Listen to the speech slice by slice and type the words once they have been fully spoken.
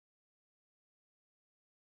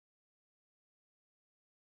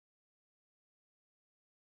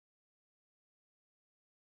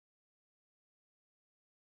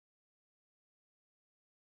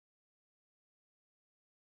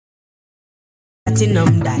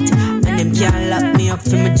platinum that. And them can't lock me up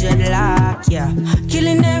for my dreadlock, yeah.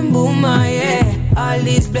 Killing them boomer, yeah. All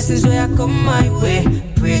these blessings where I come my way.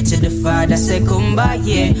 Pray to the Father, say come back,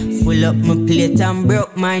 yeah. Full up my plate and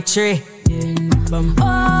broke my tray. Yeah. Bum.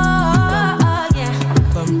 Oh, yeah.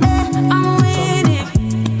 Bum. I'm winning.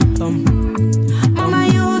 Bum. Mama,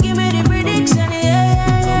 you give me the prediction,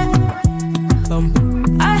 yeah. Bum.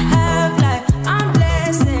 I have life, I'm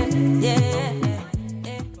blessed, yeah.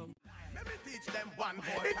 Let me teach them one.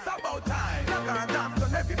 It's about time. You can't dance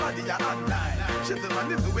on everybody you're online. Chisel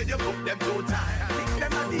and this way you put them 2 times. Kick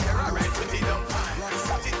them at the air, alright, put it down fine.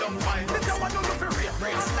 Put it down fine. This is one of the real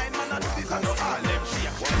breaks. 9 man and this and all them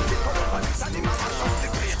shake. When they come up and this and the man shot the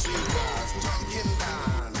plate. Junkin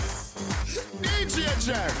dance. DJ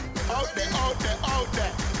Jack. Out there, out there, out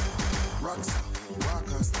there. Rocks,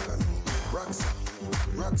 Walker Stagano. Rocks,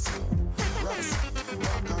 Rocks, Rocks,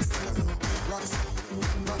 Walker Stagano. Rocks,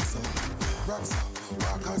 Rocks, Rocks,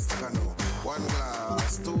 Walker Stagano. 1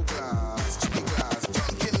 glass, 2 glass, 3 glass,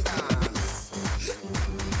 Junkin dance.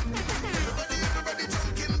 Everybody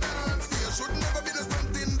Junkin dance. There should never be the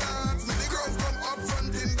stunting dance. When the girls come up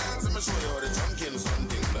fronting dance, I'ma show you how the Junkin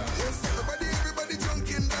something dance. Yes, everybody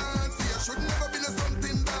Junkin dance. There should never be the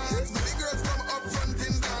stunting dance. When the girls come up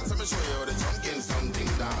fronting dance, I'ma show you how the Junkin something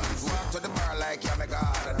dance. Walk to the bar like you're mega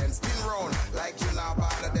harder, then spin round like you now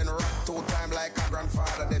bother, then rock 2 times like a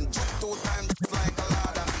grandfather, then jump 2 times like a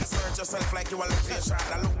ladder. Search yourself like you a little shot.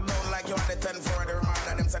 I look down like you on the 10 for the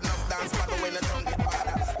reminder. Them said enough dance, but the way the tongue get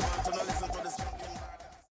harder. Want to know, listen to this Junkin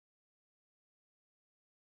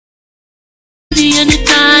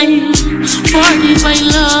anytime, for divine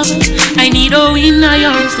love, I need a wind in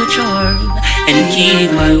arms to charm and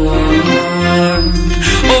keep my warm.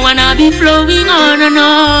 Oh, and I'll be flowing on and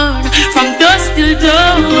on, from dusk till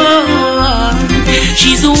dawn.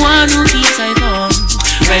 She's the one who keeps I calm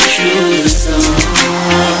right through the storm.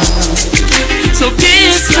 So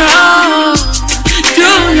be strong, do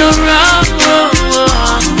no wrong.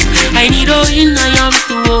 I need her in my arms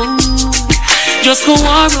to hold, just go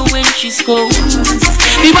warm when she's cold.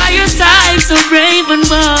 Be by your side, so brave and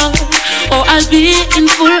bold. Oh, I'll be in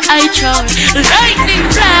full eye charge, lightning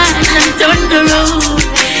flash and thunder roll.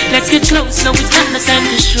 Let's get close, now it's not the time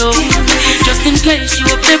to show. Just in case you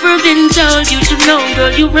have never been told, you should know,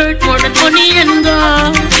 girl, you worth more than money and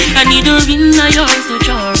gold. I need her in my arms to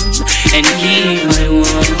charm and keep my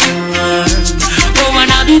warm. Oh,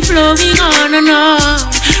 and I'll be flowing on and on,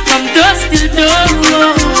 from dusk till dawn.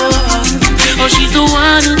 Oh, she's the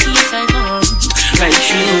one who keeps I calm right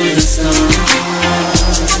through the storm.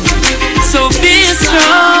 So be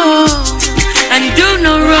strong and do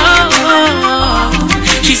no wrong.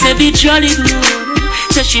 She said be jolly good,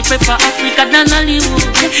 said she prefer Africa than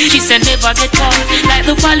Hollywood. She said never get caught like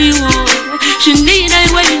the Bollywood. She need a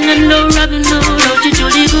wedding and no Robin Hood. Oh, she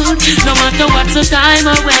jolly good, no matter what's the time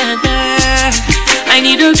or weather. I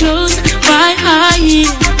need her close by high.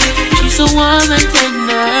 She's so warm and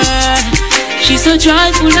tender. She's so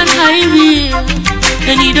joyful and high real.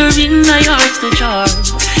 I need her in my arms to charm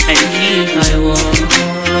and keep my warm.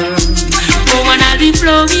 Oh, and I'll be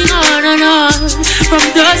flowing on and on, from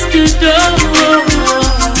dusk till dawn.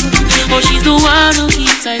 Oh, she's the one who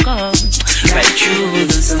keeps I calm right through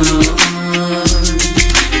the storm.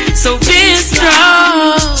 So be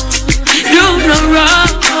strong, do no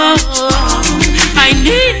wrong. I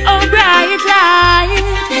need a bright light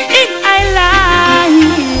in my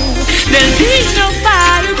life. There'll be no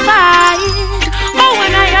fight. Oh,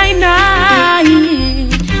 when I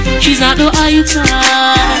she's not the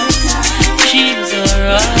outside, she's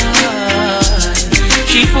alright.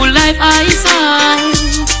 She full life eyesight,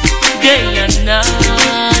 day and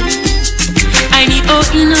night. I need her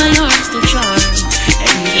in my arms to charm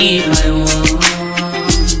and keep my warm.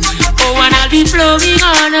 Oh, and I'll be flowing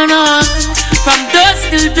on and on, from dusk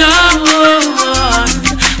till dawn.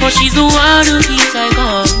 Oh, she's the one who keeps I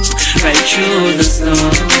calm right through the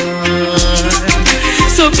storm.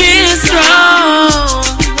 So be strong,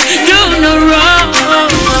 do no wrong.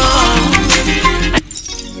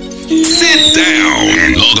 Sit down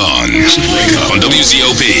and log on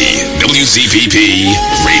WZOP, WZPP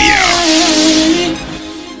Radio.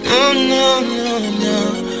 No,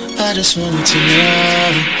 I just wanted to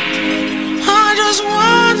know. I just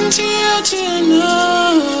wanted you to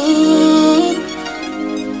know,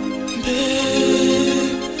 babe.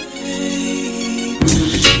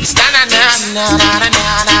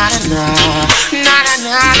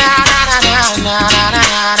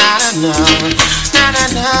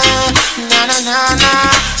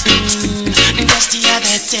 Just the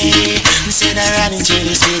other city. Said I ran into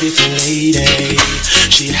this beautiful lady.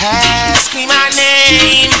 She asked me my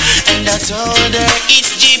name, and I told her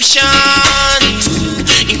it's Egyptian.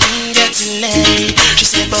 Immediately, she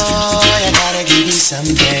said, boy, I gotta give you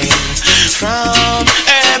something from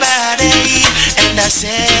her body. And I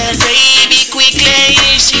said, baby, quickly.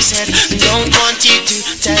 She said, don't want you to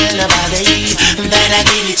tell nobody that I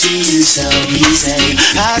give it to you so easy.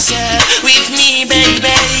 I said, with me,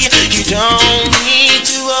 baby, you don't need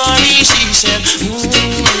to worry. She said, she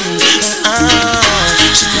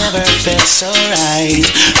never felt so right.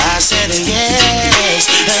 I said, yes,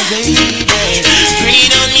 baby, bring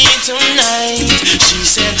it on me tonight. She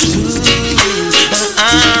said, she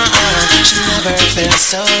never felt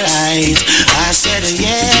so right. I said,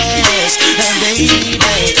 yes, baby,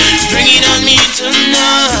 bring it on me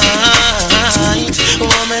tonight.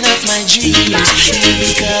 Woman of my dreams, you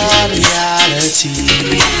become reality.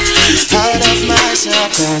 Out of my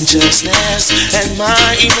subconsciousness and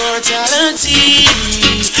my immortality.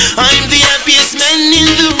 I'm the happiest man in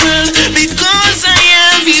the world because I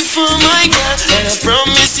have you for my girl. And I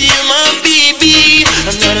promise you, my baby,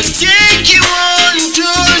 I'm gonna take you on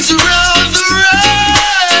tours around the world.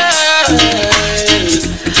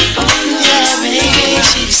 Yeah, baby,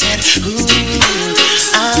 she said, she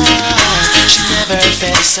never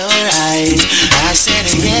felt so right. I said,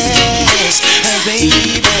 yes,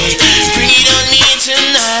 baby, bring it on me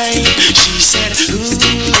tonight. She said, she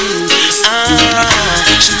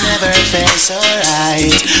never felt so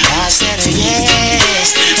right. I said,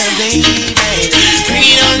 yes, baby, bring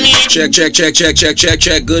it on me. Check.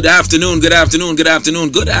 Good afternoon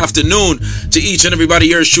to each and everybody.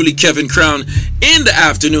 Yours truly, Kevin Crown, in the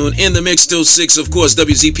afternoon, in the mix till 6, of course,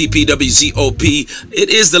 WZPP, WZOP. It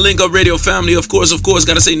is the Link Up Radio family, of course,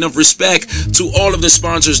 gotta say enough respect to all of the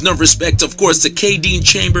sponsors, enough respect, of course, to K. Dean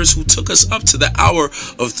Chambers, who took us up to the hour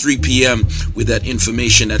of 3 p.m. with that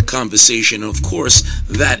information, that conversation, of course,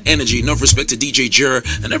 that energy. Enough respect to DJ Jer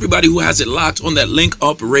and everybody who has it locked on that Link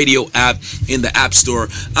Up Radio app in the App Store,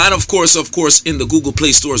 and of course, in the Google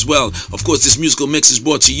Play Store as well. Of course, this musical mix is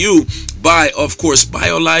brought to you by, of course,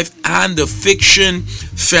 BioLife and the Fiction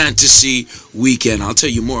Fantasy Weekend. I'll tell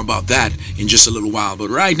you more about that in just a little while. But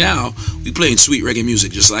right now, we playing sweet reggae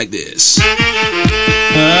music just like this. I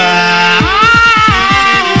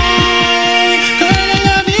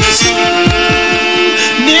love you so.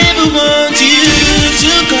 Never want you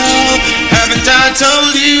to go. Haven't I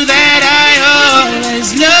told you that I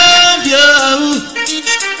always love you?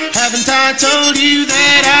 Haven't I told you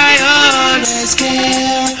that I always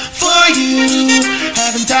care for you?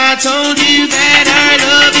 Haven't I told you that our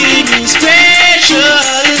loving is special?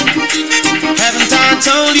 Haven't I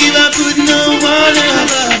told you I put no one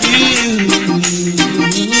above you?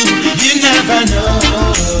 You never know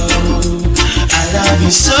I love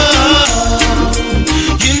you so.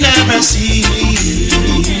 You never see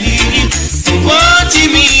what you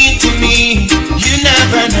mean to me. You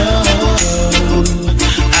never know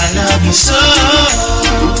I love you so.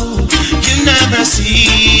 You never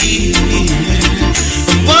see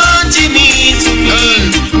what you mean to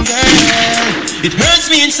me, girl. It hurts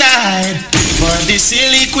me inside for this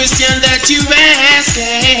silly question that you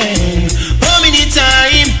asking. How many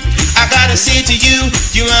times I gotta say to you,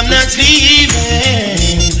 I'm not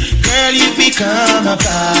leaving. Girl, you've become a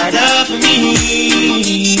part of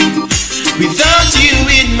me. Without you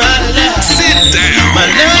in my life, sit down. My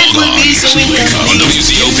life would be so incomplete. On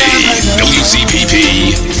WZOP, WZPP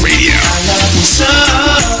Radio. I love you so,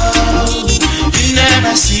 you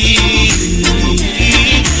never see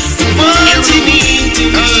what you mean to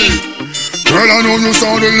me. Girl, I know you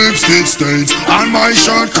saw the lipstick stains on my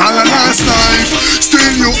shirt collar last night.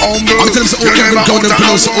 Still you humble. I'm telling you, Kevin Crown and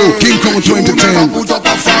pronounce King Kong 2010. Put up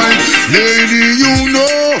a fight. Lady, you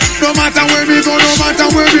know, no matter where we go, no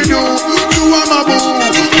matter where we go, you are my boo.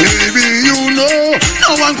 Baby, you know,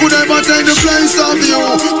 no one could ever take the place of you.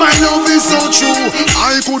 My love is so true.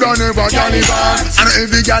 I could have never done it back. And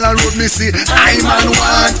every gal I wrote me see, I'm on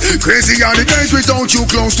one. Crazy are the days without you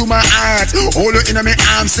close to my heart. Hold you in my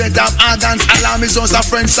arms, set up a dance. Alarm is just a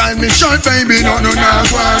friend sign me short, baby, no, not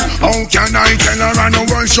one. How can I tell her I know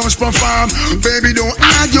words just perform? Baby, don't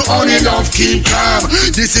argue, only love, keep calm.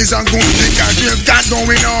 This is a good thing that we've got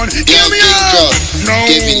going on. Hear me out. No,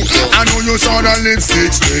 I know you saw the lipstick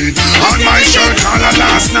stain on my shirt collar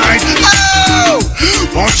last night. Oh,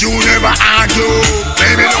 but you never argue.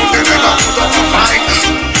 Baby, don't you never put up a fight.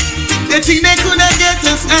 They think they could have get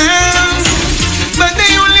us out, but they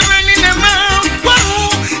only running them out. Whoa,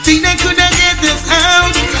 think they could have get us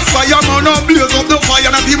out. Fireman a blaze up the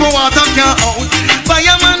fire, not even water can out.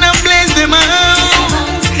 Fireman a blaze them out.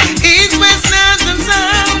 East, west, north and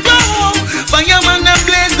south.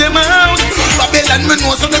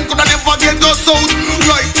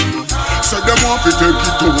 want to take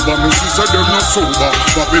it over. Me sister them not sober.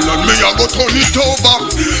 Babylon me I go turn it over.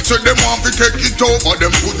 So them want to take it over. Them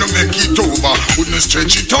couldn't make it over. Couldn't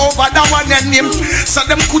stretch it over. That one and him. So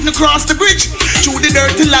them couldn't cross the bridge through the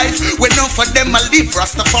dirty life. When none for them a live.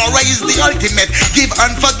 Rastafari is the ultimate. Give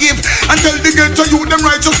and forgive. Until they get to you them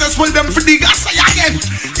righteousness. Well them for dig. I say again.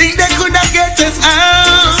 Think they could have get us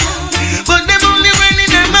out, but them only running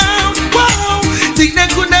them out. Wow. Think they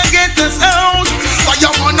could have get us out.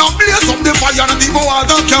 Fireman a blaze up the fire and the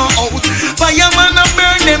water can't out. Fireman a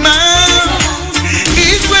burn them out.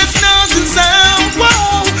 East, west, north and south.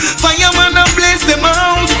 Wow. Fireman a blaze them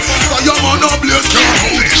out. Fireman a blaze them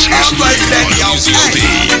out. Alright then, yo.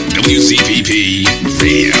 WZPP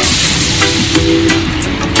Radio.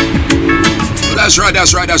 That's right.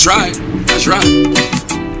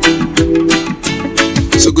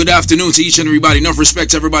 So good afternoon to each and everybody. Enough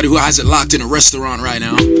respect to everybody who has it locked in a restaurant right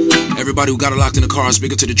now. Everybody who got it locked in the cars.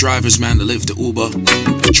 Bigger to the drivers, man, the Lyft, the Uber,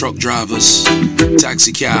 the truck drivers,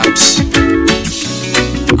 taxi cabs,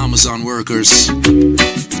 Amazon workers,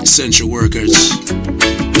 essential workers,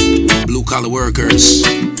 blue collar workers.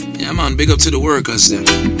 Yeah, man, big up to the workers then.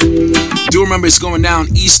 Do remember it's going down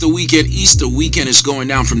Easter weekend. Easter weekend is going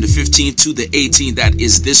down from the 15th to the 18th. That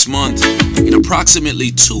is this month. In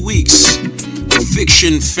approximately 2 weeks.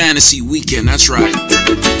 Fiction Fantasy Weekend, that's right.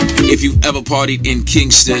 If you've ever partied in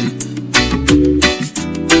Kingston,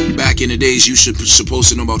 back in the days, you should be supposed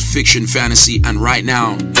to know about Fiction Fantasy. And right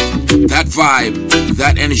now, that vibe,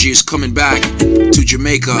 that energy is coming back to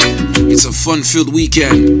Jamaica. It's a fun-filled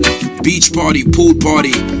weekend. Beach party, pool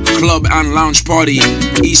party, club and lounge party.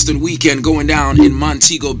 Eastern weekend going down in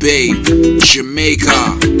Montego Bay,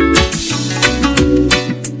 Jamaica.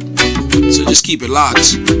 So just keep it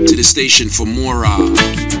locked to the station for more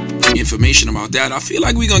information about that. I feel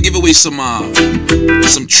like we're gonna give away some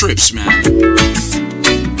trips, man.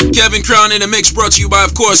 Kevin Crown in the mix, brought to you by,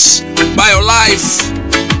 of course, BioLife,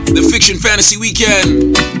 the Fiction Fantasy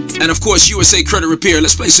Weekend, and of course USA Credit Repair.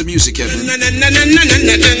 Let's play some music, Kevin.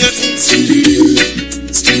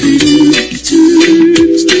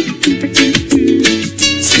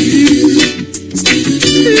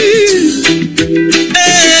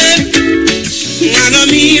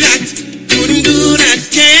 Me that couldn't do that,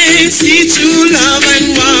 can't see true love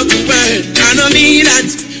and walk away. I know me that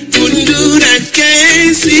couldn't do that,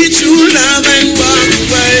 can't see true love and walk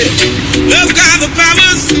away. Love got the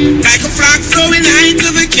powers like a flock flowing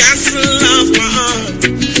into the castle of my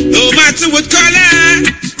heart. No matter what color,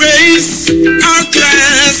 race, or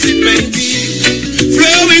class it may be,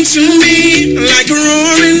 flowing to me like a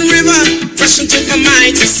roaring river, rushing to my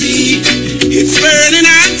mighty sea. It's burning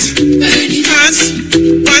hot,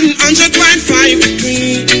 100.5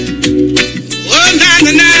 degree. Oh na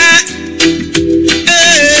na na,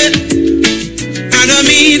 I know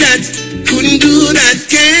me that couldn't do that,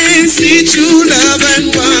 can't see true love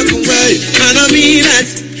and walk away. I know me that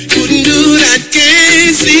couldn't do that,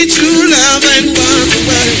 can't see true love and walk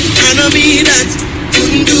away. I know me that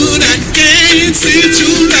couldn't do that, can't see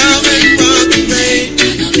true love and walk away.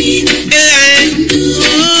 I know me that couldn't do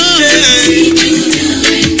that, see true love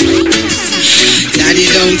and walk away. Daddy,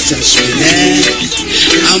 don't touch me there.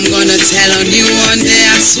 I'm gonna tell on you one day,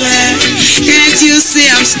 I swear. Can't you see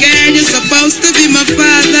I'm scared? You're supposed to be my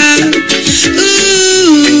father.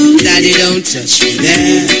 Ooh, Daddy, don't touch me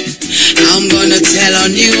there. I'm gonna tell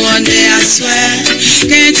on you one day, I swear.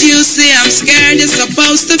 Can't you see I'm scared? You're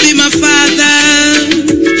supposed to be my father.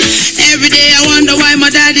 Every day I wonder why my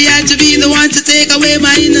daddy had to be the one to take away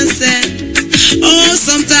my innocence. Oh,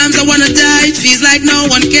 sometimes I wanna die. It feels like no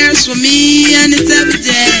one cares for me, and it's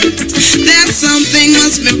evident that something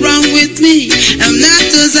must be wrong with me. I'm not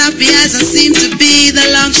as happy as I seem to be. The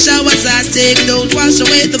long showers I take don't wash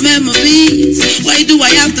away the memories. Why do I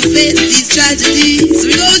have to face these tragedies?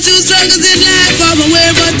 We go through struggles in life on my way,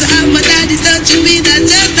 but to have my daddy touching me, that's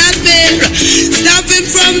just not fair. Stopping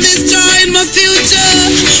from destroying my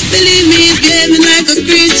future. Believe me, he's behaving like a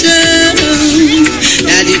creature.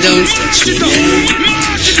 Daddy, don't touch me there.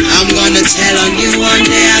 I'm gonna tell on you one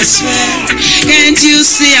day, I swear. Can't you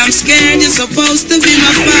see I'm scared? You're supposed to be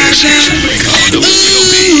my father.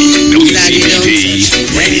 Ooh, Daddy, don't touch me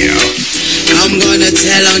there. I'm gonna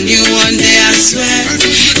tell on you one day, I swear.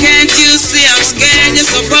 Can't you see I'm scared? You're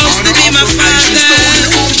supposed to be my father.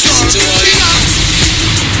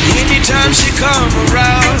 Anytime she come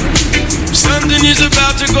around, something is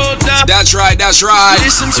about to go down. That's right.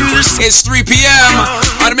 Listen to this. It's 3 p.m.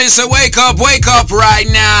 I'm gonna say wake up right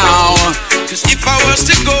now. Cause if I was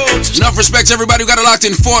to go to Enough respect to everybody who got it locked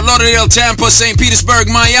in Fort Lauderdale, Tampa, St. Petersburg,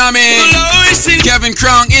 Miami. Kevin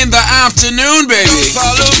Crown in the afternoon, baby.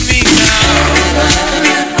 follow me now.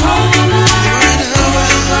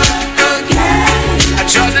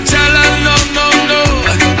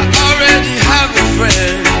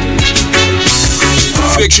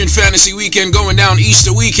 Fantasy Weekend going down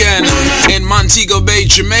Easter weekend in Montego Bay,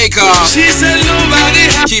 Jamaica. She said nobody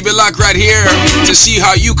had Keep it locked right here to see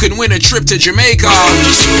how you can win a trip to Jamaica.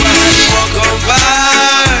 so I had to walk on by.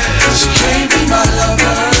 She can't be my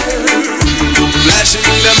lover. Flashing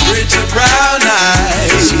them pretty brown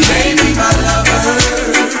eyes. She can't be my lover.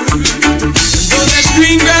 Though there's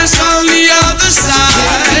green grass on the other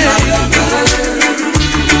side,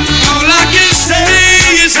 all I can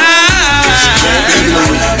say is hi.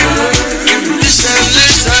 Listen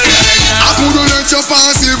I couldn't let you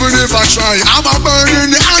pass even if I try. I'm a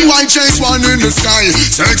burning and white chase one in the sky.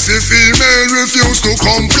 Sexy female refuse to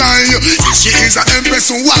comply. She is an empress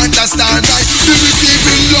who want to start right. She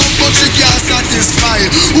receiving love but she can't satisfy.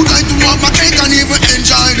 Would like to want my cake and even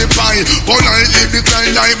enjoy the pie. Politely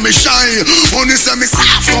decline like me shy. Only say me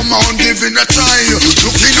soft, come on, give it a try.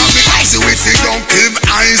 Looking at me eyes with seductive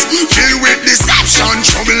eyes. Filled with deception,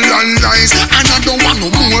 trouble and lies. And I don't want no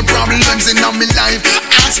more problems in my life.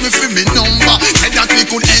 Ask me for me number, said that we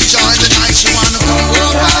could enjoy the night. She wanna come over,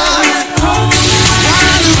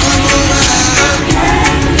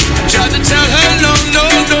 Tried to tell her no, no,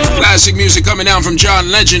 no. Classic music coming down from John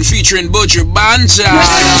Legend featuring Butcher Banton.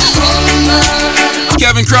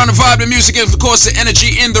 Kevin Crown, the vibe, the music, and of course the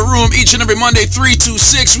energy in the room each and every Monday, 3 to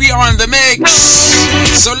 6. We are in the mix.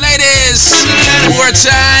 So ladies, more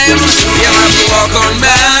time. You have to walk on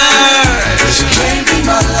by. She can't be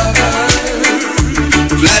my lover.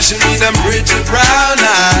 Flashing me them pretty brown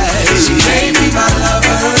eyes. She can't be my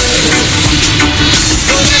lover.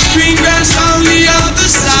 Though there's green grass on the other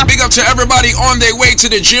side, Big up to everybody on their way to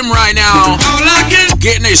the gym right now. all I can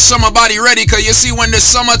Getting their summer body ready, cause you see when the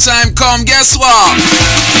summertime come, guess what?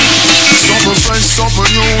 summer fresh, summer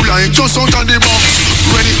new, like just out of the box.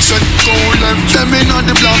 Ready, set, go, left them in on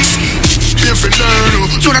the blocks. If you learn,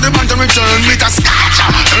 so that the band return with a scotch.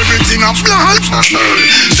 Everything a blood.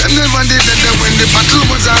 Them never did that when the battle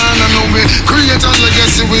was on. I know we create a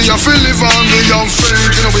legacy, we have to live on. We have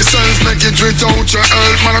faith, you know we self make it without your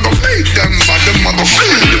help. Man, I go beat them, but them I go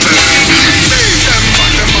feel the belt. Beat them, but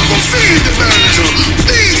them I go feel the belt.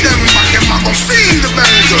 Beat them, but them I go feel the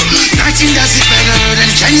belt. Nothing does it better than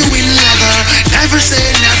genuine leather. Never say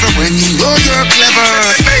never when you know you're clever.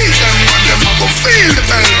 Beat them, but them I go feel the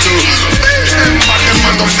belt. Beat them, but them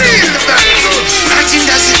I go feel the belt. Nothing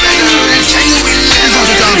does it better than genuine leather.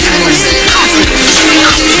 Never say never.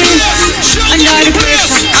 Under the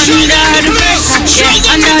pressure, under the pressure, yeah,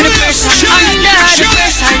 under the pressure, under the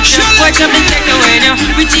pressure. Just watch up and take away now.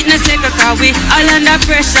 We cheat in a second, cause we all under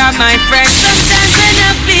pressure, my friend. Sometimes when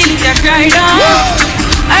I feel it, I cry down.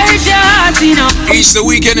 I hurt your heart, you know. Easter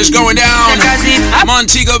weekend is going down.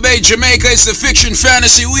 Montego Bay, Jamaica. It's the Fiction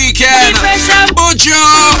Fantasy Weekend. Butcher.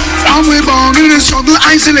 Some we born in the struggle,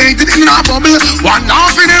 isolated in our bubble. One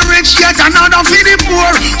half in the rich, yet another for the poor.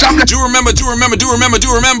 Do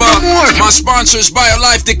remember. My sponsors,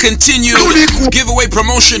 BioLife, to continue giveaway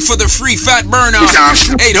promotion for the free fat burner.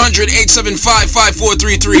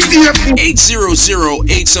 800-875-5433.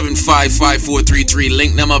 800-875-5433.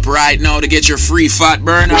 Link them up right now to get your free fat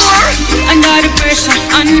burner. Under the pressure,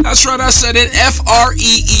 That's right, I said it.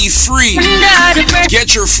 FREE free. under the pressure.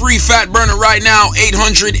 Get your free fat burner right now.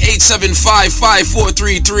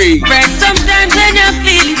 800-875-5433. Sometimes when I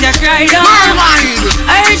feel it, I cry down. I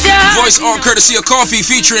hurt your heart. Voice all courtesy of Coffee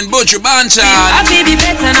featuring Butcher Banton. I feel be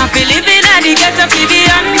better now, feel living at the ghetto, feel be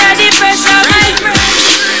under the pressure, my friend.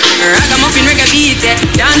 Ragamuffin reggae beat it,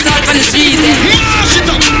 dance out on the street it. mash it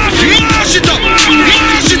up, mash it up,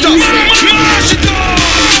 mash it up.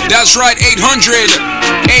 That's right,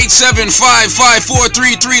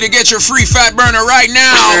 800-875-5433 to get your free fat burner right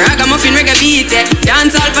now. Ragamuffin reggae beat it,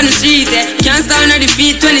 dance out on the street it. Can't stand on the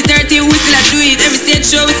feet, 2030 we still a do it. Every stage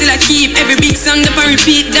show we still a keep, every big song them a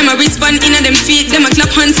repeat. Them a respond in on them feet, them a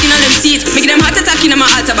clap hands in on them teeth. Make them heart attack in on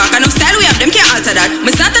my altar back. And no style we have, them can't alter that.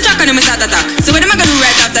 Me start a track and them start attack. So what am I gonna do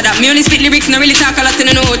right after that? Me only spit lyrics, no really talk a lot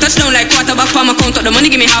and I know. Touchdown like quarterback for my count up the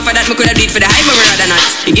money, give me half of that. Me coulda do it for the hype, but rather not.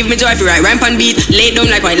 You give me joy for right rhyme pan beat, lay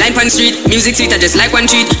down like white line pan street. Music sweet, I just like one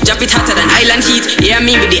treat. Drop it hotter than island heat. Yeah,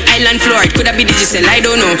 me with the island floor. It coulda be digital, I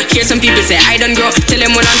don't know. Hear some people say I don't grow. Tell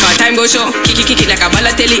them one on for time go show. Kick it like a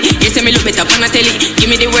Balotelli. You say me look better on a telly. Give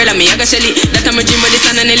me the word and me I go shelly. That I'm a dream with the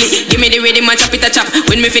sun and Nelly. Give me the rhythm and chop it a chop.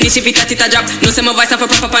 When me finish if it a drop. No say my voice have a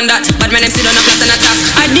proper on that. But man, I'm sit on a flat and a top.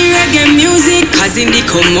 I the reggae music, cause in the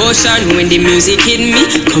commotion, when the music hit me,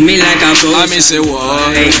 coming like a boat. I mean say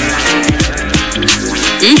what?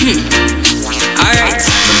 Alright.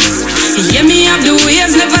 Yeah, me have the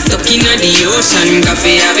waves never stuck in the ocean.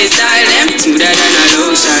 Coffee have a style them smoother than a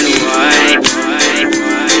lotion. Why?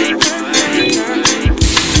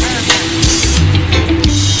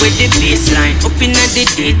 With the baseline up in the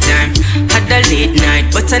daytime,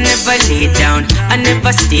 but I never lay down. I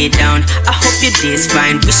never stay down. I hope your day's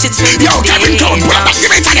fine. We should spend the Yo, day. Kevin Cone, pull up that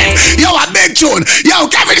give it again. Yo, a big tune. Yo,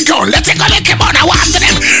 Kevin Cone, let's take a look on. I want to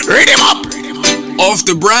them. Read him up. Off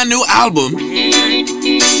the brand new album,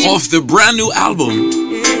 the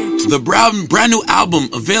brand new album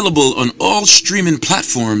available on all streaming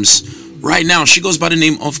platforms right now. She goes by the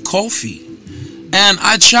name of Koffee. And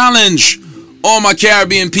I challenge all my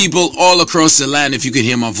Caribbean people all across the land, if you can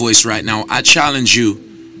hear my voice right now, I challenge you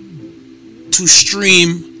to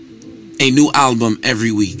stream a new album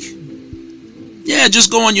every week. Yeah,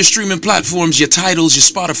 just go on your streaming platforms, your titles, your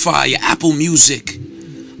Spotify, your Apple Music,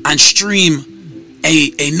 and stream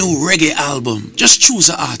a new reggae album. Just choose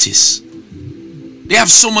an artist. They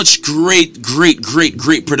have so much great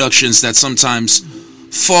productions that sometimes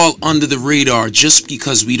fall under the radar just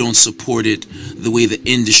because we don't support it the way the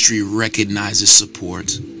industry recognizes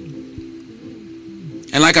support.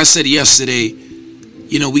 And like I said yesterday,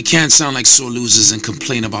 you know, we can't sound like sore losers and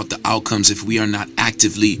complain about the outcomes if we are not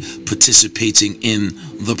actively participating in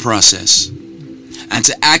the process. And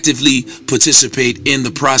to actively participate in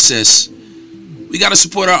the process, we got to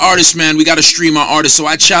support our artists, man. We got to stream our artists. So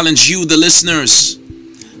I challenge you, the listeners.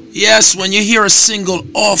 Yes, when you hear a single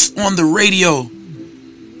off on the radio,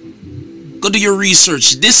 go do your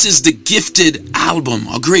research. This is the Gifted album,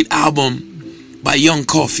 a great album by Young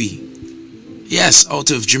Koffee. Yes,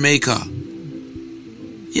 out of Jamaica.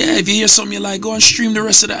 Yeah, if you hear something you like, go and stream the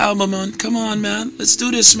rest of the album, man. Come on, man. Let's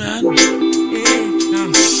do this, man.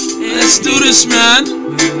 Let's do this, man.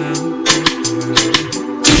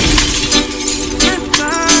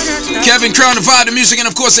 Kevin Crown, the vibe, the music, and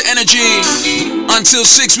of course the energy. Until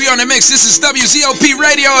 6, we on the mix. This is WZOP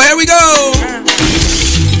Radio. Here we go.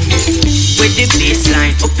 With the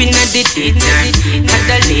baseline, up in the daytime. Had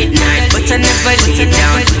a late night, but I never lay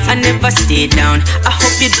down. I never stay down. I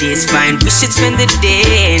hope your day's fine. We should spend the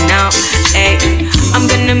day now. Hey, I'm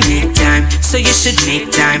gonna make time, so you should make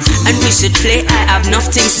time. And we should play. I have enough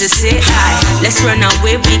things to say. Let's run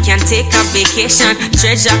away. We can take a vacation.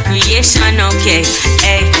 Treasure creation, okay.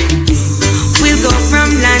 Hey, we'll go from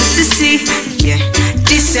land to sea. Yeah,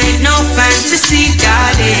 this ain't no fantasy,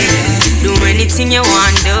 darling. Do anything you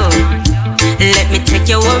want, do. Let me take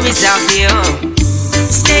your worries off you.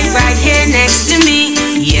 Stay right here next to me.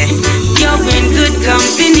 Yeah, you're in good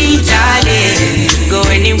company, darling. Go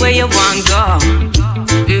anywhere you want, go.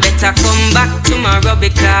 Better come back tomorrow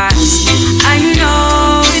because I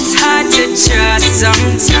know it's hard to trust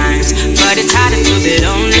sometimes, but it's harder to be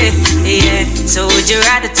lonely. Yeah, so would you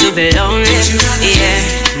rather to be lonely? Yeah,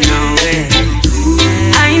 no way.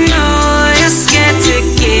 I know you're scared to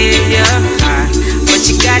give your heart, but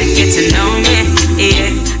you gotta get to know me,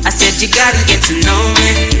 yeah. I said you gotta get to know me,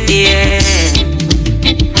 yeah.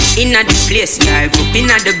 Inna the place, drive up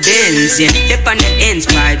inna the Benz, yeah. Dip on the ends,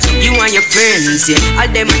 vibes up you and your friends, yeah. All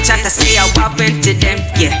them a chat, I say I went to them,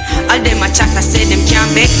 yeah. All them a chat, I say them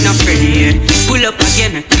can't make no friend, yeah. Pull up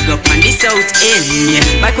again, I pick up on the south end, yeah.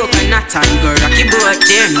 Buy coconut and go rocky boat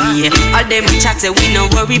them, yeah. All them a chat, say we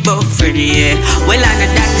no worry about friend, yeah. Well, I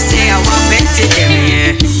know that we say I went to them,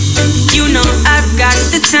 yeah. You know I've got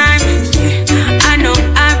the time, yeah. I know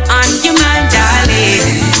I'm on your mind, darling.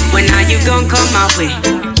 When are you gon' come my way?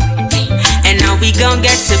 And now we gon'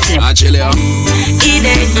 get to play. It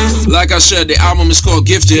ain't like I said, the album is called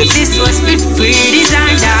Gifted. This was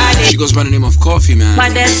pre-designed, darling. She goes by the name of Koffee, man.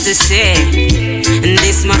 What else to say? And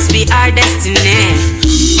this must be our destiny.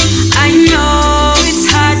 I know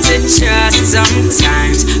it's hard to trust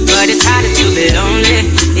sometimes, but it's harder to be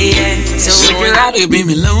lonely. Yeah, so would you rather be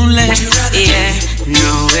me lonely? Yeah,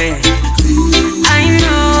 no way. I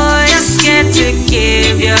know you're scared to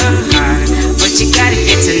give your heart, but you gotta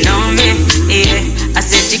get to know me. Yeah, I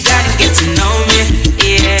said you gotta get to know me.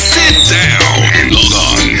 Yeah. Sit down and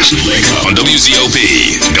log on WZOP,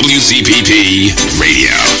 WZPP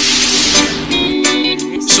Radio.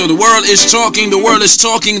 So the world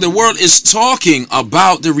is talking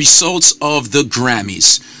about the results of the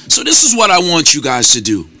Grammys. So this is what I want you guys to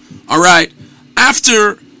do. All right.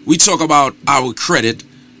 After we talk about our credit,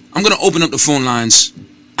 I'm going to open up the phone lines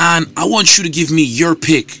and I want you to give me your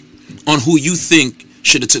pick on who you think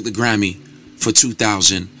should have took the Grammy for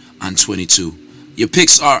 2022. Your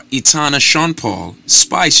picks are Etana, Sean Paul,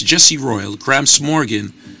 Spice, Jesse Royal, Gramps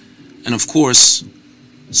Morgan, and of course,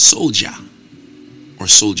 Soulja. Or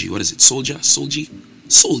Soulji, what is it? Soulja.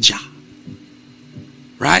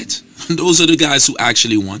 Right? Those are the guys who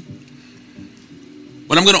actually won.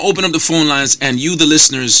 But I'm going to open up the phone lines and you, the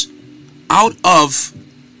listeners, out of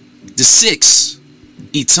the 6,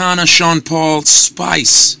 Etana, Sean Paul,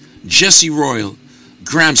 Spice, Jesse Royal,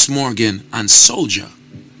 Gramps Morgan, and Soulja,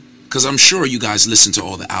 Because I'm sure you guys listened to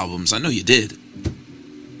all the albums. I know you did.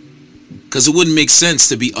 Because it wouldn't make sense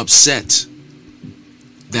to be upset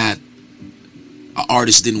that an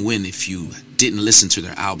artist didn't win if you didn't listen to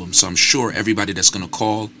their album. So I'm sure everybody that's going to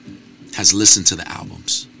call has listened to the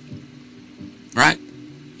albums. Right?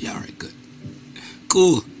 Yeah, all right, good.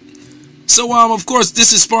 Cool. So, of course,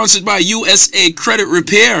 this is sponsored by USA Credit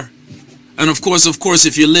Repair. And of course,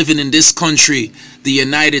 if you're living in this country, the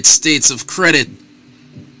United States of Credit,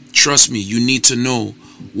 trust me, you need to know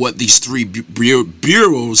what these three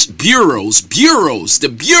bureaus,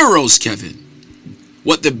 Kevin,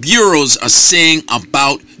 what the bureaus are saying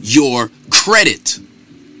about your credit.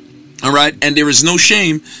 All right? And there is no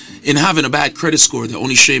shame in having a bad credit score. The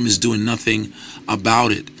only shame is doing nothing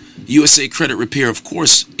about it. USA Credit Repair, of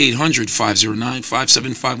course,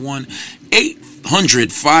 800-509-5751,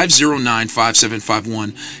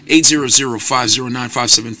 800-509-5751,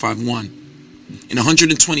 800-509-5751. In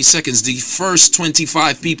 120 seconds, the first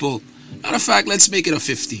 25 people, matter of fact, let's make it a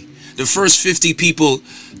 50. The first 50 people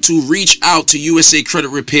to reach out to USA Credit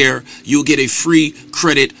Repair, you'll get a free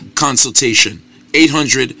credit consultation.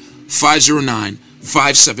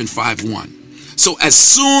 800-509-5751. So as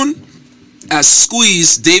soon as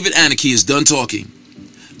Squeeze David Anarchy is done talking,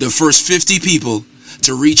 the first 50 people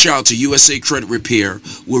to reach out to USA Credit Repair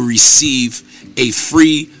will receive a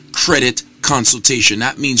free credit consultation.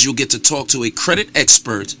 That means you'll get to talk to a credit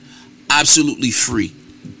expert absolutely free.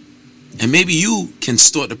 And maybe you can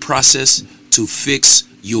start the process to fix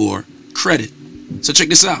your credit. So check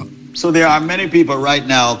this out. So there are many people right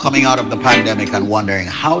now coming out of the pandemic and wondering,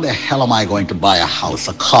 how the hell am I going to buy a house,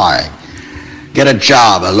 a car, get a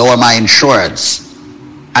job, lower my insurance,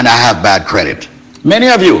 and I have bad credit? Many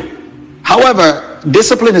of you. However,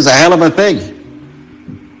 discipline is a hell of a thing.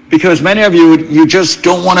 Because many of you just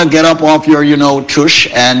don't want to get up off your, tush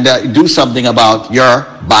and do something about your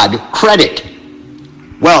bad credit.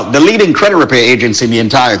 Well, the leading credit repair agency in the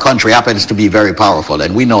entire country happens to be very powerful,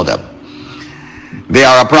 and we know them. They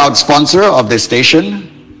are a proud sponsor of this station,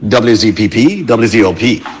 WZPP,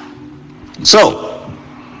 WZOP. So,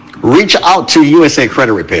 reach out to USA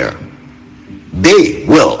Credit Repair. They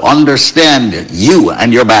will understand you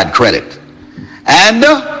and your bad credit. And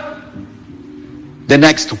the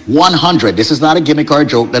next 100, this is not a gimmick or a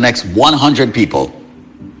joke, the next 100 people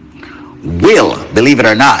will, believe it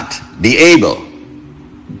or not, be able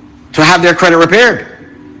to have their credit repaired.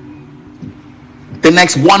 The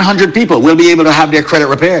next 100 people will be able to have their credit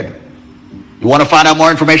repaired. You want to find out more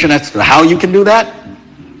information as to how you can do that?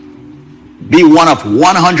 Be one of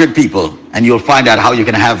 100 people and you'll find out how you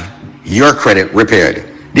can have your credit repaired.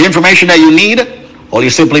 The information that you need, all you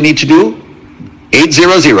simply need to do,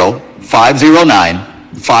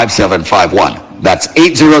 800-509-5751. That's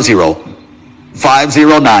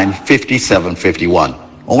 800-509-5751.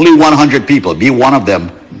 Only 100 people. Be one of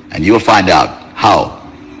them, and you'll find out how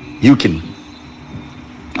you can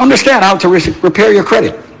understand how to repair your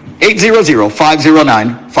credit.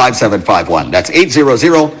 800-509-5751. That's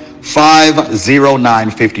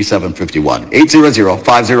 800-509-5751.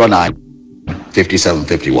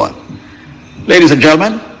 800-509-5751. Ladies and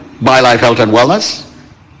gentlemen, BioLife Health and Wellness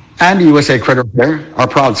and USA Credit Repair are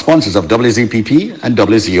proud sponsors of WZPP and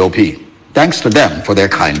WZOP. Thanks to them for their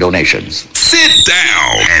kind donations. Sit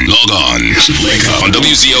down and log on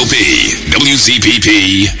WZOP,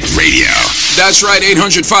 WZPP Radio. That's right,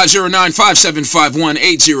 800-509-5751,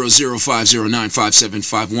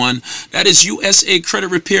 800-509-5751. That is USA Credit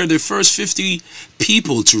Repair. The first 50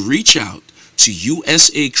 people to reach out to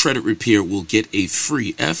USA Credit Repair will get a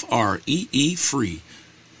free, F-R-E-E, free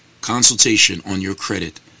consultation on your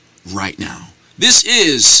credit right now. This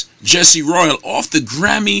is Jesse Royal off the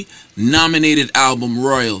Grammy-nominated album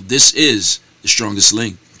Royal. This is The Strongest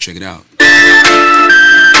Link. Check it out.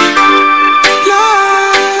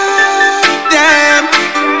 Damn.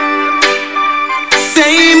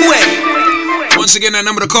 Same way. Once again, that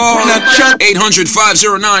number to call,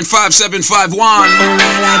 800-509-5751. While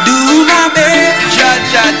I do my best, ja.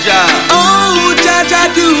 Oh, ja,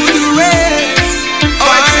 do the rest. Oh,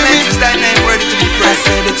 excellent is that name worthy to be praised. I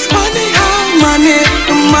said it's funny how money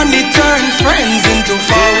turn friends into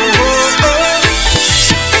foes.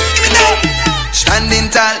 Standing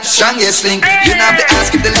tall, strongest link. You know have to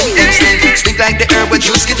ask if the link them stink. Stink like the herb where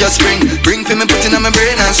juice get your spring. Bring for me putting on my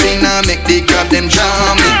brain and sing. Now make the crowd them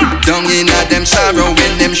drown me. Down in at them sorrow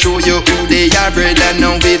when them show you who they are. Brother,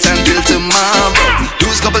 now wait until tomorrow.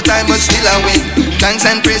 Lose couple times but still I win. Thanks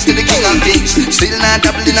and praise to the King of Kings. Still not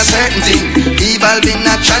double in a certain thing. Evolving,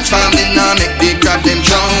 not transforming. Now make the crowd them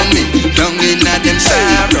drown me. Down in at them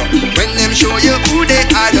sorrow when them show you who they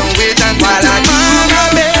are. Don't wait until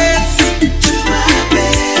tomorrow.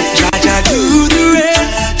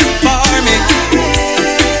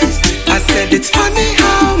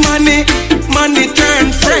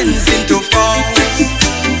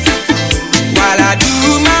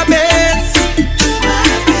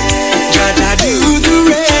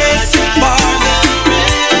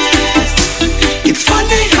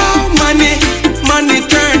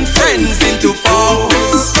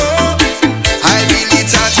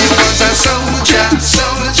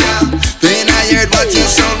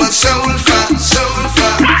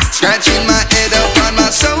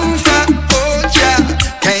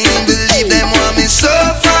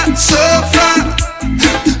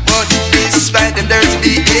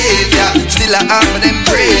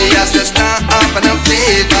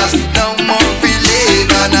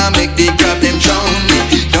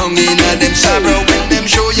 them sorrow when them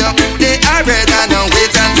show you they are better now.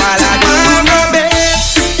 Wait and while I do my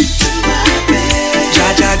best,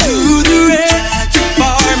 Jaja do the rest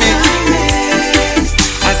for me.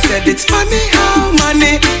 I said it's funny how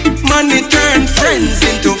money turn friends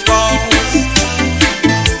into foes.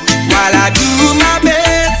 While I do my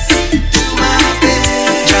best,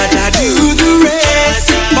 Jaja do the rest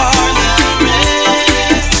for me.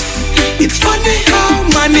 It's funny how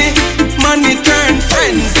money turn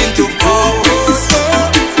friends into foes.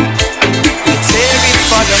 Let's hear it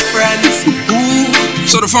for the friends.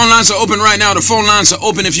 So the phone lines are open right now. The phone lines are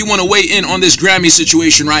open if you want to weigh in on this Grammy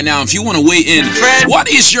situation right now. If you want to weigh in, what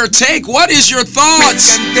is your take? What is your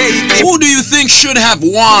thoughts? Who do you think should have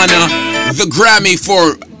won the Grammy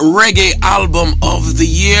for Reggae Album of the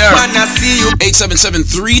Year?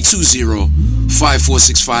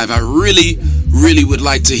 877-320-5465. I really would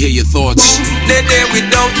like to hear your thoughts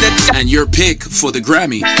and your pick for the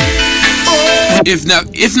Grammy. If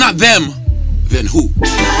not them, then who?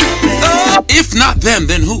 If not them,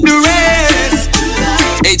 then who?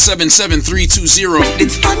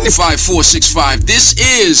 877-320-5465. This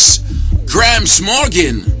is Gramps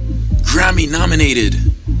Morgan, Grammy nominated,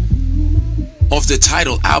 of the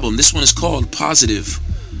title album. This one is called Positive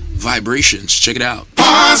Vibrations. Check it out.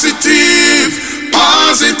 Positive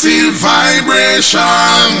vibration.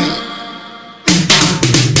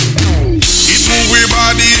 It move we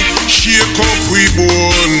body, shake up we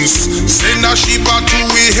bones. Send a shiver to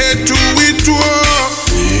we head to we toe.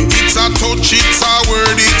 It's a touch, it's a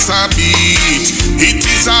word, it's a beat. It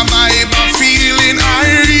is a vibe, a feeling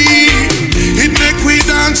irony. It make we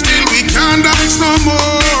dance till we can't dance no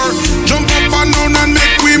more. Jump up and down and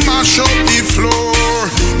make we mash up the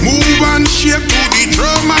floor. Move and shake to the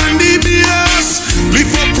drum and the bass.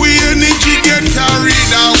 Lift up we energy, get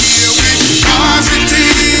carried away with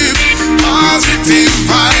positive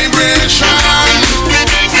vibration.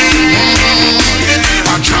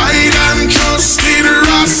 I tried and trusted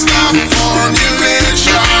Rasta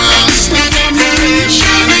formulations.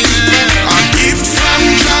 A gift from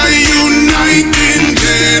Jah uniting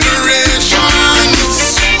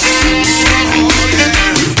generations.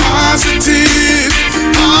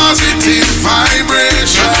 Positive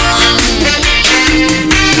vibration.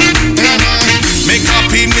 Make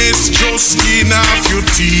happiness just skin off your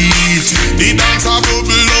teeth. The dance a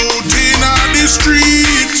bubble out in the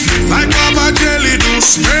street. Like Baba Jelly do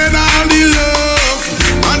spread all the love.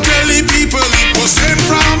 And tell the people it was sent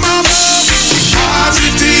from above.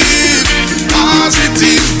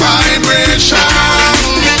 Positive vibration.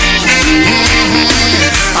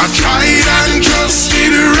 I tried and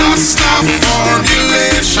trusted Rasta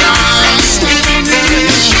formulations.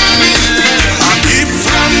 A gift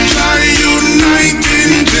from Jah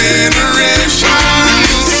uniting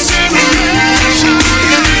generations.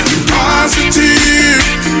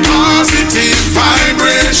 Positive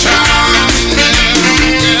vibration.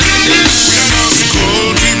 We must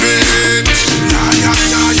cultivate,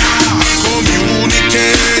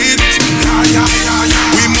 communicate.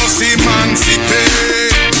 We must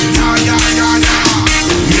emancipate.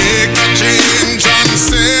 Make a change and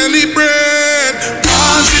celebrate.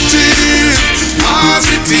 Positive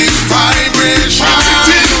vibration.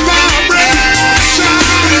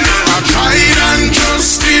 I tried and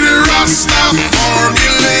trusted Rasta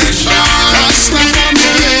formulation.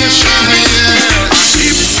 A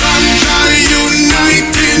gift from Jah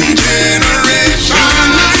uniting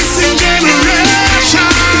generations.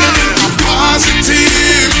 A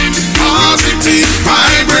positive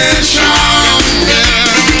vibration.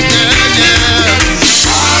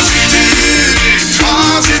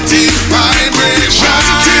 Positive vibration.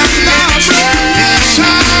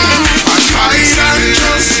 I tried and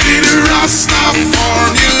trusted Rasta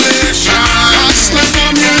formulation.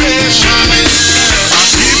 A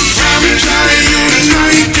gift from Jah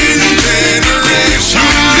uniting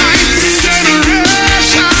generations.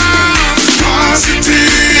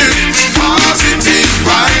 Positive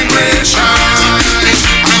vibration.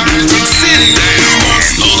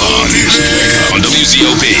 On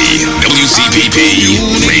WZOP, WZPP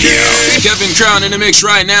Radio. Kevin Crown in the mix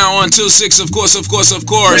right now until 6, of course.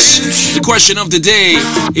 The question of the day,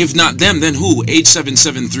 if not them, then who?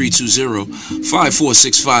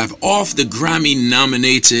 877-320-5465 off the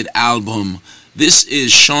Grammy-nominated album. This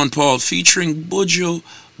is Sean Paul featuring Buju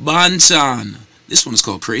Banton. This one is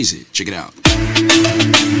called Crazy. Check it out.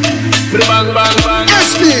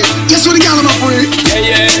 Yes, me. Yes, what the gal I'm up with.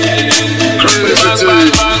 Yeah.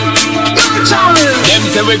 Them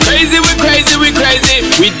say we crazy.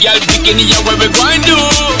 With y'all picking here what we going to do.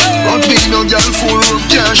 But me no girl full room,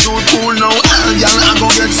 can't shoot pool now. All y'all I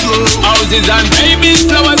gon' get slow. Houses and babies,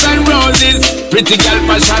 flowers and roses. Pretty girl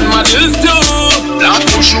fashion models too.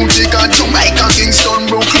 Flatbush, Utica, Jamaica, Kingston,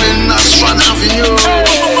 Brooklyn, Astron Avenue.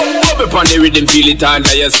 Bubble upon the rhythm, feel it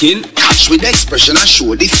under your skin. Catch with the expression and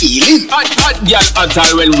show the feeling. Hot girl,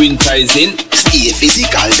 hotter when winter is in. Stay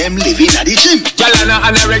physical, them living at the gym. Girl,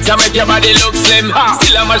 anorexia make your body look slim.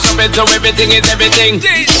 Still I'm a shopping, so everything is everything.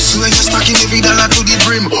 So when you're stacking every dollar to the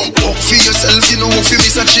brim, walk for yourself, you know if you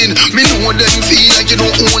miss a chin. Me know them feel like you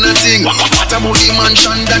don't own a thing. What about the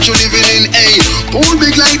mansion that you're living in? Hey, pool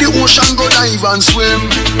big like the ocean, go dive and swim.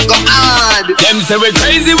 Go hard. Them say we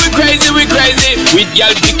crazy, we crazy, we crazy. With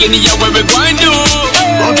y'all picking here where we going to.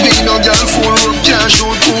 But me no girl full up, can't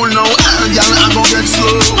shoot pool now. And y'all I go get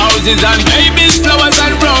slow. Houses and babies, flowers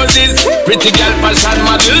and roses. Pretty girl fashion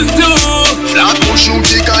models too. Flatbush,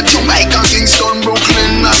 Utica, Jamaica, Kingston,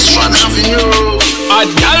 Brooklyn, Astron Avenue. A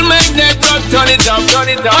girl make neck rock, turn it up, turn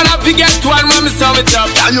it up. And I forget one when me sum it up.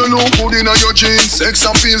 And you look good in your jeans, sex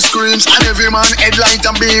appeal screams, and every man headlight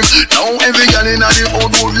and beam. Now every girl in the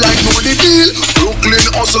old wood like know the deal. Brooklyn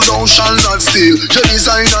hustle down shall not steal. Your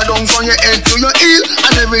designer down from your head to your heel,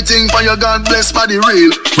 and everything for your God bless by the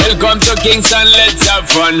real. Welcome to Kingston, let's have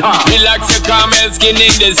fun. Relax your camel skin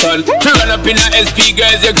in the sun. To run up in a SP,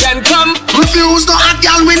 girls, you can come. Refuse the hot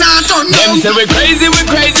girl, we not turn them. Them say we crazy, we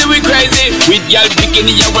crazy, we crazy. With y'all picking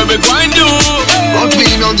here where we going to. But me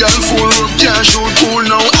no girl full up, can't shoot pool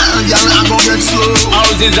now. And y'all I go get slow.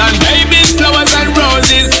 Houses and babies, flowers and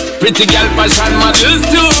roses. Pretty girl fashion models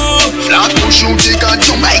too. Flatbush, Utica,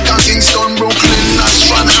 Jamaica, Kingston, Brooklyn,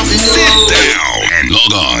 Astron Avenue. Sit down and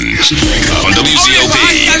log on WZOP,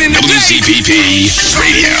 WZPP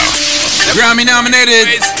Radio. Grammy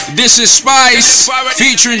nominated, This Is Spice,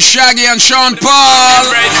 featuring Shaggy and Sean Paul.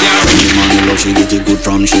 She get it good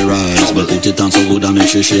from she rise, but put it on so good and make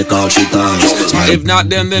she shake all she ties. If not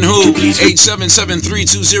them, then who?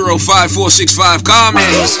 877-320-5465. Call me.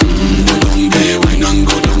 Go down there, wine and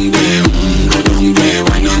go down there. Go down there,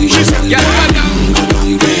 wine and go down there. Go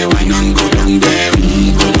down there, wine and go down there.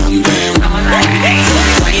 Go down there.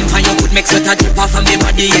 Wine for your good, make sweat a drip off of me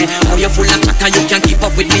body, yeah. How you full of chatter, you can keep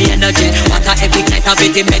up with me energy. What a epic night of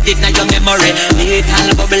it, embedded in your memory.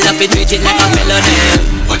 Little bubble up, it treat it like a felony.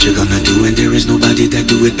 What you gonna do when there is nobody that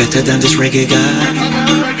do it better than this reggae guy?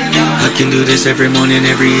 I can do this every morning,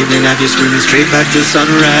 every evening. Have you screaming straight back to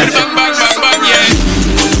sunrise. Bang, bang, bang, bang, yeah.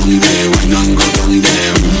 Go down there, wine and go down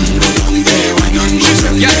there. Go down there, wine and go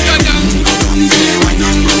down there. Go down there, wine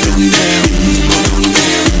and go down there. Go down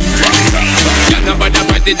there. Nobody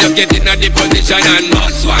party, just get in a the position and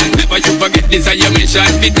boss one. Never you forget this is your mission.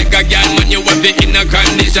 If take a girl, man, you have the inner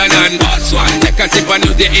condition and boss one. Take a sip and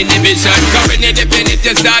lose the inhibition. Cause when you dip in it,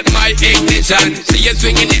 you start my ignition. See you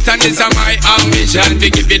swinging it and this is my ambition. We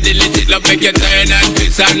give you the legit love, make you turn and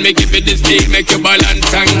twist and make give you the speed, make you balance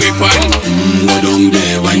and grip on. Go down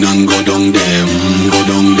there, wine and go down there. Go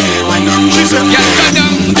down there, wine and go down there.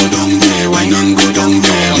 Go down there, wine and go down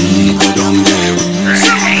there. Go down there.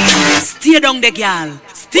 Stay down there, girl.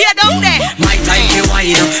 Stay down there. My time to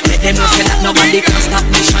wine. Let them know say that nobody can stop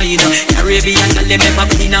me shine. Caribbean girl, they never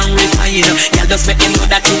clean and refine. Girl, just make them know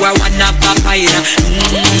that you are one of a kind.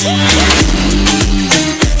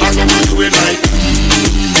 As I'm do it right,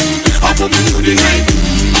 I pop into the night.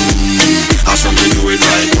 As I'm do it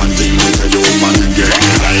right, one thing I tell you, man, get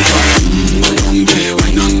it right. Go down there,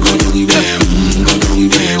 wine and go down there. Go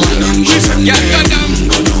down there, wine and go down there.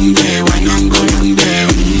 Go down there, wine and go down there.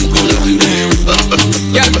 Go down there.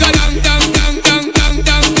 Yeah, go down, down, down, down, down,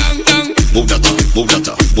 down, down, down. Move that up, move that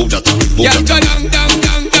up, move that up, move yeah, that go up. down, down,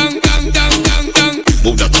 down, down, down, down, down, down.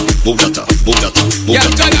 Move that up, move that up, move that up, move yeah,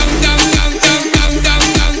 that go up. down, down, down, down, down, down,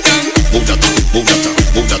 down, down. Move that up, move that up,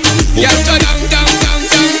 move that up, move yeah, that go up. down, down, down, down,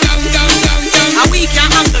 down, down, down, down. And we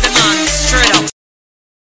can't handle the man straight up.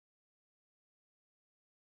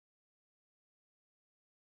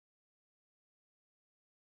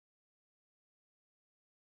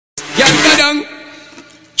 Yeah, go down.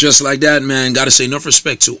 Just like that, man. Gotta say enough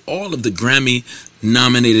respect to all of the Grammy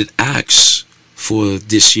nominated acts for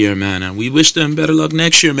this year, man. And we wish them better luck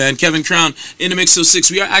next year, man. Kevin Crown in the mix till 6.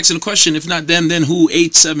 We are asking a question. If not them, then who?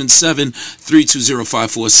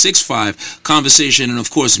 877-320-5465. Conversation and, of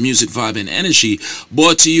course, music, vibe, and energy.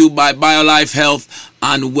 Brought to you by BioLife Health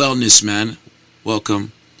and Wellness, man.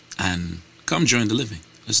 Welcome and come join the living.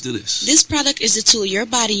 Let's do this. This product is a tool your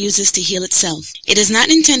body uses to heal itself. It is not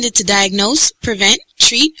intended to diagnose, prevent,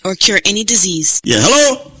 treat, or cure any disease. Yeah,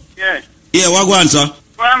 hello? Yeah. Yeah, what go on, sir?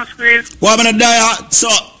 Well, I'm squeezed. What I'm gonna die? So,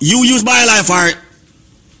 you use BioLife for it?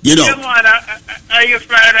 You know? Come on, I used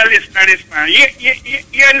to listen to this, man.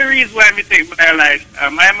 You're the reason why I take BioLife.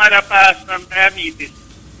 My mother passed from diabetes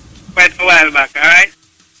quite a while back, alright?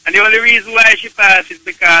 And the only reason why she passed is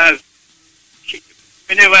because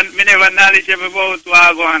me never knowledgeable about what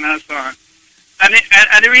I go on and so on. And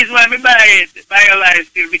the reason why I buy it, BioLife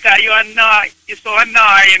still, because you're so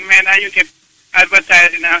annoying, man, and you keep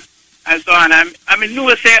advertising and so on. I mean,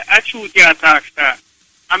 no say I shoot your talk star.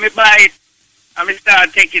 I buy it, I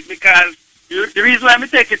start take it because the reason why I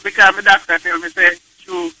take it because my doctor tell me say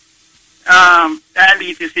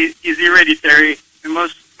diabetes is hereditary. We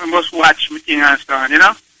must watch me thing and so on, you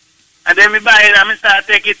know. And then I buy it, I start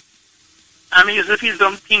take it. I used to feel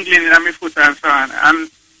some tingling in my foot and so on. And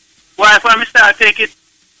why if I start take it,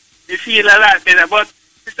 you feel a lot better. But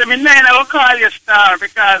Mr. Midnight, I will call you star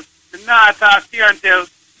because the not talk to you until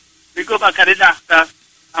we go back to the doctor.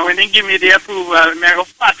 And when they give me the approval, I will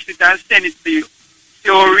fax it and send it to you. See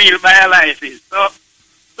how real BioLife is. So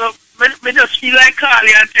I just feel like call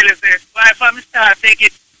you and tell you, say, why if I start take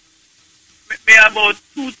it, me about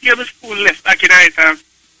 2 tablespoons left back in the time.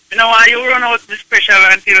 You know why you run out the special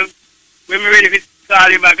until when we ready to call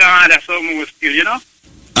you back and order some more still, you know?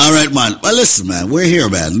 All right, man. Well, listen, man. We're here,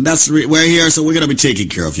 man. We're here, so we're gonna be taking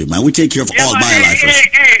care of you, man. We take care of all BioLifers.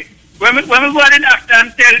 Hey. When we go to the doctor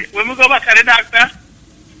and when we go back to the doctor,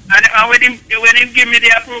 and when him give me the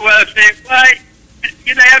approval, I say, why,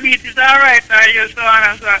 your diabetes all right, and you so on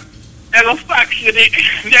and so on. They go fax you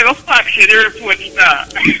the report, sir.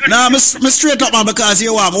 Nah, me straight up, man, because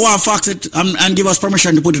you want fax it and give us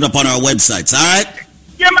permission to put it up on our websites, all right?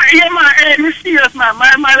 Yeah, man. Hey, me serious, man.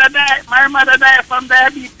 My mother died from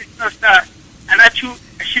diabetes, no, sir. And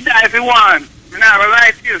she died for one. I have a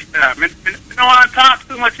right here, sir. I don't want to talk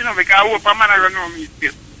too much, you know, because I hope a man don't know me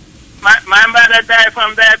still. My mother died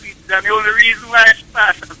from diabetes, and the only reason why she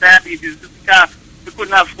passed from diabetes is because we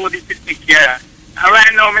couldn't afford it to take care of. And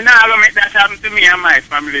right now, I'm not going to make that happen to me and my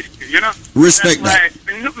family still, you know? Respect that.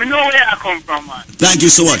 I know where I come from, man. Thank you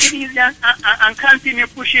so much. And continue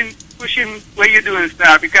pushing what you're doing,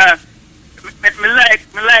 sir, because me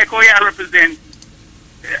like how you represent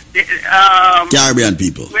Caribbean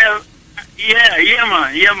people. Well, yeah,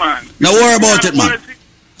 man. Now worry about it, man.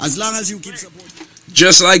 As long as you keep supporting.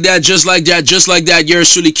 Just like that,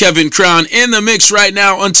 yours truly, Kevin Crown, in the mix right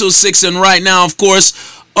now until 6. And right now, of course,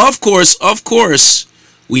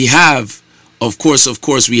 we have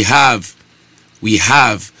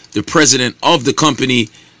the president of the company,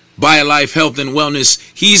 BioLife Health and Wellness.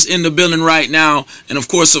 He's in the building right now. And of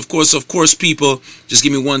course, people, just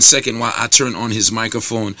give me 1 second while I turn on his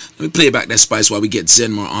microphone. Let me play back that spice while we get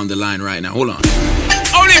Zenmar on the line right now. Hold on.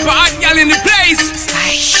 Only for hot gal in the place.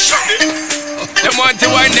 Them want to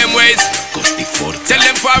wind them ways. Tell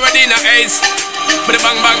them forward in a ace. But the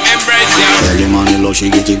bang embrace, yeah. Early morning love, she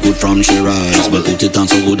get it good from she rise. But put it on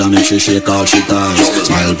so good and make she shake all she ties.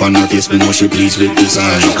 Smile upon her face, me know she pleased with this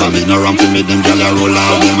eyes. Come in around to make them gyal roll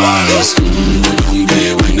out them eyes. Go down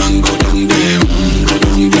there, wine and go down there. Go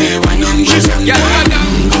down there, wine and go down there.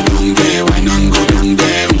 Go down there, wine and go down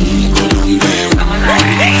there. Go down there.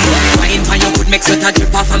 Wine for your good, make sweat a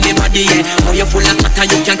drip off from me body, yeah. How you full of matter,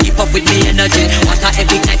 you can keep up with me energy. Water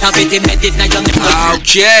every night, I bet it made it now you.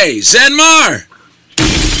 Okay, Zenmar.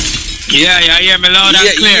 Yeah, hear me loud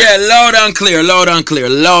and clear. Yeah,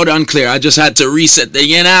 loud and clear. I just had to reset the,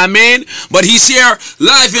 you know what I mean? But he's here,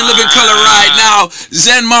 live in living color right now.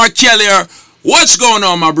 Zenmar Kelly, what's going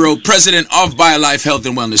on, my bro? President of BioLife Health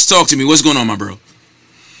and Wellness. Talk to me. What's going on, my bro?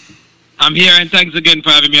 I'm here, and thanks again for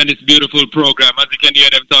having me on this beautiful program. As you can hear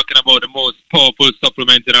them talking about the most powerful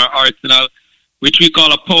supplement in our arsenal, which we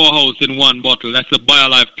call a powerhouse in one bottle. That's the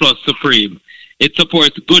BioLife Plus Supreme. It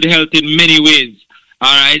supports good health in many ways.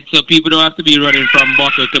 All right, so people don't have to be running from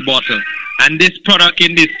bottle to bottle. And this product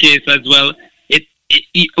in this case as well,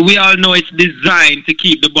 we all know it's designed to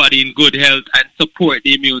keep the body in good health and support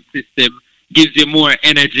the immune system, gives you more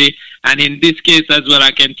energy. And in this case as well, I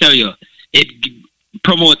can tell you, it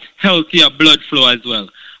promotes healthier blood flow as well.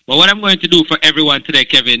 But what I'm going to do for everyone today,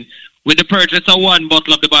 Kevin, with the purchase of 1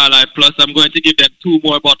 bottle of the BioLife Plus, I'm going to give them 2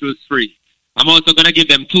 more bottles free. I'm also going to give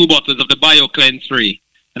them 2 bottles of the BioCleanse free.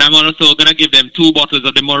 And I'm also going to give them 2 bottles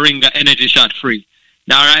of the Moringa Energy Shot free.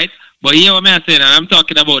 All right? But here what I'm saying, and I'm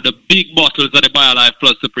talking about the big bottles of the BioLife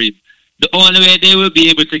Plus Supreme. The only way they will be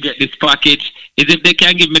able to get this package is if they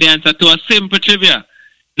can give me the answer to a simple trivia.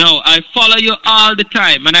 Now, I follow you all the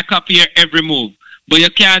time, and I copy your every move. But you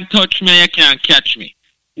can't touch me and you can't catch me.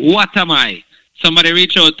 What am I? Somebody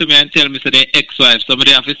reach out to me and tell me so they're ex-wife.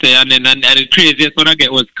 Somebody have to say, and the craziest one I get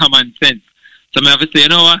was common sense. Somebody have to say, you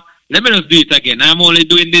know what? Let me just do it again. I'm only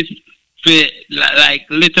doing this for, like,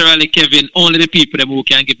 literally, Kevin, only the people who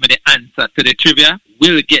can give me the answer to the trivia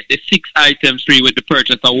will get the 6 items free with the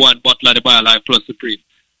purchase of 1 bottle of the BioLife Plus Supreme.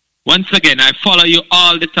 Once again, I follow you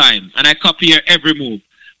all the time, and I copy your every move.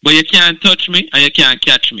 But you can't touch me, and you can't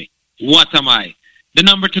catch me. What am I? The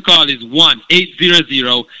number to call is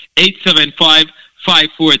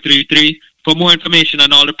 1-800-875-5433. For more information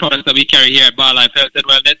on all the products that we carry here at BioLife Health and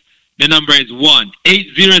Wellness, the number is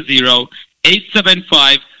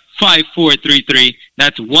 1-800-875-5433.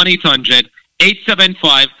 That's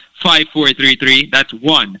 1-800-875-5433. That's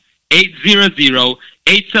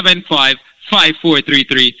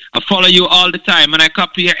 1-800-875-5433. I follow you all the time and I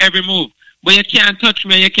copy your every move. But you can't touch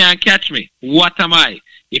me and you can't catch me. What am I?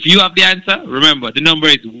 If you have the answer, remember, the number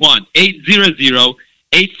is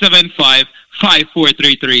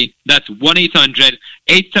 1-800-875-5433. That's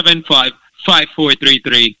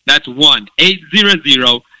 1-800-875-5433. That's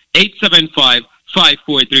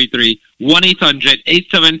 1-800-875-5433.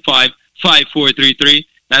 1-800-875-5433.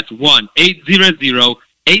 That's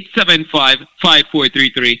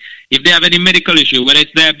 1-800-875-5433. If they have any medical issue, whether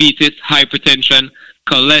it's diabetes, hypertension,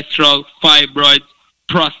 cholesterol, fibroids,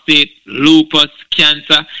 prostate, lupus,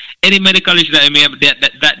 cancer, any medical issue that they may have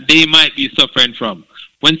that they might be suffering from.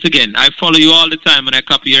 Once again, I follow you all the time and I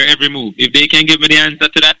copy your every move. If they can give me the answer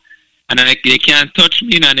to that, and they can't touch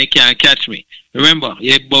me and they can't catch me. Remember,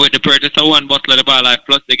 with the purchase of 1 bottle of the BioLife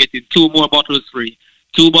Plus, they're getting 2 more bottles free.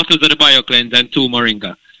 2 bottles of the BioCleanse and 2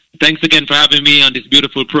 Moringa. Thanks again for having me on this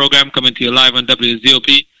beautiful program coming to you live on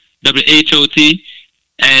WZOP, WHOT,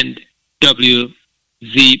 and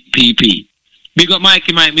WZPP. Big up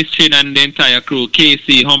Mikey, Mike, Miss Chin, and the entire crew,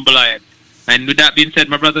 KC, Humble Lion. And with that being said,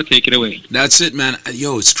 my brother, take it away. That's it, man.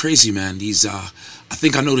 Yo, it's crazy, man. These, I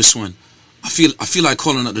think I know this one. I feel like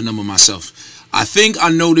calling out the number myself. I think I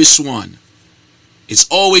know this one. It's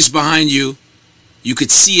always behind you. You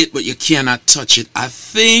could see it, but you cannot touch it. I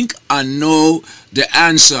think I know the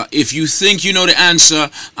answer. If you think you know the answer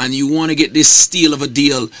and you want to get this steal of a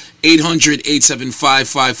deal,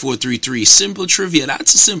 800-875-5433. Simple trivia.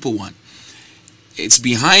 That's a simple one. It's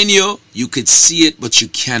behind you. You could see it, but you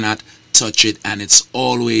cannot touch it. And it's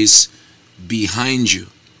always behind you.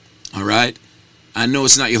 All right? I know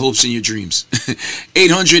it's not your hopes and your dreams.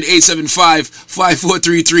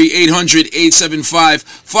 800-875-5433.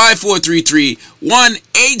 800-875-5433.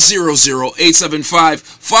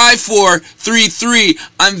 1-800-875-5433.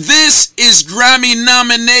 And this is Grammy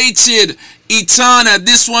nominated Etana.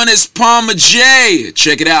 This one is Palma J.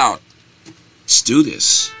 Check it out. Let's do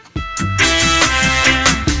this.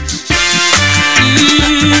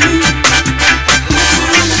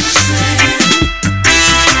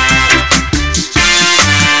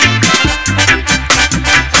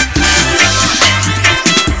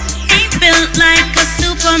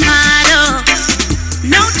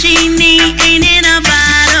 No genie ain't in a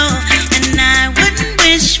bottle, and I wouldn't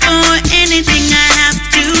wish for anything I have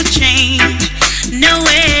to change.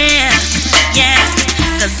 Nowhere, yeah,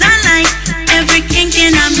 'cause I like every kink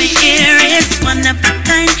in my ear. It's one of a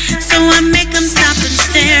kind, so I make them stop and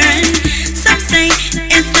stare. Some say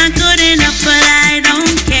it's not good enough, but I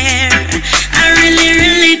don't care. I really,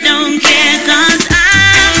 really don't care, 'cause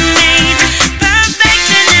I'm made perfect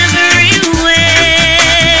in every way.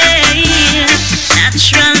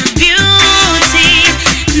 Natural beauty,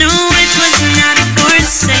 no, it was not for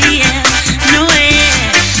sale. No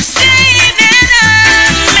way. Say that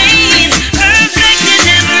I'm made perfect in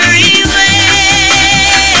every way.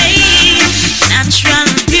 Natural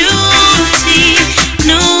beauty,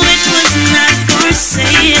 no, it was not for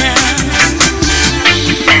sale.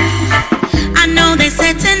 I know they're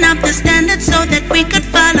setting up the standard so that we could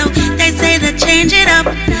follow. They say to change it up,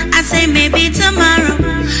 I say maybe tomorrow,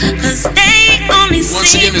 'cause they only see.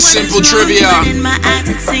 Once again, the simple trivia.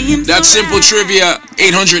 That's simple trivia.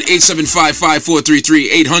 800-875-5433.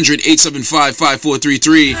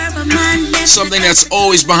 800-875-5433. Something that's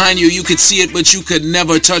always behind you. You could see it, but you could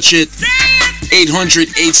never touch it.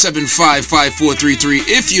 800-875-5433.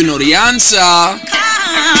 If you know the answer.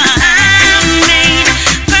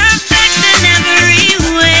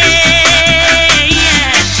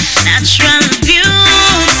 Natural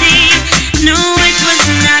beauty, no, it was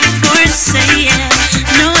not for sale.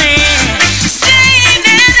 No way. Say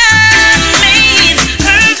that I'm made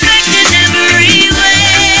perfect in every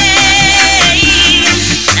way.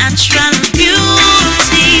 Natural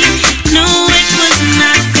beauty, no, it was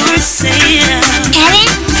not for sale. Kevin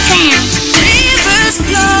Crown. Rivers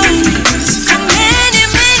flow for many,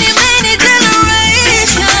 many, many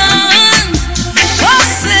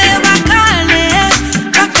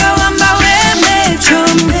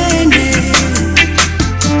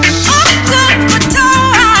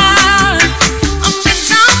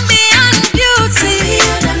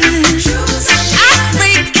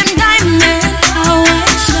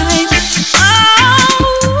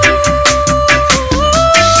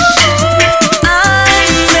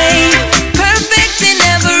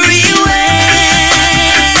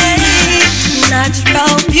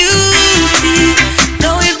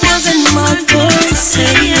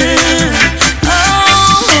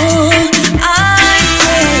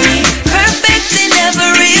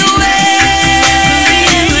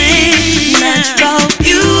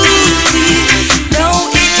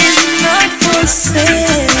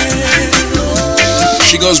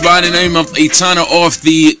goes by the name of Etana off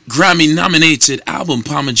the Grammy-nominated album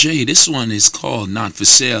Palmer J. This one is called Not For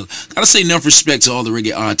Sale. Gotta say enough respect to all the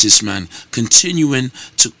reggae artists, man. Continuing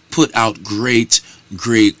to put out great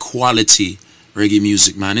quality reggae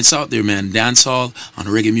music, man. It's out there, man. Dancehall on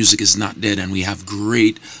reggae music is not dead, and we have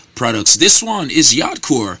great products. This one is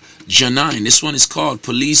Yardcore Janine. This one is called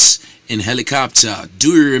Police in Helicopter.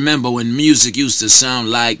 Do you remember when music used to sound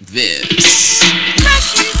like this?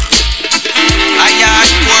 I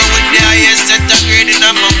Yardcore with the highest set of grade in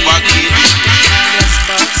my pocket. Yes,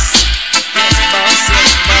 boss. Yes, boss.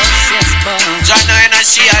 Yes, boss. Yes, boss. Janine and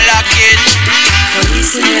she a lock it.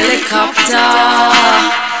 Police in Helicopter.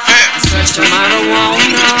 Search for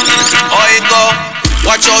marijuana. Oh, you go.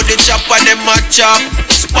 Watch out the chopper, them a chop.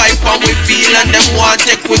 Pipe and we feel and them want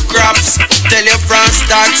take with crops. Tell your friends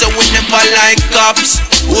start so we never like cops.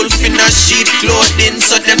 Wolf in a sheet clothing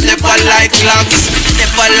so them never like locks.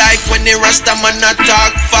 Never like when the Rasta man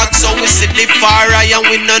attack facts. So we see the far eye and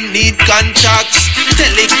we no need contacts.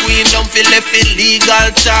 Tell the queen don't feel left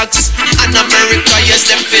illegal tax. And America yes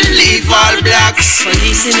them feel leave all blacks.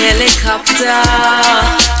 Police in helicopter.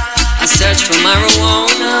 I search for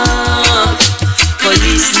marijuana.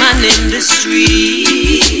 Policeman in the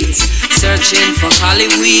streets, searching for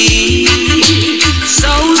Hollyweed.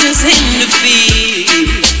 Soldiers in the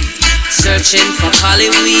field, searching for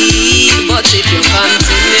Hollyweed. But if you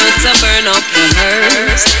continue to burn up the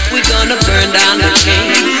herbs, we're gonna burn down the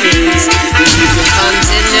kingfish. If you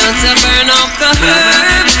continue to burn up the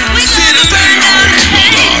herbs, we're gonna burn down the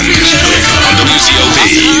kingfish. On WCOP,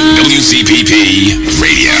 WCPP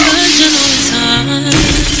Radio.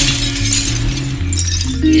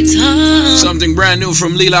 Something brand new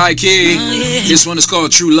from Lila Ike. This one is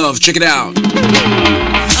called True Love. Check it out.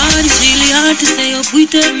 It's really hard to stay up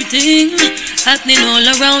with everything happening all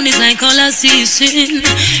around. It's like all I see is sin.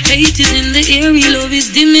 Hate is in the air, love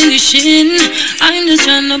is diminishing. I'm just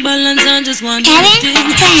trying to balance and just one thing. Trying to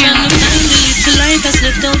find the little light that's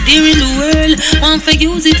left out there in the world. Want to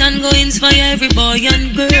use it and go inspire every boy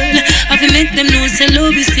and girl. Have to make them know say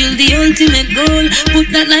love is still the ultimate goal.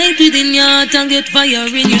 Put that light within your heart and get fire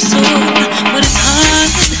in your soul. But it's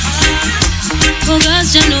hard. Oh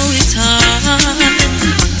gosh, I know it's hard.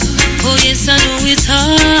 Oh yes, I know it's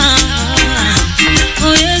hard.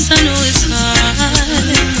 Oh yes, I know it's hard.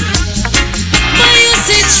 But you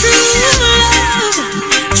see,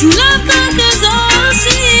 true love conquers all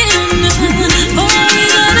sin. Oh, we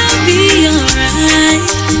gotta be alright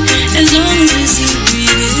as long as we still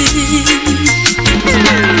breathing.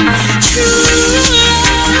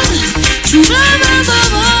 True love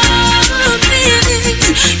above all things.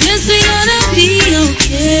 Yes, we gotta be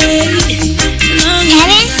okay.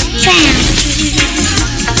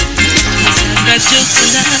 I got jokes a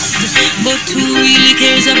lot, but who really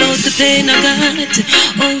cares about the pain I got?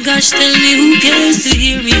 Oh gosh, tell me who cares to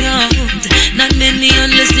hear me out? Not many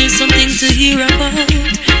unless there's something to hear about.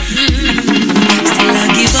 Still I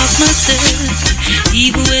give up myself,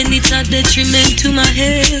 even when it's a detriment to my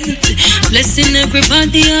health. Blessing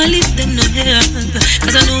everybody, I leave them no help.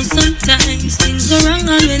 Cause I know sometimes things go wrong,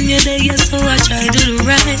 and when you're there, so I try to do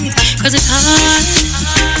right. Cause it's hard.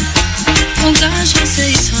 Oh gosh, I say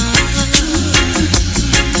it's hard.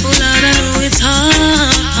 Oh Lord, I know it's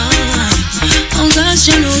hard. Oh gosh,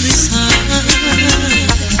 I know this hard.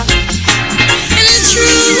 And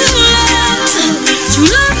true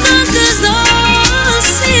love conquers all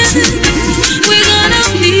sin. We're gonna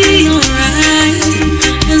be alright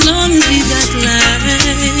as long as we got life.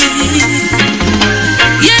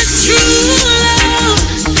 Yes,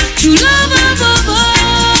 true love above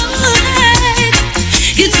all hate.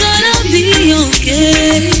 It's gonna be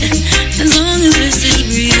okay as long as we're still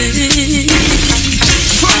breathing.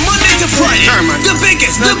 From Monday to Friday, the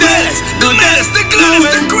biggest, the baddest, the baddest, the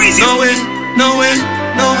gladdest, the craziest. No way.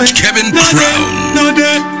 Kevin Crown. No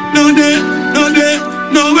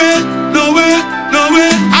way.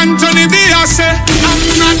 Anthony Diaz say, I'm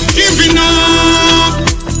not giving up.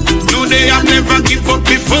 No day I've never give up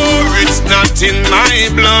before. It's not in my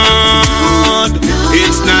blood.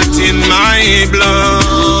 It's not in my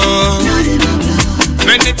blood.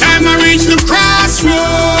 Many times I reach the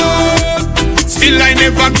crossroad, still I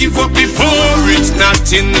never give up before. It's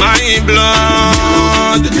not in my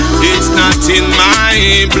blood. It's not in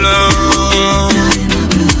my blood.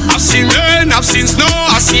 I've seen rain, I've seen snow,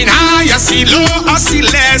 I've seen high, I've seen low, I've seen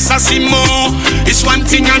less, I've seen more. It's one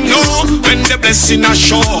thing I know, when the blessing I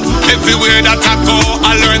show. Everywhere that I go,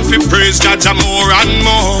 I learn to praise God more and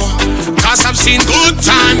more. Cause I've seen good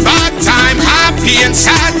time, bad time, happy and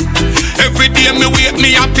sad. Every every day me wake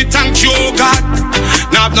me up to thank you, God.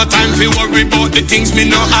 Now have no time to worry about the things me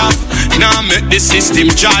no have. Now make the system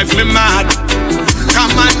drive me mad.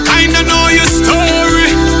 Come on, kinda know your story.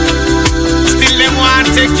 Still them want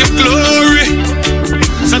take your glory.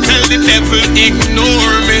 So tell the devil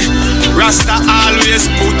ignore me. Rasta always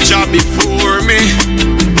put Jah before me.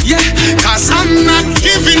 Yeah, cause I'm not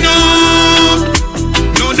giving up.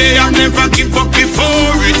 No day I've never give up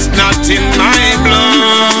before. It's not in my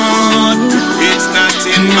blood. It's not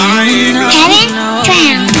in my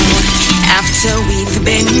blood. After we've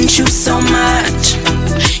been through so much,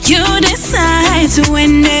 you decide to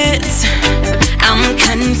end it. I'm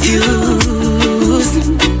confused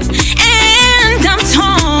and I'm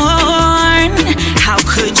torn. How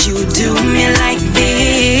could you do me like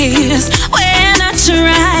this when I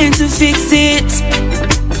tried to fix it?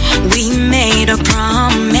 We made a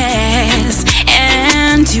promise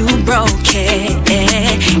and you broke it.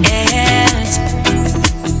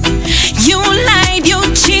 You lied, you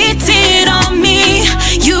cheated on me.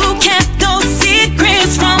 You kept those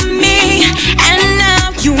secrets from me, and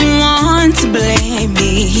now you want to blame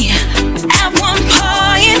me. At one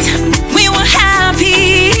point, we were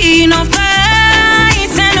happy, no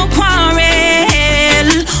fights and no quarrel.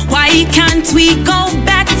 Why can't we go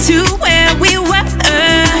back to where we were?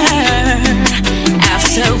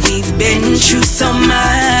 After we've been through so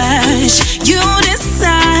much, you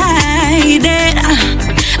decided.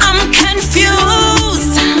 I'm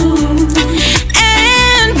confused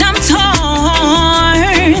and I'm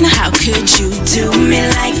torn. How could you do me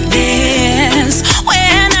like this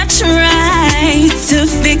when I tried to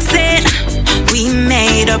fix it? We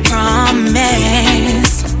made a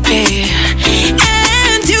promise,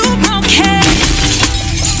 and you broke it.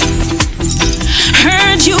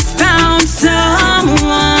 Heard you found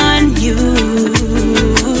someone new.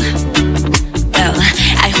 Well,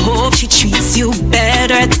 I hope she treats you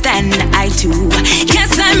better than I do.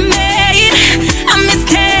 Yes, I made a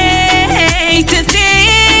mistake to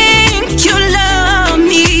think you love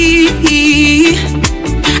me.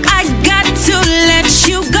 I got to let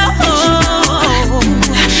you go.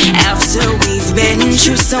 After we've been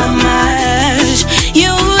through so much,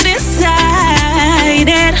 you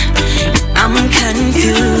decided. I'm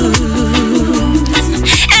confused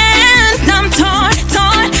and I'm torn.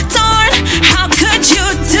 How could you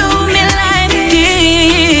do me like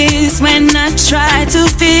this when I tried to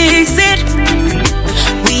fix it?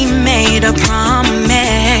 We made a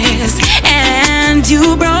promise and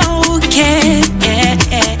you broke it.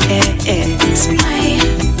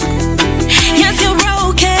 Yes, you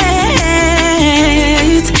broke it.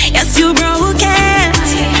 Yes, you broke it.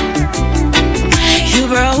 You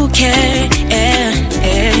broke it.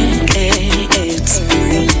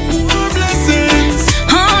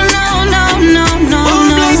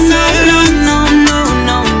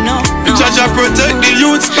 Jah protect the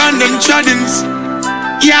youth, span them treadings.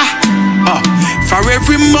 Yeah. For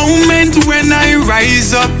every moment when I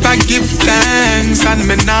rise up, I give thanks and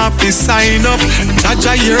me not fi sign up.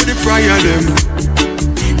 Jah hear the prayer them.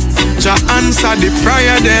 Jah answer the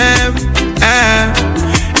prayer them.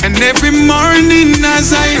 And every morning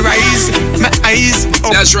as I rise, my eyes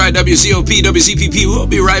up. That's right, WCOP, WCPP. We'll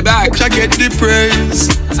be right back. I get the praise.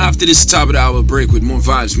 After this top of the hour break with more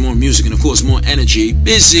vibes, more music, and of course more energy.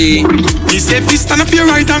 Busy. He said, "Fi stand up your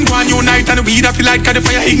right and go on unite, and we that feel like the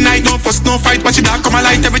fire ignite. No fuss, no fight, watch it dark come a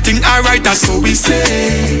light. Everything alright, that's what we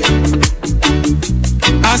say.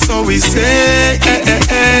 That's what we say.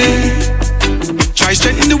 Try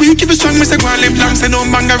strengthen the weak, keep it strong, me say go and live long. Say no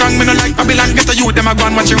bang around, me no like Babylon. Get a youth, them a go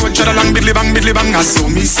and watch it road, tread along, bidly bang, that's what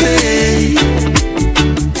me say.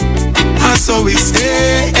 That's what we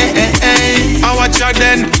say. I watch you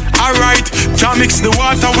then. Alright, can't mix the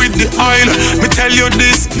water with the oil. Me tell you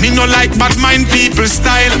this, me no like bad mind people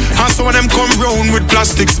style. And some of them come round with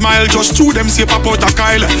plastic smile. Just two them say pop out a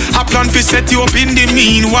Kyle. A plan fi set you up in the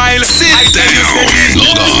meanwhile. I tell you say these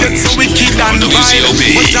boys get so wicked and vile.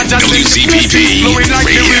 But I just say the blessings flowing like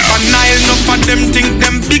the river Nile. Enough of them think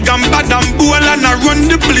them big and bad and bold and I run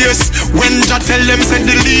the place. When I tell them say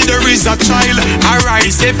the leader is a child.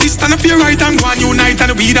 Alright, say if you stand up your right and go and unite,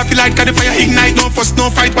 and we that feel like the fire ignite. No fuss, no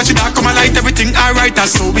fight, watch it dark come a light. Everything alright,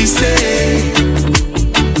 that's what we say.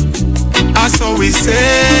 That's what we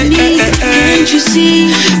say. Can't you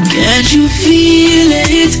see? Can't you feel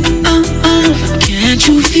it? Can't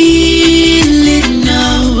you feel it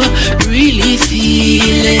now? Really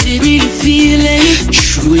feel it, really feel it.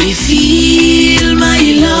 Truly feel my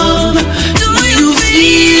love. Do you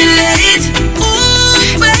feel it?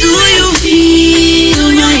 Do you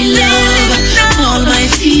feel my love? All my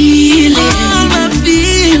feelings, all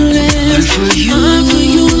for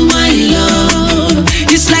you, my love.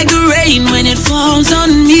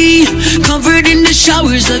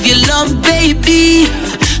 showers of your love, baby.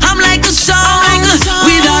 I'm like a song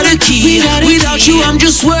without a key. Without you, I'm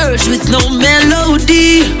just words with no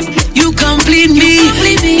melody. You complete me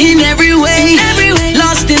in every way.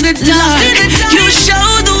 Lost in the dark, you show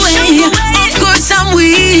the way. Of course I'm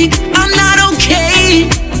weak, I'm not okay.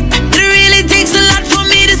 It really takes a lot for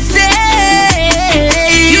me to say.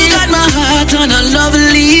 You got my heart on a love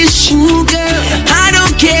leash, girl. I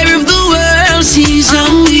don't care if the world sees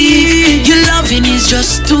I'm weak. Your loving is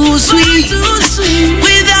just too sweet.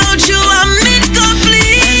 Without you, I'm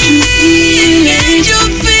incomplete. And you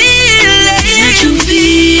feel it. And you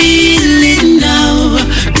feel it now.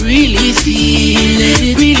 Really feel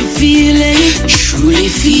it. Really feel it. Truly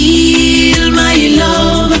feel my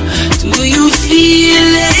love. Do you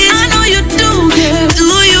feel it? I know you do, girl.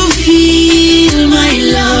 Do you feel my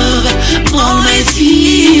love? All my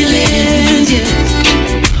feelings,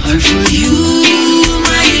 yeah, are for you,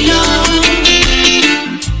 my love.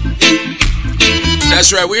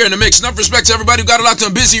 That's right, we're in the mix. Enough respect to everybody who got it locked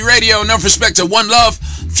on Busy Radio. Enough respect to One Love,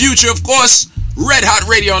 Future, of course, Red Hot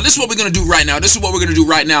Radio. And this is what we're going to do right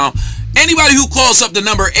now. Anybody who calls up the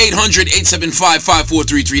number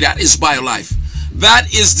 800-875-5433, that is BioLife.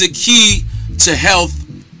 That is the key to health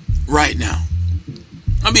right now.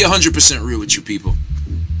 I'll be 100% real with you people.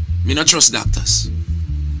 I mean, I trust doctors.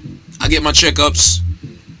 I get my checkups.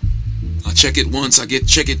 I check it once,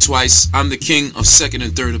 check it twice. I'm the king of second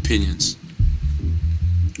and third opinions.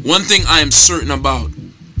 One thing I am certain about,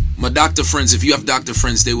 my doctor friends, if you have doctor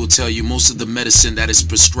friends, they will tell you most of the medicine that is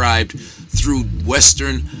prescribed through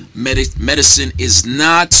Western medicine is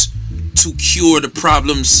not to cure the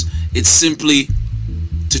problems. It's simply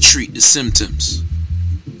to treat the symptoms.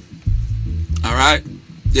 All right?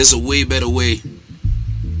 There's a way better way.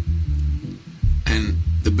 And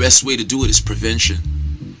the best way to do it is prevention.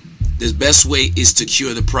 The best way is to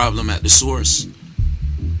cure the problem at the source.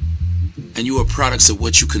 And you are products of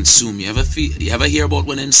what you consume. You ever hear about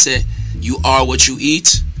when them say you are what you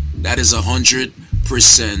eat? That is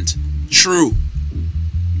 100% true.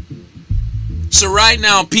 So right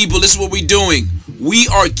now, people, this is what we're doing. We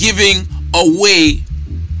are giving away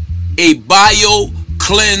a bio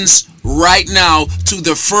cleanse right now to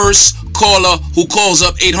the first caller who calls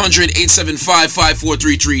up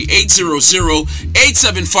 800-875-5433.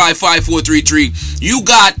 800-875-5433. You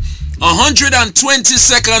got 120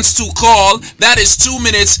 seconds to call. That is 2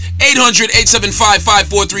 minutes.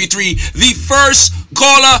 800-875-5433. The first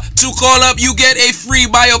caller to call up, you get a free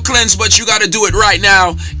bio cleanse, but you got to do it right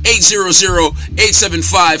now.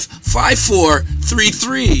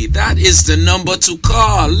 800-875-5433. That is the number to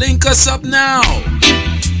call. Link us up now.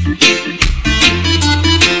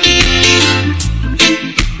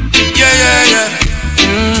 Yeah.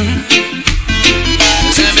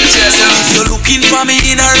 If you're looking for me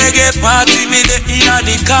in a reggae party, me there in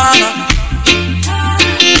the corner.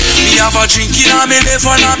 Me have a drink in my left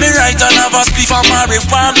and on my right, and have a spliff of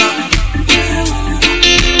marijuana.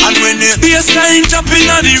 And when the bassline jumping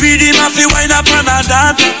on the rhythm, I feel wind up and a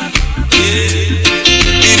dance.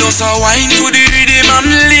 Me just a wine to the rhythm, and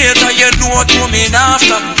later you know what coming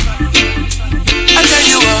after. I tell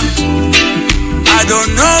you what, I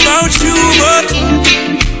don't know about you, but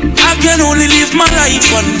I can only live my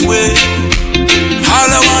life one way.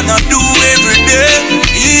 All I wanna do every day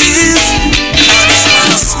is I just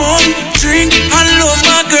wanna smoke, drink, and love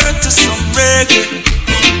my girl to some reggae.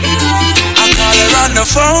 I call her on the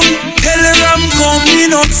phone, tell her I'm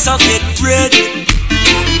coming up, so get ready.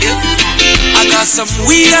 I got some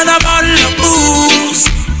weed and a bottle of booze.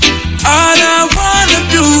 All I wanna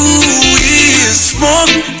do is smoke,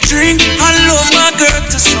 drink, and love my girl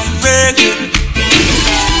to some reggae.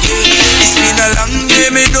 It's been a long day,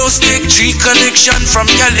 me don't take G connection from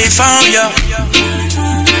California.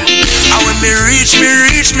 And when me reach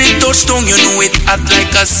me touchdown, you know it hot like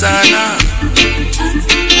a sauna.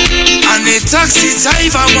 And the taxi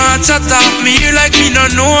driver want to talk me like me no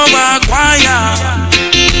know about choir.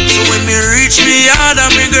 So when me reach me yard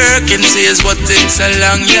and me girl can say is what takes so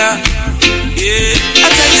long, yeah. I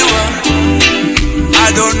tell you what,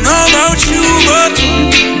 I don't know about you, but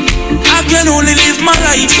I can only live my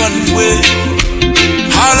life one way.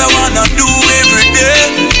 All I wanna do every day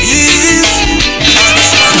is I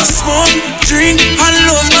just wanna smoke, drink, and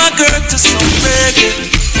love my girl to some reggae.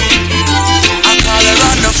 I call her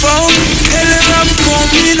on the phone, tell her I'm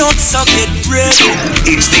coming up, so get ready.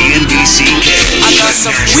 It's the NBCK. I got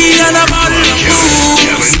some weed and a bottle of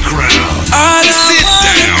booze. All I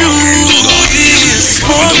wanna do is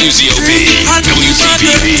smoke, drink, and love my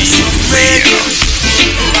girl to some reggae.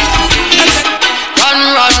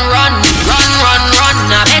 Run,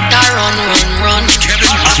 I better run. Run,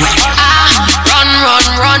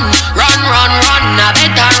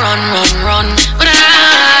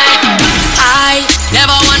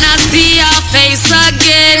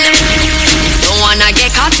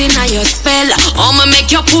 in your spell. I'ma make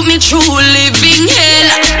you put me through living hell.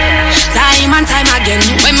 Time and time again,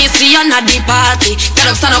 when me see you at the party, get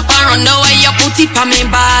up, stand up and run the way you put it on me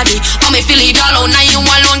body. Oh, me feel it all out, now you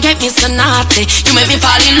alone get me so naughty. You make me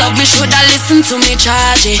fall in love, me shoulda listen to me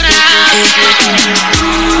charge it.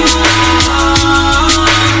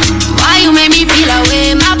 Why you make me feel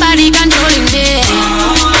away, my body controlling me.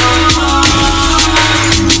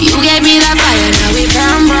 You gave me that fire, now we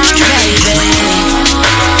burn, baby.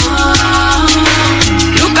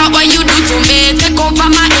 Look at what you do to me, take over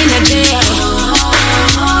my energy.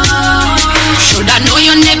 Shoulda know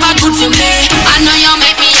you never good to me. I know you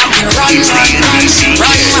make me happy.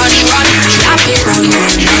 Run, happy, run.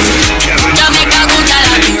 Jamaica good girl,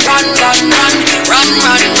 happy, run,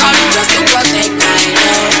 just to protect my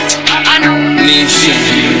love. Nation,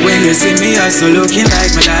 when you see me, I so looking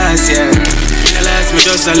like my last year. The last me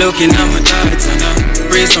just a looking at my thoughts and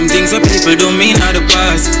pray some things that people don't mean out the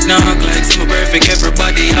past. Now act like some perfect,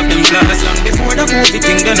 everybody have them flaws. Long before the movie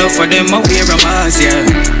thing done up for them, I wear a mask, yeah.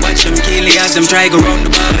 Watch them kill you as them try go round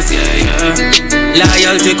the bars, yeah.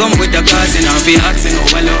 Loyalty come with the cost, and I'll be asking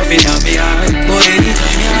how I love it, I'll be hard. But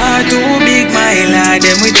anytime your heart too big, my lad,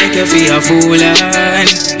 then we take you for a fool, and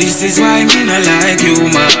this is why me not like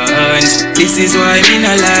humans. This is why me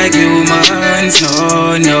not like humans,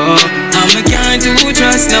 no. I can't do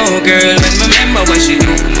trust no girl when remember what she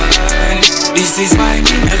do, man. This is why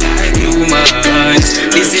me not like humans.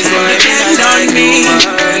 This is why me not like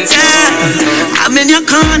humans. I'm in your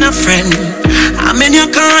corner, friend. I'm in your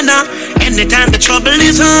corner. Anytime the trouble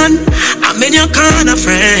is on, I'm in your corner,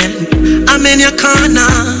 friend. I'm in your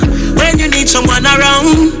corner. When you need someone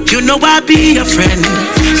around, you know I'll be your friend.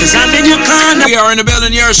 Cause I'm in your corner. We are in the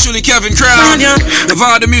building, yours truly, Kevin Crown. The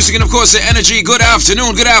vibe, the music, and of course the energy. Good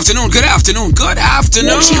afternoon. And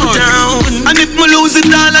if me lose it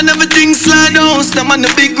all and everything slide down, I'm on the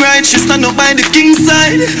big ride, she stand up by the king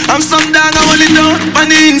side. I'm some dog, I hold it down on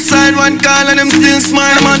the inside. One call and them still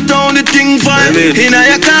smile. I'm on town, the thing vibe. In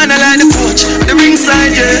your corner like the coach, the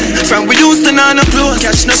ringside, yeah. From we used to know no close,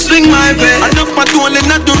 catch no swing my way. Enough my tool and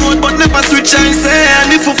not the road, but never switch and say. And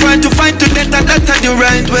if we fight to fight to death, that's the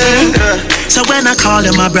right way. So when I call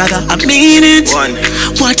you my brother, I mean it.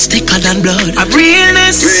 What's thicker than blood? I'm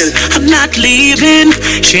realness. I'm not leaving.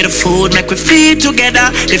 Share the food, make we feed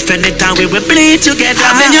together. If anytime we will bleed together.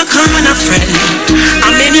 I'm in your corner, friend.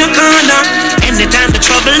 I'm in your corner. Anytime the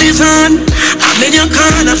trouble is on, I'm in your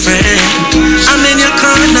corner, friend. I'm in your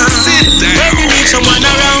corner. When you need someone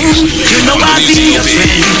around, you know I'll be your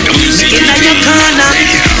friend. In your corner,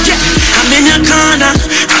 yeah. I'm in your corner.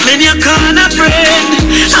 I'm in your corner, friend.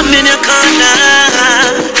 I'm in your corner.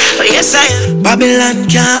 Oh, yes, I am. Babylon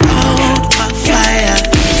can't hold my fire.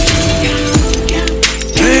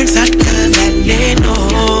 Burns hotter than they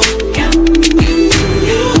know.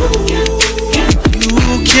 You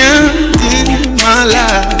can't dim my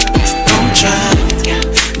light. Don't try.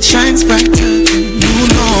 It shines brighter than you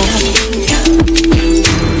know.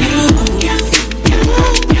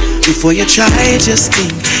 Before you try, just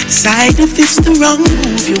think. Decide if it's the wrong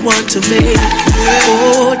move you want to make.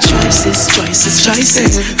 Oh, choices.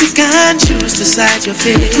 You can't choose the side you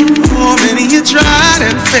feel. Oh, many you tried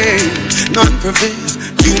and failed, none prevail.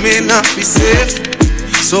 You may not be safe,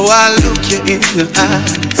 so I'll look you in the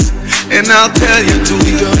eyes and I'll tell you to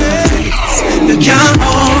your face. You can't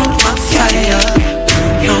hold my fire,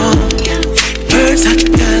 no. Birds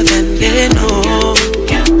hotter than they know.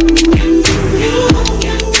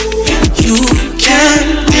 You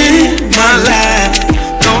can't dim my light,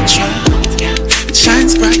 don't try. It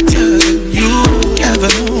shines brighter than you ever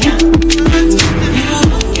know.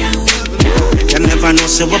 You never know,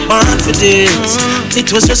 so we're born for this.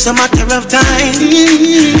 It was just a matter of time.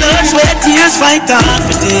 Blood, sweat, tears, fight hard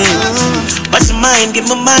for this. What's mine, give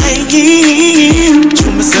me mine. You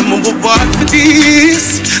me say we're born for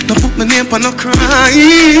this. Don't put my name on no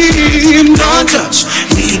crime. Don't touch.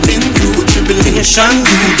 We've been through tribulation.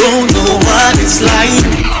 You don't know what it's like.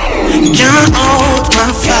 You can't hold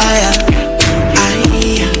my fire. I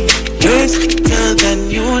burn hotter than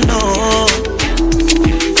you know.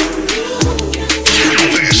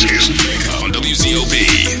 This is on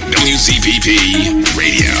WZPP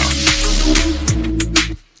Radio.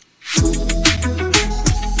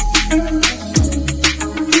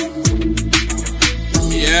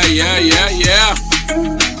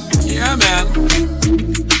 Yeah, man.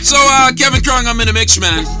 So, Kevin Crown, I'm in the mix,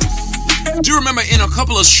 man. Do you remember in a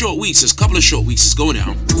couple of short weeks, it's going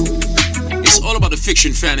down. It's all about the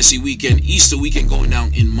Fiction Fantasy Weekend, Easter weekend going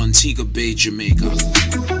down in Montego Bay, Jamaica.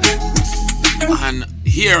 And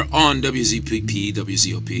here on WZPP,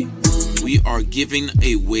 WZOP, we are giving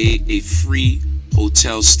away a free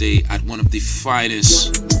hotel stay at one of the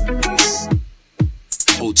finest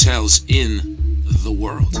hotels in the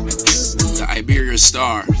world, the Iberia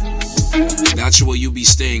Star. That's where you'll be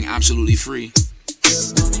staying absolutely free.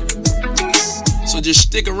 So just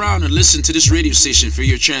stick around and listen to this radio station for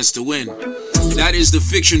your chance to win. That is the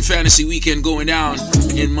Fiction Fantasy Weekend going down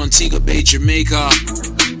in Montego Bay, Jamaica.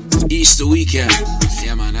 Easter weekend.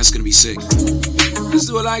 Yeah, man, that's gonna be sick. Let's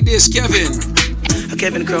do it like this, Kevin.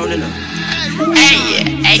 Kevin Crown, you know.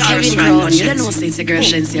 Hey, Kevin Crown, you don't know it's a girl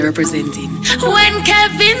Shensi representing. When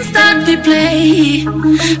Kevin start to play,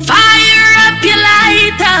 fire up your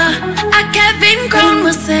lighter. A Kevin Crown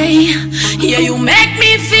will say, yeah, you make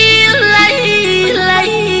me feel like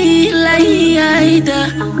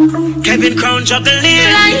Kevin Crown juggling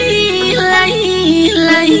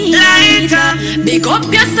lighter. Big up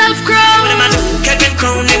yourself, Crown. Kevin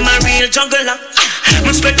Crown in my real juggler.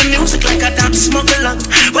 Man spread the music like a top smuggler.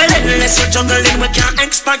 Well, unless you're juggling, we can't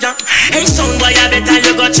expire. Hey, son, boy, I better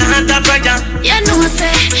you go chant a prayer. You know,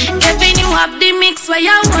 say, Kevin, you have the mix where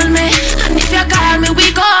you hold me. And if you call me,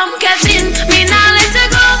 we come, Kevin. Me now let you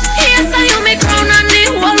go. Yes, I you me crown and the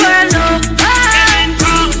whole world know. Kevin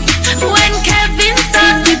Crown. When Kevin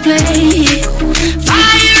start to play,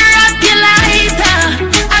 fire up your lighter.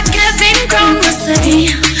 A Kevin Crown will say,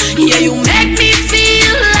 yeah, you make me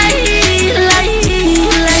feel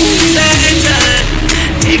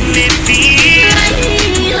make me feel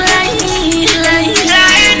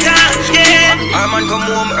our man come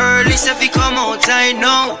home early, so if he come outside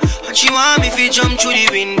now. And she want me fi jump through the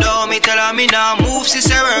window. Me tell her me now move,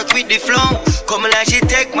 sister work with the flow. Come like she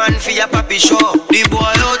take man for your papi show. The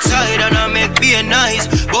boy outside and I make be nice.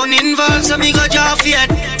 Bun involved so me go draw fiat.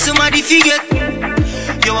 Somebody forget.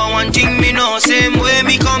 You want one thing me know, same way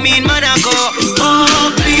me come in man I go.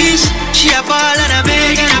 Oh please, she a ball and a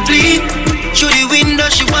beg and a plead. Through the window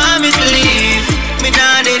she want me to leave. Me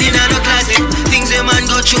nah dead in no closet. Things a man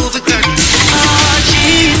go through for curtain. Oh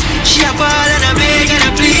jeez, she a ball and a beg and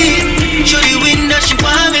a plead. Through the window she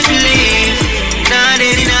want me to leave. Nah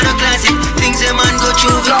dead in no closet. Things a man go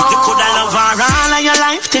through for curtain. You coulda love her all of your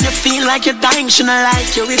life till you feel like you're dying. She not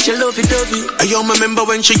like you if you love it, dovey. I remember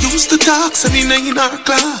when she used to talk, sending in our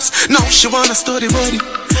class. Now she wanna study body.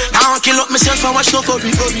 I won't kill up myself and watch no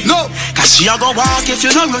hurry. No, cause she a go walk if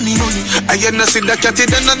you not running money. I ain't not see the catty,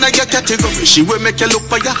 then none of your category. She will make you look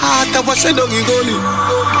for your heart, I watch her down in gully.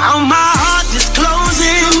 Now my heart is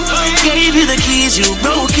closing. Gave you the keys, you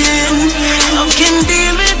broken. Love can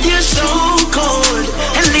deal with you so cold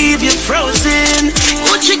and leave you frozen.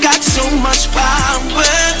 But you got so much power.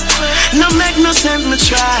 No make no sense me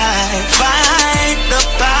try. Fight the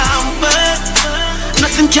power.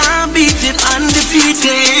 Nothing can beat it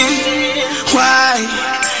undefeated. Why?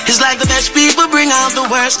 It's like the best people bring out the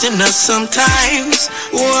worst in us sometimes.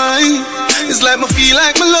 Why? It's like me feel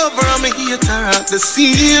like my lover and my hater at the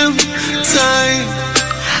same time.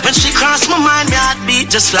 When she crossed my mind, my heart beat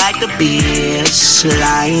just like the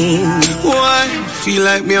baseline. Why? Feel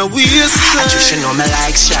like me a waste time. I just she know me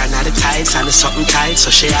like she not the tights and the something tight, so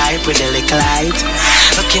she hype with the little light.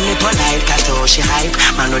 Looking me polite, cause though she hype,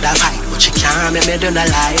 man would have fight, but she can't make me do the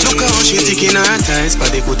light. Look how she ticking her ties, but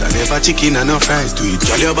they could have never chicken and no fries. Do it,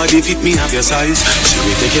 girl, your body fit me, have your size. She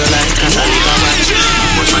will take your life, cause I live a match.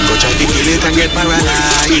 But man go try to kill it and get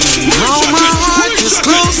paralyzed. Now my heart is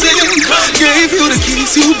closing. Gave you the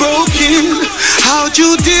keys, you broken. How'd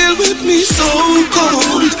you deal with me so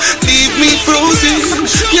cold? Leave me frozen.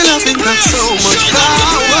 Your loving got so much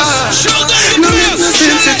power. No make no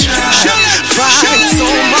sense to try. Fight so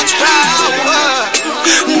much power.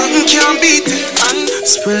 Nothing can beat it.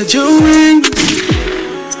 Spread your wings.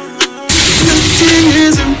 Nothing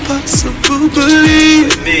is impossible,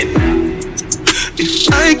 believe me.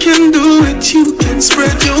 If I can do it, you can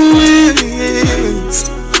spread your wings.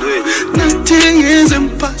 Nothing is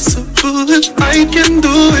impossible. If I can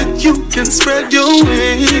do it, you can spread your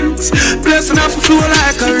wings. Blessing off a flow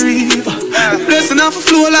like a river. Blessing off a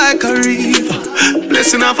flow like a river.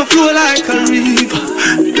 Blessing off a flow like a river.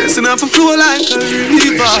 Blessing off a flow like a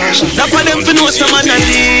river. That's why them for know some man a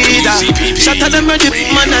leader. Shut at them ready,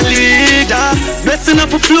 man a leader. Blessing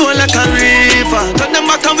off a flow like a river. Turn them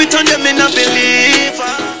back and we turn them in a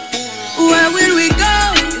believer. Where will we go?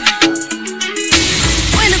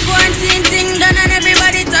 When the quarantine thing done and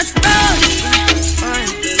everybody touch road.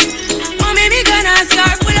 Mommy, me gonna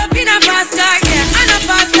start, pull up in a fast car, yeah. And a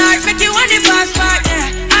fast start, make you want the fast part,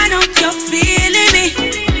 yeah. I know you're feeling me,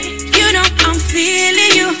 you know I'm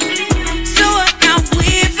feeling you. So what now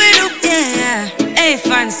we feel up, yeah. Hey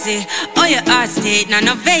fancy, oh your heart state, now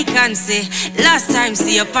no vacancy. Last time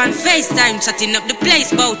see you on FaceTime, chatting up the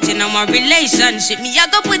place, bout you know my relationship. Me I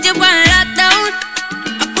go put you on lockdown.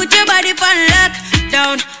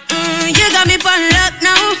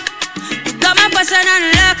 turn on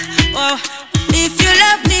lock. Oh, if you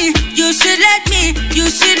love me, you should let me.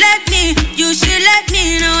 You should let me. You should let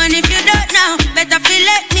me know. And if you don't know, better feel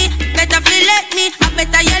let me. Better feel let me. I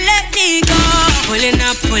better you let me go. Pulling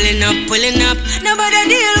up, pulling up, pulling up.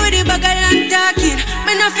 Nobody deal with the bugger and talking.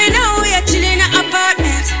 Me nothing know we are chilling in an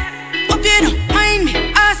apartment. Hope you don't mind me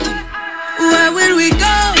asking, where will we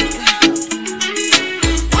go?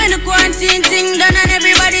 When the quarantine thing done and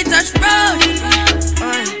everybody touch road.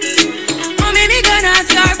 Mommy, me gonna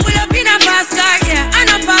start, pull up in a fast car, yeah. I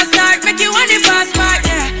know fast start, make you want the fast part,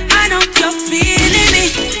 yeah. I know you're feeling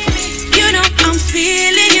me, you know I'm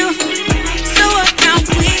feeling you. So up now,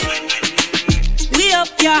 we up,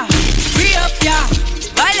 yeah, free up, yeah.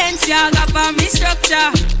 Balenciaga for me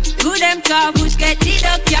structure. Good them car, bush get it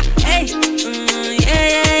up, yeah. Hey,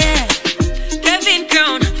 yeah. Kevin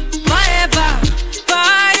Crown, forever,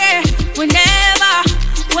 party, whenever,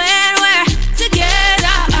 when we're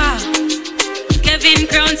together. Kevin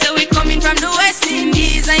Crown, so we coming from the West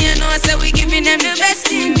Indies, and you know, so we giving them the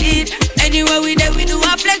best indeed. Anywhere we there, we do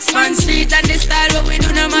a flex on street, and the style what we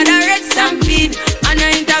do, no matter red stampede. And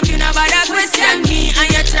I interview nobody question me, and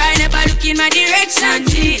you try never look in my direction,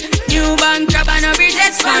 G. New bank crab and a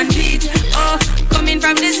bridges fan beat. Oh, coming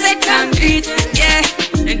from the second beat, yeah.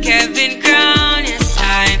 And Kevin Crown, yes,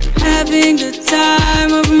 I'm having the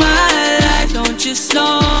time of my life. Don't you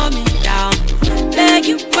slow me down, beg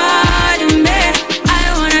you pardon me.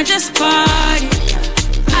 I wanna just party.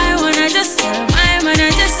 I wanna just party. I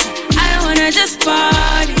wanna just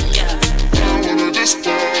party.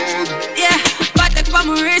 Yeah, back for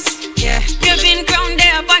my wrist. Yeah, Kevin Crown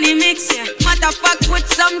there up on the mix. Yeah, matter fuck with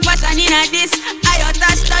some passion in a this. I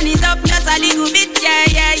touch turn it up just a little bit. Yeah.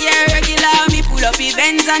 Regular me pull up the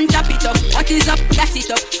Benz and tap it up. What is up? Gas it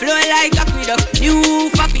up. Flow like aqueduct. New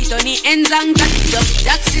pop it on the ends and cut it up.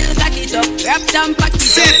 Jack still cut it up. Wrapped and pack it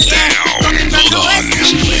up. Yeah, coming from the West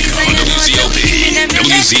Indies.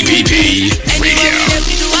 WZPP Anywhere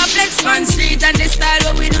we do a flex on street, and the style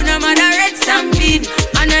what we do no matter red stampede.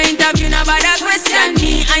 And I interview nobody question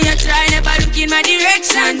me, and you try never look in my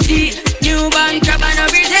direction, G. New bank crab and a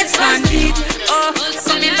bridges fan beat. Oh,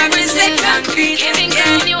 coming from the second beat. Kevin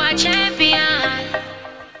Crown, you are champion.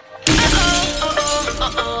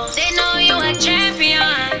 Oh. They know you are champion.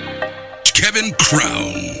 Kevin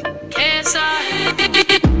Crown. Yes, I.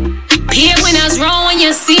 Here when I was wrong when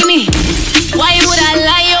you see me. Why would I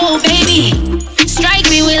lie, oh baby? Strike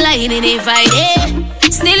me with lightning if I did.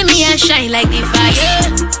 Still me I shine like the fire.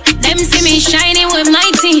 Them see me shining with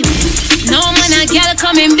my team. No man a girl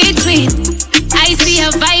come in between. I see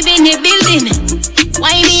a vibe in the building.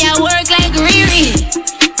 Why me I work like Riri?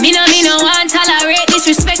 Me no want tolerate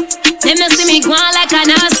disrespect. Them no see me go on like a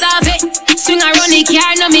non-stop it. Swing around the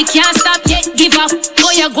car, no me can't stop yet. Give up,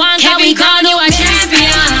 oh you go on, Kevin Crown, you a champion.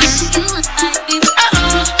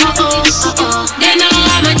 They know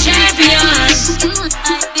I'm a champion.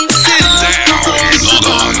 Sit down, log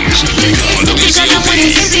on. Because I'm winning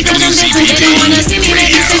simply because I'm different. They don't wanna see me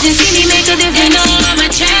make decisions, see me make a difference. They know I'm a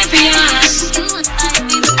champion.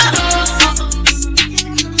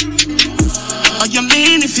 Oh, you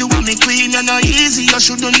mean if you want me queen, you're not easy. You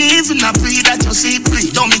shouldn't even agree that you see free.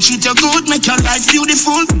 Don't me treat you good, make your life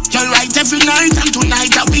beautiful. You're right every night, and tonight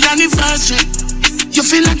that we anniversary. You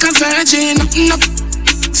feel like a virgin, no.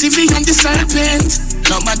 CV and the serpent.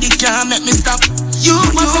 Nobody can make me stop. You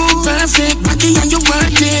are perfect, body and you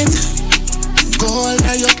work it. Go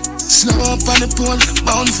lay up, slow up on the pole,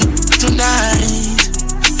 bound for tonight.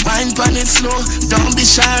 Wine pan it slow, don't be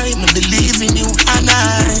shy. Me believe in you and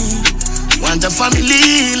I want a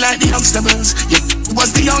family like the Huxtables. Yeah, was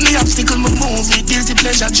the only obstacle my movie. Guilty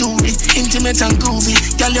pleasure jewelry, intimate and groovy.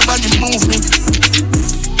 Girl, your body move me.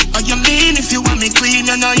 Oh, you mean if you want me queen,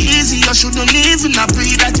 you're not easy. You shouldn't even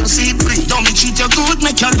agree that you see free. Don't me treat you good,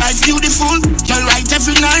 make your life beautiful. You're right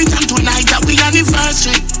every night, and tonight that we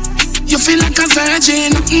anniversary. You feel like a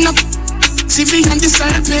virgin, no. CV and the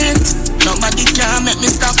serpent. Nobody can make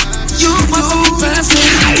me stop. You are perfect.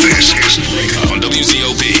 This is on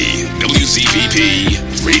WZOP, WZPP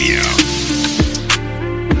Radio.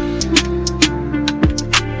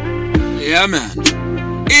 Yeah, man.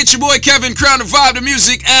 It's your boy Kevin Crown, the vibe, the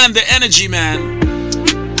music, and the energy, man.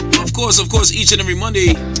 Of course, each and every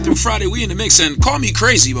Monday through Friday, we in the mix, and call me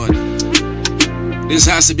crazy, but this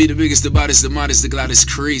has to be the biggest, the baddest, the modest, the gladdest,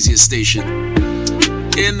 craziest station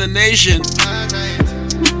in the nation.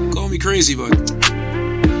 Call me crazy, but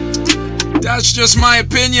that's just my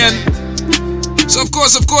opinion. So of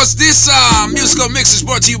course, this musical mix is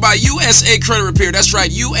brought to you by USA Credit Repair. That's right,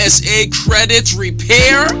 USA Credit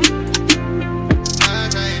Repair.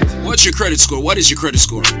 What's your credit score? What is your credit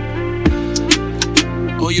score?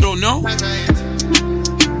 Oh, you don't know?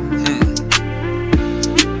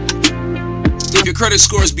 your credit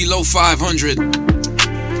score is below 500,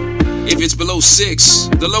 if it's below 6,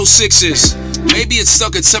 the low 6s, maybe it's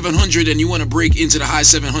stuck at 700 and you want to break into the high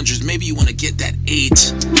 700s. Maybe you want to get that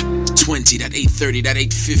 820, that 830, that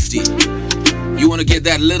 850. You want to get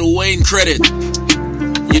that Lil Wayne credit.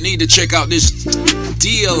 You need to check out this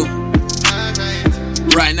deal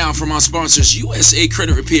right now from our sponsors, USA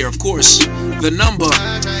Credit Repair. Of course, the number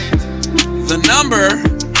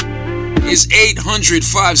is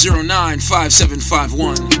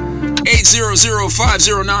 800-509-5751.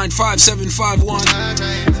 800-509-5751.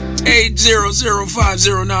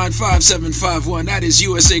 800-509-5751. That is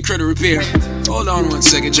USA Credit Repair. Hold on one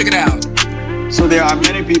second. Check it out. So there are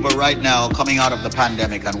many people right now coming out of the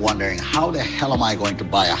pandemic and wondering, how the hell am I going to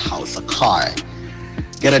buy a house, a car,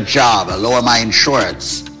 get a job, lower my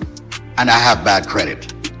insurance, and I have bad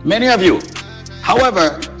credit? Many of you.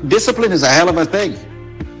 However, discipline is a hell of a thing.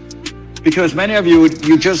 Because many of you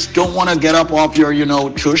just don't want to get up off your,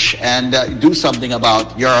 tush and do something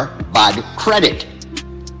about your bad credit.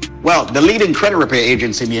 Well, the leading credit repair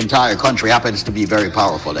agency in the entire country happens to be very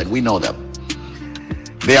powerful, and we know them.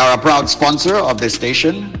 They are a proud sponsor of this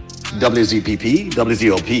station, WZPP,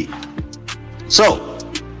 WZOP. So,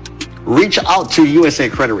 reach out to USA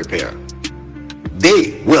Credit Repair.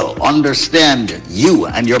 They will understand you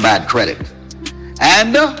and your bad credit.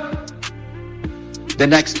 And the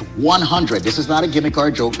next 100, this is not a gimmick or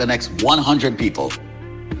a joke, the next 100 people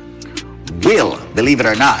will, believe it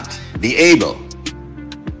or not, be able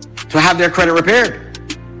to have their credit repaired.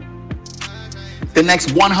 The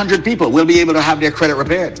next 100 people will be able to have their credit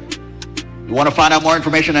repaired. You want to find out more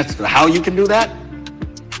information as to how you can do that?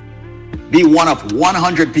 Be one of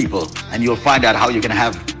 100 people and you'll find out how you can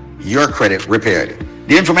have your credit repaired.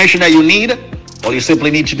 The information that you need, all you simply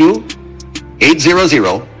need to do,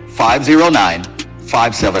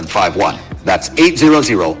 800-509-5751. That's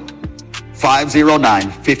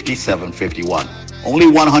 800-509-5751. Only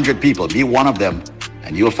 100 people. Be one of them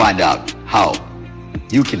and you'll find out how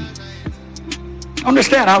you can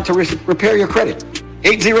understand how to repair your credit.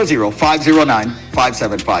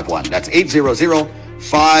 800-509-5751. That's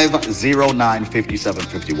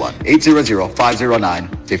 800-509-5751.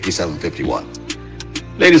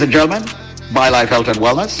 800-509-5751. Ladies and gentlemen, BioLife Health and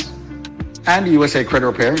Wellness and USA Credit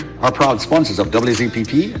Repair are proud sponsors of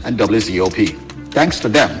WZPP and WZOP. Thanks to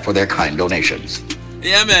them for their kind donations.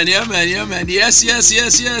 Yeah, man. Yes.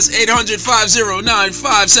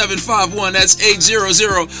 800-509-5751. That's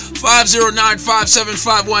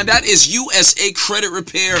 800-509-5751. That is USA Credit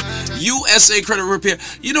Repair. USA Credit Repair.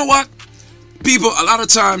 You know what? People, a lot of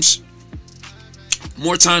times,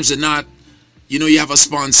 more times than not, you have a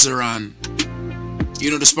sponsor on.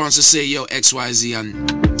 The sponsor say, yo, XYZ, and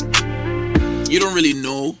you don't really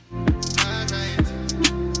know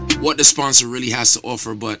what the sponsor really has to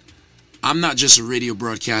offer, but I'm not just a radio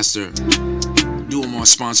broadcaster doing what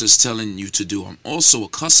sponsors telling you to do. I'm also a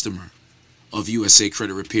customer of USA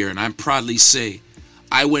Credit Repair, and I proudly say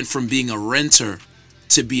I went from being a renter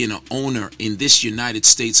to being an owner in this United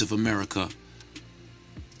States of America.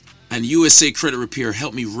 And USA Credit Repair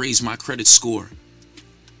helped me raise my credit score.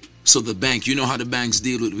 So the bank, you know how the banks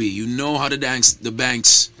deal with me. You know how the banks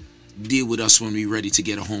deal with us when we're ready to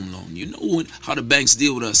get a home loan. You know how the banks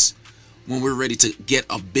deal with us when we're ready to get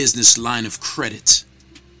a business line of credit.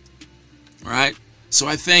 All right? So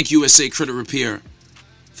I thank USA Credit Repair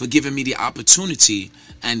for giving me the opportunity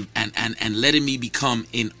and letting me become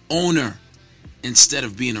an owner instead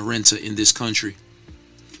of being a renter in this country.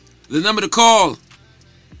 The number to call,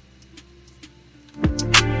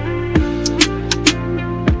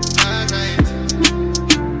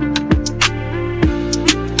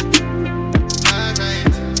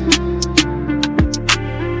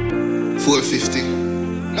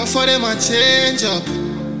 $450. Now for them I change up,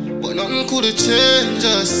 but nothing could change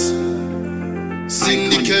us.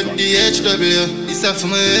 Syndicate DHW, this is for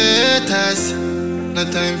my haters. No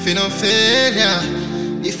time for no failure.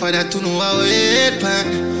 If I that to know I wait pan,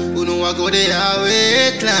 who know I go there I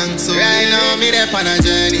wait long. So right now me there on a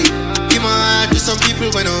journey. Give my heart to some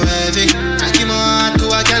people when I'm heavy. I give my heart to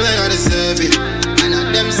a girl when I deserve it. And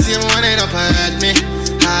at them same one end up hurt me.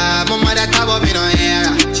 My mother talk about me no hair.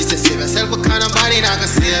 She said save yourself, but can't nobody not gonna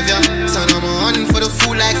save ya. So no more hunting for the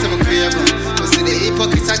fool like some craver. But see the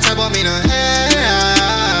hypocrites I talk about me no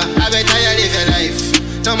hair. I better you live your life.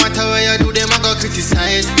 No matter where you do, them I go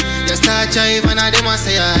criticize. You start drive and them I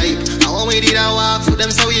say hype. And when we did a walk for them,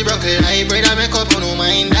 so we broke a lie. Brother make up on no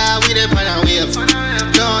mind, we dey pan and wave.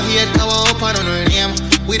 Don't hate cover up on no name.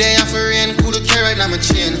 We dey for rain, cool to carry and I'm a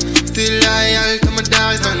chain. Still loyal to my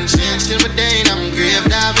dogs, don't change. Till my day, I'm grave,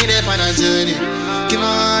 that me there on a journey. Give my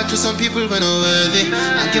heart to some people when I'm worthy.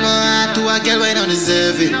 I give my heart to a girl when I don't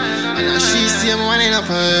deserve it. And now she see me wanting up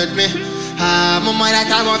hurt me. My mother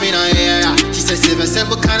talk about me no here. She said save yourself,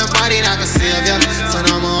 but kind of body not gonna save ya. So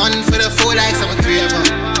now I'm on for the full like I'm a craver.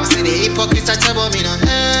 I say the hypocrites talk about me no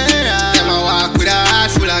here. Yeah, I walk with a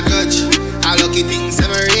heart full of grudge. I lucky things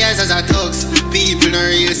ever raise as I thugs. People not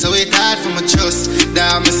real, so it's hard for my trust.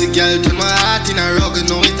 Damn, I see girl turn my heart in a rug.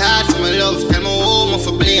 No, it's hard for my love. Tell my home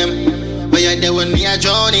for blame. But you're there when me I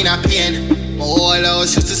drown in a pain. My whole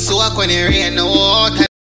house used to soak when it rain. No water.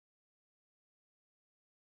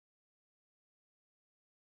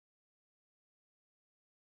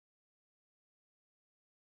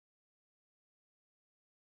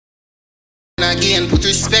 Again, put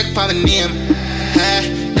respect for my name.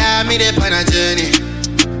 Damn, me there on a journey.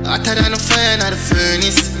 Hotter than a fire, not a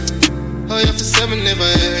furnace. Oh, you for some never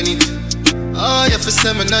earn it. Oh, you for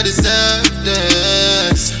some not deserve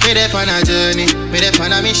this. Me there on a journey, me there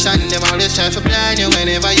on a mission. Them always try to blind you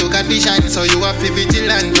whenever you got vision. So you have to be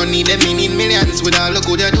vigilant. Don't need them, me need millions. With all the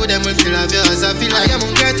good you do, them will feel of yours. I feel like I'm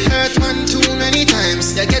gonna get hurt one too many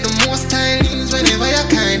times. You get the most stylings whenever you're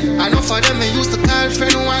kind. I know for them, I used to call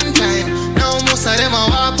friend one time. Now most of them are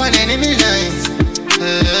walk on enemy lines.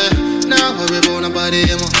 Now worry about nobody,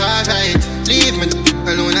 I'm alright. Leave me the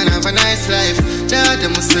alone and have a nice life. That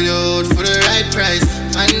them must sell you out for the right price.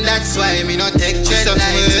 And that's why me not take jet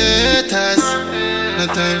haters. No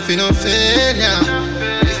time for no failure.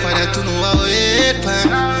 If I had to know I wait pan,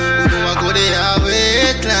 who know I go there I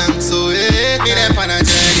wait long. So wait me there on a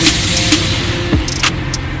journey.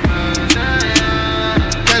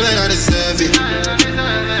 Tell me not deserve it.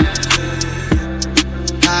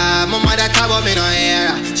 My mother talk about me no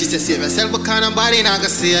here. She said save yourself but can't nobody not gonna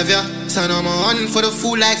save ya. So now I'm on for the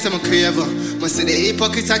fool like some craver. Must say the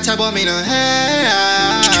hypocrites talk about me no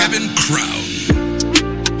here. Kevin Crown.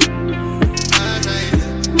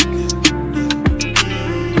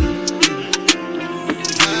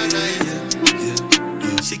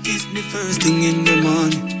 She kissed me first thing in the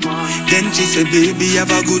morning. Then she said, baby,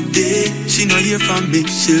 have a good day. She no hear from me,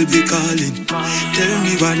 she'll be calling. Tell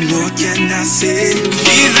me what more can I say?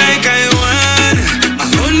 Feels like I won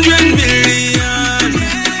 100 million.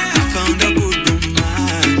 I found a good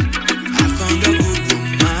woman. I found a good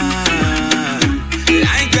woman.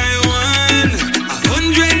 Like I won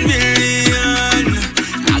 100 million.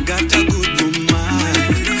 I got a good woman.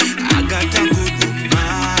 I got a good woman.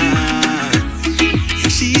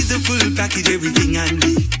 She's a full package, everything I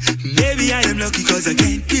need. Maybe I am lucky cause I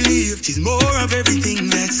can't believe she's more of everything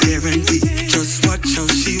that's guaranteed. Just watch how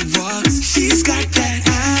she walks. She's got that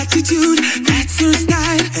attitude, that's her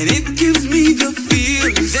style, and it gives me the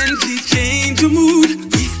feels. Then she changed her mood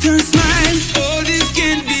with her smile. Oh, this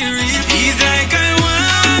can't be real. He's like I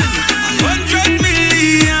won 100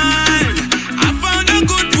 million. I found a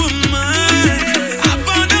good woman. I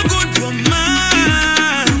found a good woman.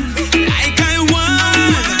 Like I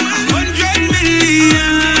won 100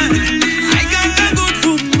 million. I got a good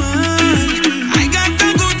woman. I got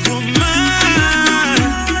a good woman.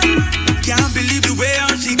 Can't believe the way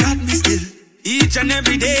how she got me still. Each and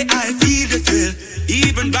every day I feel the thrill.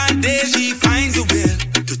 Even bad days she finds a will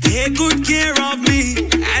to take good care of me.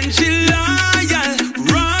 And she loyal,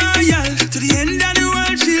 royal, to the end of the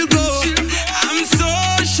world she'll go. I'm so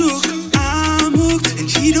shook, I'm hooked, and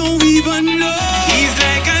she don't even know. He's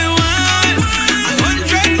like I won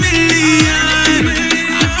 100 million.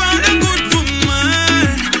 I found a good woman.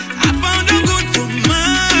 I found a good woman.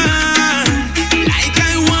 Like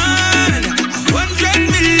I won 100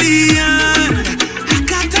 million. I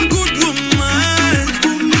got a good woman.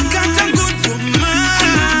 I got a good woman.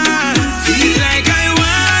 Feels like I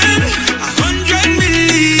won 100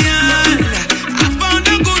 million. I found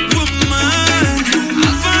a good woman.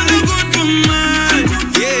 I found a good woman.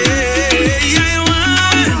 Yeah, I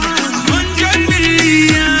won 100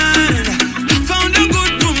 million. I found a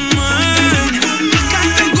good woman. I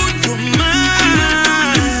got a good woman.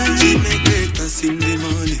 She make breakfast in the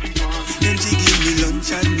morning. Then she give me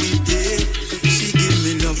lunch at midday. She give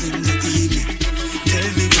me love in the evening. Tell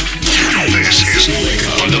me what This is Wake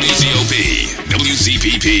Up on WZOP,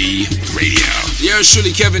 WZPP Radio. Yeah,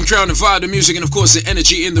 surely Kevin Crown, the vibe, the music, and of course the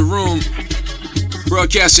energy in the room.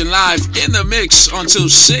 Broadcasting live in the mix until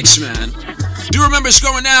 6, man. Do you remember it's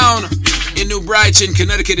going down in New Brighton,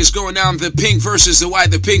 Connecticut? It's going down the pink versus the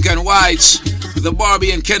white, the pink and whites. The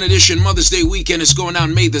Barbie and Ken edition Mother's Day weekend is going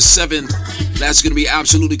down May the 7th. That's going to be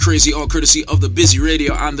absolutely crazy, all courtesy of the Busy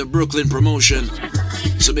Radio and the Brooklyn promotion.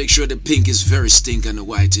 So make sure the pink is very stink and the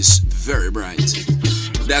white is very bright.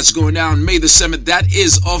 That's going down May the 7th. That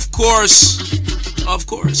is, of course,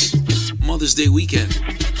 Mother's Day weekend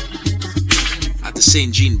at the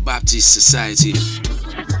St. Jean Baptist Society.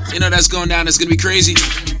 You know that's going down. That's going to be crazy.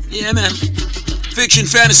 Yeah, man. Fiction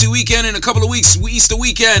Fantasy Weekend in a couple of weeks. Easter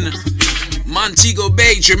weekend. Montego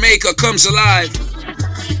Bay, Jamaica comes alive.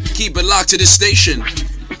 Keep it locked to this station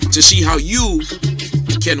to see how you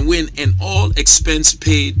can win an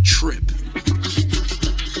all-expense-paid trip.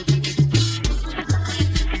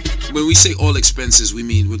 When we say all expenses, we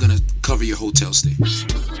mean we're going to cover your hotel stay.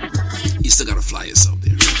 You still got to fly yourself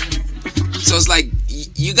there. So it's like,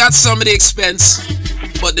 you got some of the expense,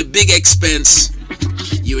 but the big expense,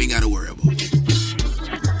 you ain't got to worry about.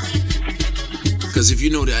 Because if you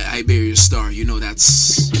know the Iberia Star, you know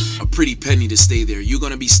that's a pretty penny to stay there. You're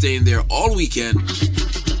going to be staying there all weekend,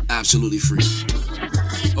 absolutely free.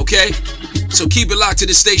 Okay? So keep it locked to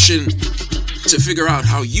the station to figure out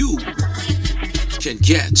how you can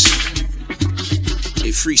get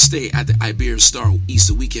a free stay at the Iberia Star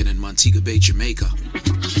Easter weekend in Montego Bay, Jamaica,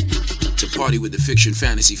 to party with the Fiction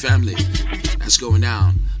Fantasy family. That's going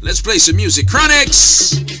down. Let's play some music.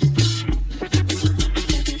 Chronics!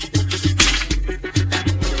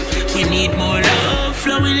 We need more love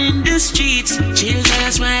flowing in the streets.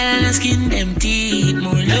 Children smile and skin them teeth.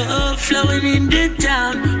 More love flowing in the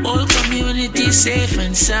town. All community safe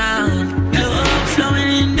and sound. Love flowing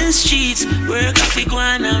in the streets. Work off the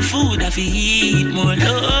guan and food off the heat. More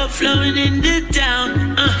love flowing in the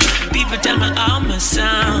town. People tell me how my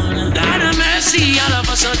sound. God have mercy, all of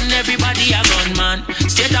a sudden everybody a gunman.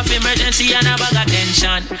 State of emergency and a bag of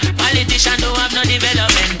tension. Politicians don't have no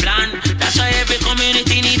development plan. That's why every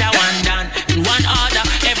community need a one done. In one order,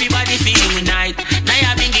 everybody feel unite. Now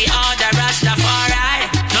you bring the order, Rastafari.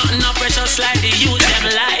 Nothing no precious like the youth them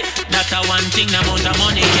life. That's a one thing about the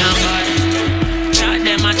money can't buy. Chat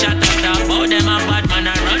them a chat about them a bad man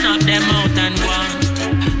a run up them out and go on.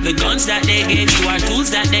 The guns that they gave you are tools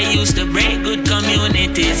that they use to break good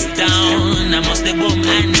communities down. I must the boom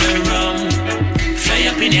and the rum. Fly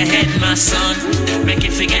up in your head, my son. Make you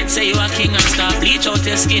forget, say you a king and start bleach out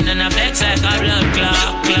your skin and a vex like a blood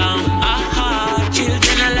clown. Aha,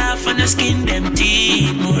 children a laugh and a skin them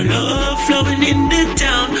teeth. More love flowing in the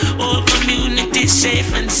town. All communities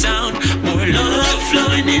safe and sound. More love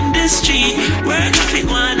flowing in the street. Work off it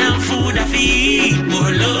one and food off eat. More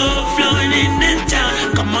love flowing in the town.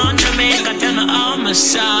 Come on, Jamaica, tell me how my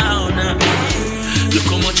sound. Look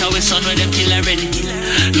how much our son with them kill already.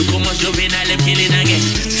 Look how much juvenile them killing again.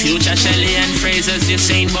 Future Shelley and Fraser's just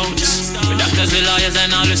saying boats. The doctors, the lawyers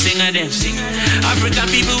and all the singer them. African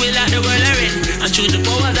people will like the world already. And through the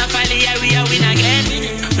powers of folly, yeah, we are win again.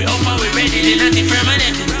 We up and we ready, they not the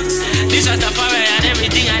permanent. This is the fire and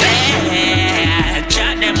everything I there.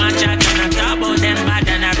 Chat them and chat and I talk about them bad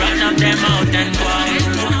and I run up them out and go.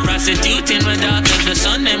 Prostituting my daughters, the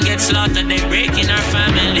son them get slaughtered. They breaking our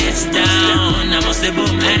families down. I must the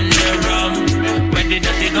boom and the rum. When the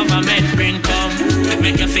dirty government bring come,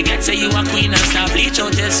 make you forget say you a queen and start bleach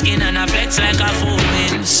out your skin and a flex like a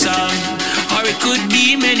foaming song. Or it could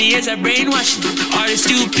be many years of brainwashing. Or it's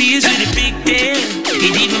 2 peas with a big tail.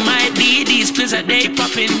 It even might be these pills that they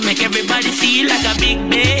popping, make everybody feel like a big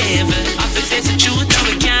devil. I feel face the truth and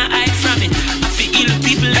we can't hide from it. I feel ill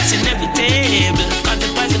people that's inevitable. Cause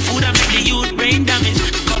the price of food I make the youth brain damage.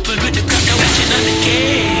 Coupled with the crap they're watching on the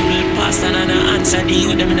cable. Pastor and the answer the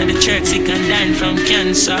youth them in the church sick and dying from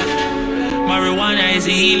cancer. Marijuana is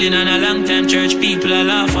a healing and a long time church people a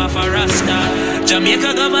laugh off a rasta.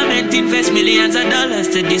 Jamaica government invest millions of dollars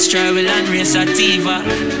to destroy the land race sativa.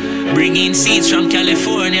 Bring in seeds from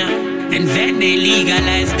California and then they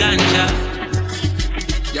legalize ganja.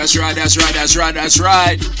 That's right, that's right, that's right, that's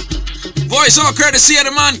right. Voice all courtesy of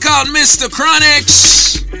the man called Mr.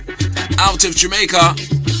 Chronics out of Jamaica.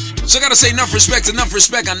 So I gotta say enough respect to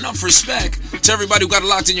everybody who got it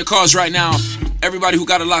locked in your cars right now. Everybody who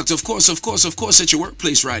got it locked, of course, at your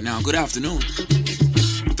workplace right now. Good afternoon.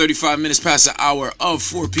 35 minutes past the hour of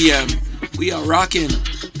 4 p.m. We are rocking,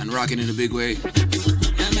 and rocking in a big way.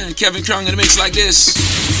 Yeah, man, Kevin Crown in the mix like this.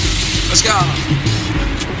 Let's go.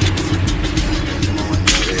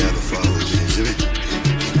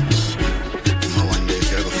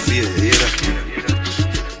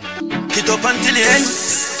 Get up until the end.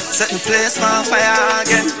 Set the place on fire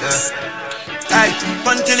again. Aye,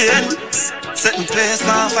 until the end. Set the place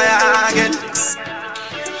on fire again.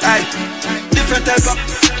 Aye, different type of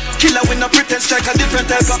killer with no pretense, strike a different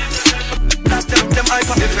type of. Them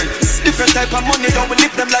hyper different type of money, don't we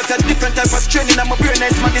live them lives. A different type of training, I'm a brain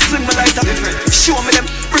nice man, they swing my lighter. Show me them,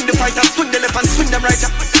 bring the fighter, swing the left and swing them right.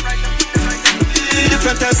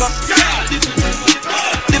 Different type of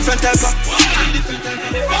different type of.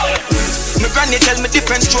 My granny tell me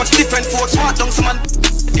different strokes, different folks. Walk down some man,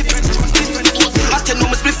 different strokes, different folks. I tell no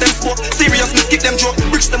me split them smoke. Serious me skip them joke.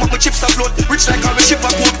 Bricks them up, my chips afloat. Rich like how we ship a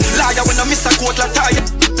coat. Liar when I miss a quote, like tire.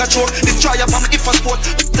 A choke. Destroyer from my if a sport.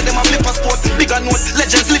 To them a flip a sport. Bigger note.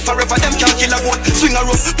 Legends live forever. Them can't kill a goat. Swing a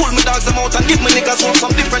rope. Pull me dogs them out and give me niggas hope.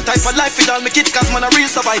 Some different type of life with all my kids. Cause man a real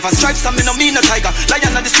survivor. Stripes and me no mean a tiger.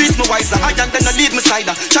 Lion on the streets me wiser. I and them no lead me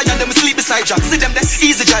cider. Try and them sleep beside ya. See them there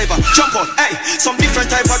easy driver. Jump on. Hey. Some different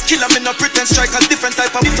type of killer. Me no pretend strike. And different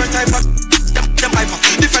type of them hyper.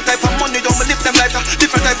 Different type of money, don't me live them lighter.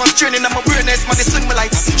 Different type of training, I'm a brain ace, man, they swing me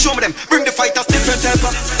lighter. Show me them, bring the fighters, different type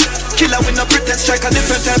of killer with no pretend strike, a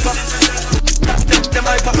different type of them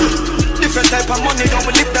hyper. Different type of money, don't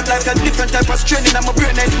me live them lighter. Different type of training, I'm a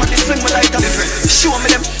brain ace, man, they swing me lighter. Show me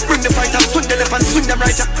them, bring the fighters, swing the left and swing them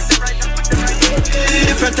right.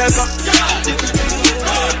 Different type of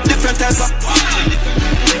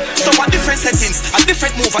so a different settings, a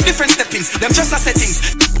different move, a different steppings. Them just a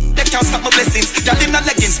settings. They can't stop my blessings. Y'all in the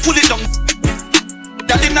leggings, pull it down.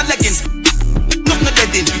 Y'all in the leggings. Nothing no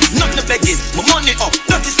bedding, nothing no begging. My money up,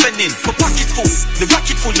 dirty spending. My pocket full, the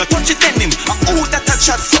rocket full, no touch it in him. I owe that I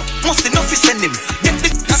chat so, must enough is send him. Get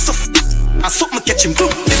the stuff, I suck me catch him.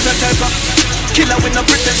 Different type of killer with no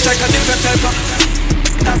pretend strike, a different type of.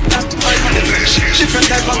 Different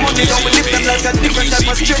type of money, don't we live them like a different type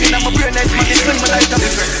of training. I'm a brain ace, man, they swing me like a.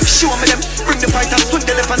 Show me them, bring the fighters, swing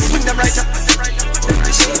the left and swing them right.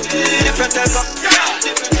 Different type of.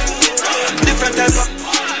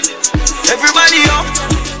 Everybody up.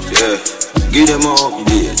 Yeah, give them a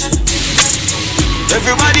update.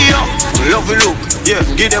 Everybody up. Love you look. Yeah,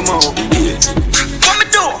 give them a update. What me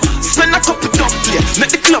do? Spend a couple dog play,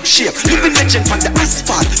 make the club shake. Living legend on the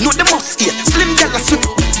asphalt, know the must eat. Slim gal a swim,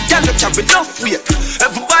 gal a carry enough weight.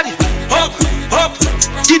 Everybody, up,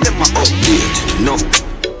 give them a update. No,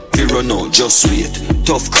 we run out, just wait.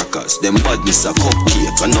 Tough crackers, them badness a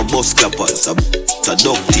cupcake. And no bus clappers, a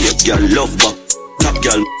duct tape. Girl love back, top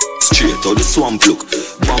girl straight. Or the swamp look,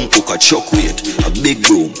 bank hook a chuck weight. A big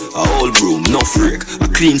broom, a whole broom, no freak. A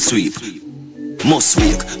clean sweep, must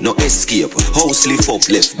wake, no escape. House lift up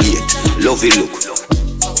left gate. Lovey look,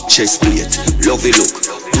 chest plate. Lovey look,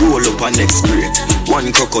 roll up a next grade.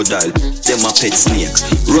 One crocodile, them a pet snake.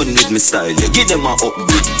 Run with me style, yeah. Give them a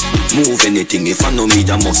upbeat. Move anything, if I know me,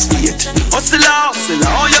 that must wait. Hustler,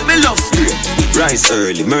 oh you me love straight. Rise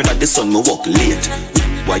early, murder the sun, me walk late.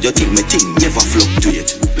 Why you think me thing never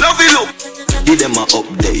fluctuate? Lovey look, give them a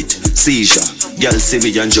update. Seizure, girl see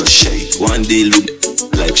me and just shake. One day look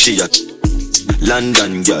like she a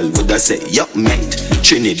London girl, would I say, yup mate.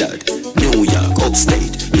 Trinidad, New York,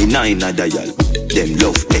 upstate. The 9 other y'all, them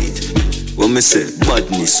love hate. When me say,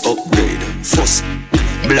 badness upgrade. First,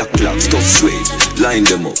 black clocks, tough suede. Line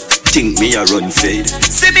them up, think me a run fade.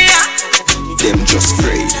 See me ya. Them just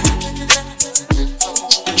afraid.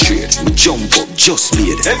 Trade, jump up, just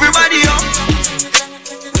made. Everybody up.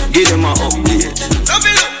 Give them a update. Love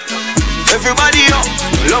you look. Everybody up,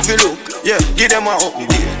 love you look. Yeah, give them a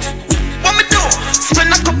update. What me do?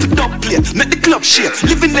 Spend a couple dog play, make the club shake.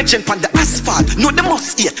 Living legend on the asphalt, know the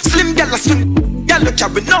must eat. Slim gal a swim, gal a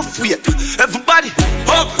carry enough weight. Everybody,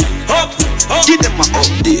 up. Give them a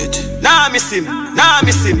update. Nah miss him,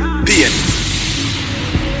 pain.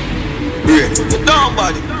 Break, down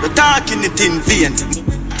body, you're talking it in vain.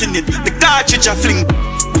 The cartridge a fling.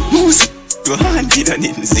 Who's your hand in an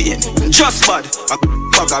insane? Just bad, a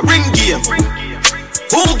ring game.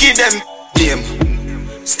 Who give them game?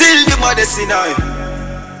 Still the baddest in I.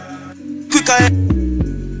 Quicker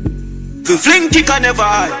to fling kicker never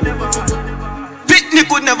high. Picnic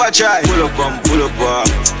could never try. Pull up.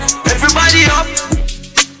 Everybody up.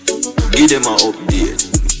 Give them a update.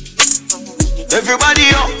 Everybody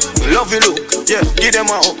up. Love you look. Yeah, give them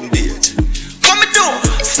a update. What me do?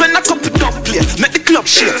 Spend a couple dog play, make the club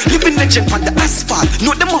shake. Living legend on the asphalt,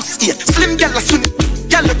 know the must eat. Slim gal a swing,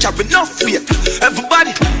 gal a carry enough weight.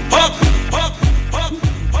 Everybody up.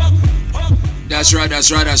 That's right.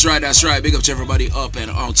 Big up to everybody up and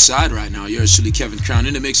outside right now. Yours truly, Kevin Crown,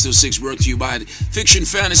 in the Mix till 6, brought to you by the Fiction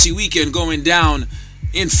Fantasy Weekend going down.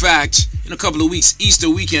 In fact, in a couple of weeks, Easter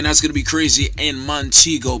weekend, that's going to be crazy in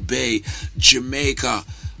Montego Bay, Jamaica.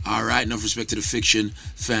 All right, enough respect to the Fiction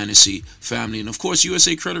Fantasy family. And of course,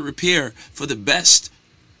 USA Credit Repair, for the best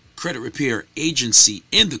credit repair agency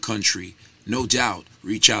in the country. No doubt,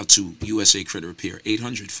 reach out to USA Credit Repair,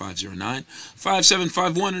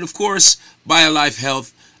 800-509-5751. And of course, BioLife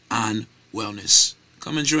Health and Wellness.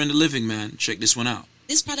 Come and join the living, man. Check this one out.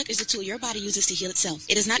 This product is a tool your body uses to heal itself.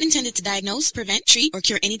 It is not intended to diagnose, prevent, treat, or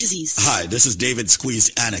cure any disease. Hi, this is David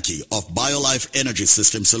Squeeze Anarchy of BioLife Energy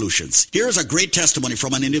System Solutions. Here is a great testimony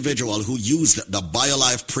from an individual who used the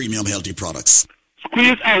BioLife Premium Healthy products.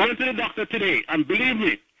 Squeeze, I went to the doctor today, and believe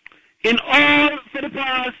me, in all for the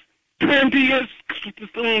past 20 years,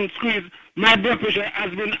 Squeeze, my blood pressure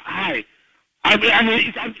has been high.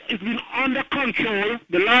 It's been under control.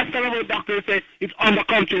 The last time I went to the doctor said it's under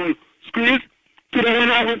control. Squeeze, today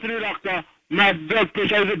when I went to the doctor, my blood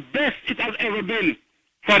pressure is the best it has ever been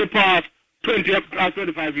for the past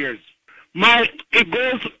 25 years. My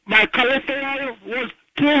cholesterol was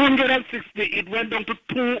 260. It went down to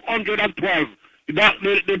 212. The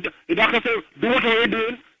doctor said, do what you're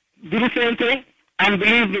doing, do the same thing, and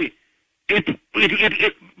believe me,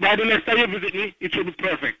 by the next time you visit me, it should be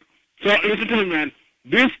perfect. So listen to me, man.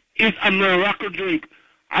 This is a miracle drink.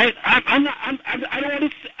 I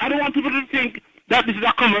don't want people to think that this is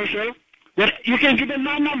a commercial, but you can give them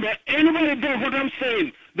my number. Anybody knows what I'm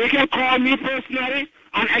saying, they can call me personally,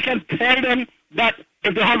 and I can tell them that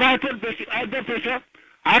if they have high blood pressure,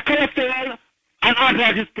 high cholesterol, and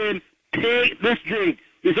arthritis pain, take this drink.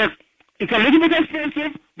 Because it's a little bit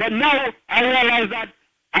expensive, but now I realize that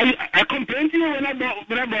I complained to you when I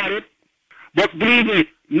bought it, but believe me,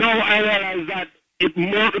 now I realize that it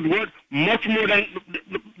worth much more than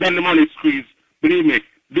the money Squeeze. Believe me,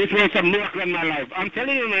 this was a miracle in my life. I'm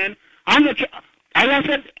telling you, man. I'm not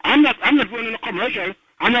running a commercial.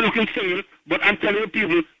 I'm not looking sale, but I'm telling you,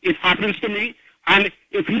 people, it happens to me, and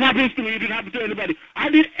if it happens to me, it will happen to anybody. I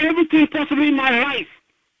did everything possible in my life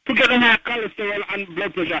to get my cholesterol and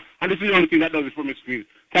blood pressure, and this is the only thing that does it for me, Squeeze.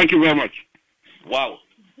 Thank you very much. Wow.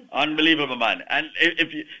 Unbelievable, man. And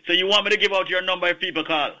so you want me to give out your number if people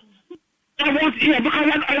call? Because I don't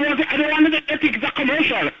want to think it's a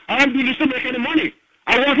commercial. I don't do this to make any money.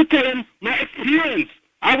 I want to tell them my experience.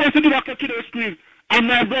 I went to the doctor today, Squeeze, and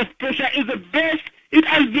my blood pressure is the best it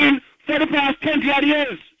has been for the past 20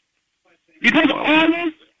 years. It was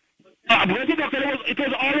always, it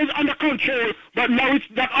was always under control, but now it's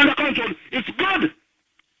not under control. It's good.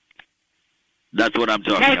 That's what I'm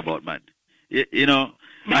talking about, man. You know,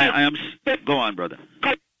 I am. Go on, brother.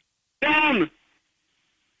 Down.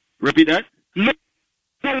 Repeat that. No,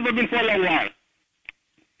 it's been for a long while.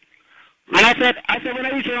 And I said when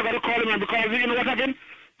I reach home, I got to call him, man, because you know what happened?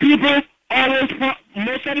 People always,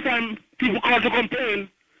 most of the time, people call to complain.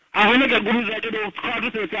 And when I get good results, they don't call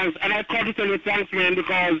to say thanks. And I call to tell you thanks, man,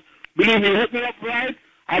 because believe me, hook me up right.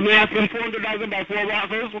 I may have spent $400,000 by 4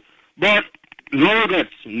 bottles, but no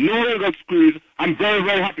regrets, Squeeze. I'm very,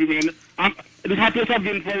 very happy, man. The happiest I've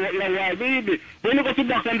been for a long while. Baby, when you go to the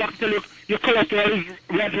doctor and doctor tell you your cholesterol is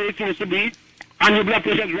right where it's supposed to be, and your blood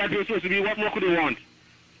pressure is right where it's supposed to be, what more could you want?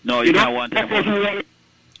 No, you can't want it anymore.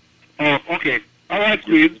 Oh, okay. All right,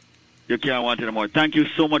 Squeeze. You can't want it anymore. Thank you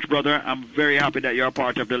so much, brother. I'm very happy that you're a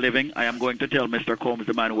part of the living. I am going to tell Mr. Combs,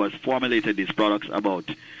 the man who has formulated these products, about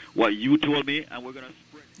what you told me, and we're going to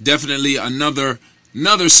spread. Definitely another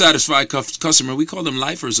satisfied customer. We call them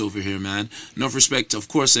lifers over here, man. Enough respect, of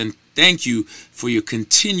course, and thank you for your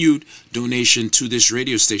continued donation to this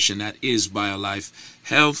radio station that is BioLife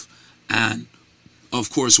Health and, of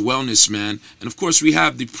course, Wellness, man. And, of course, we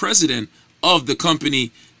have the president of the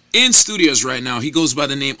company in studios right now. He goes by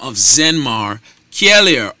the name of Zenmar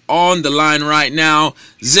Kielier on the line right now.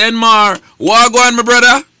 Zenmar, wagwan, my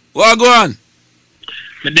brother. Wagwan.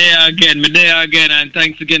 Me there again, and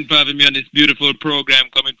thanks again for having me on this beautiful program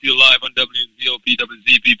coming to you live on WZOP,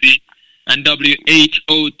 WZPP, and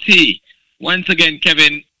WHOT. Once again,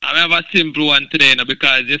 Kevin, I have a simple one today,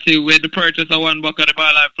 because you see, with the purchase of $1 of the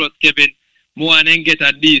BioLife Plus, Kevin, more and get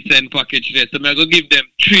a decent package there. So I'm going to give them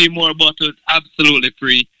 3 more bottles absolutely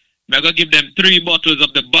free. I'm going to give them 3 bottles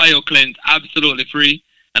of the BioCleanse absolutely free.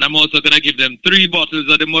 And I'm also going to give them 3 bottles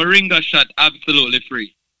of the Moringa Shot absolutely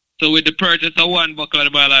free. So with the purchase of $1 of the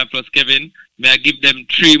BioLife Plus, Kevin, may I give them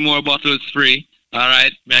 3 more bottles free. All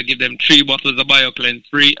right? May I give them 3 bottles of BioCleanse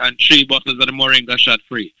free and 3 bottles of the Moringa Shot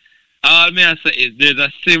free. All may I say is there's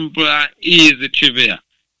a simple and easy trivia.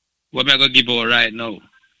 What am I going to give out right now?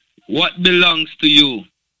 What belongs to you,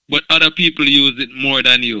 but other people use it more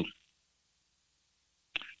than you?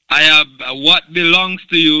 I have what belongs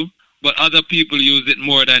to you, but other people use it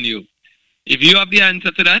more than you. If you have the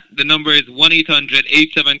answer to that, the number is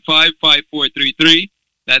 1-800-875-5433.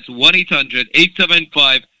 That's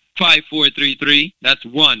 1-800-875-5433. That's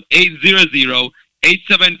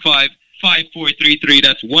 1-800-875-5433.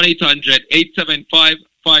 That's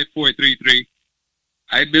 1-800-875-5433.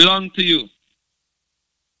 I belong to you,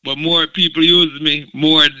 but more people use me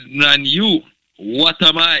more than you. What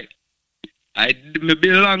am I? I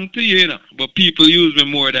belong to you, you know, but people use me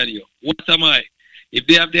more than you. What am I? If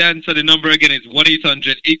they have the answer, the number again is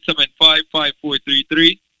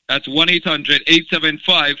 1-800-875-5433. That's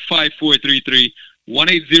 1-800-875-5433.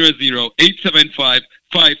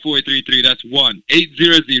 1-800-875-5433. That's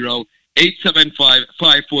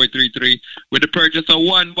 1-800-875-5433. With the purchase of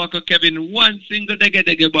one buckle, Kevin, one single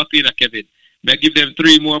dege buckle in a Kevin. May I give them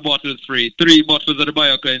 3 more bottles free, 3 bottles of the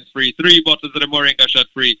BioCleanse free, 3 bottles of the Moringa Shot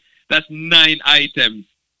free. That's 9 items.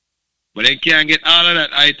 But they can't get all of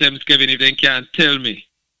that items, Kevin, if they can't tell me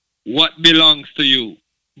what belongs to you.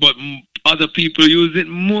 But other people use it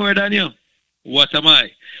more than you. What am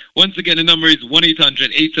I? Once again, the number is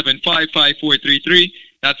 1-800-875-5433.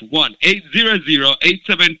 That's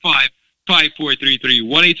 1-800-875-5433.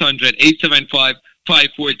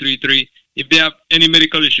 1-800-875-5433. If they have any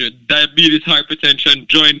medical issue, diabetes, hypertension,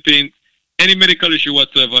 joint pain, any medical issue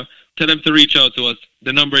whatsoever, tell them to reach out to us.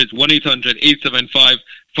 The number is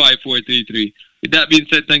 1-800-875-5433. With that being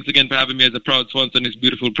said, thanks again for having me as a proud sponsor on this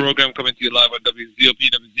beautiful program coming to you live on WZOP,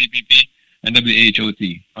 WZPP, and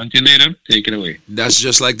WHOT. Until later, take it away. That's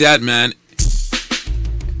just like that, man.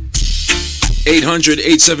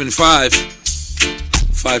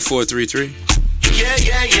 800-875-5433. Yeah,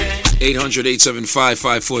 yeah, yeah.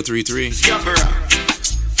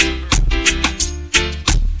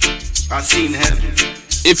 800-875-5433. I seen heaven.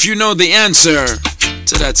 If you know the answer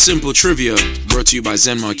to that simple trivia, brought to you by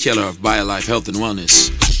Zenmar Keller of BioLife Health and Wellness.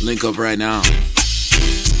 Link up right now.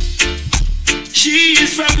 She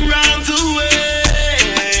is from round the way.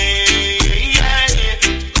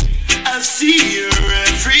 I see her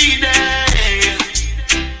every day.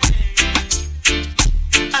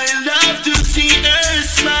 I love to see her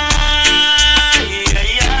smile.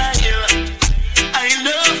 I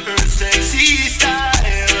love her sexy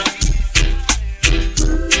style.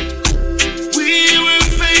 We were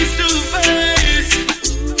face to face,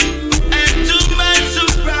 and to my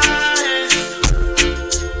surprise,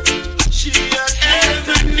 she had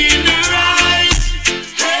heaven in her eyes,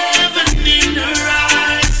 heaven in her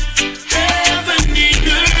eyes, heaven in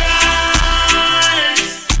her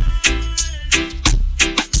eyes.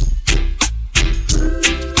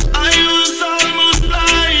 I was almost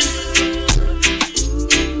blind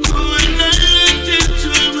when I looked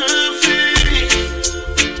into her face.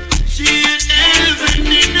 She had heaven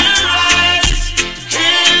in her eyes,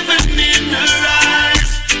 heaven in her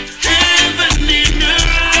eyes, heaven in her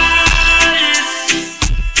eyes.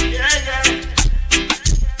 Yeah, yeah.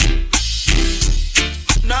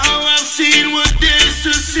 Now I've seen what there's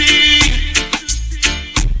to see.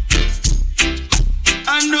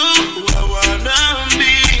 I know who I wanna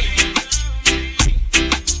be.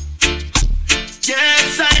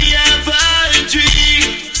 Yes, I have a dream.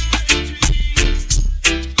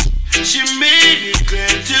 She made it clear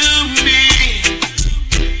to me.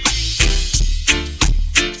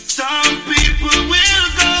 Some people will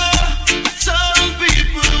go, some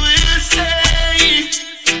people will stay.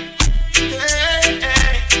 Hey,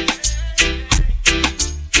 hey.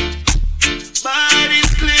 But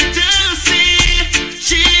it's clear to see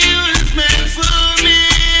she was meant for me.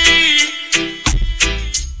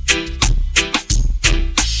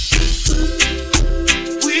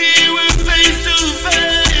 We were face to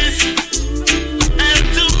face, and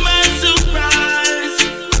to my surprise,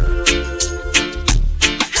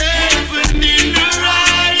 heaven in her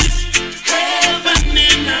eyes, heaven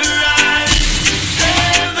in her eyes,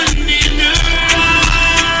 heaven in her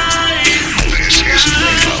eyes. This is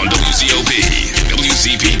Link on WZOP,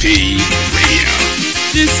 WZPP Radio.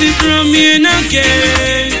 This is Romain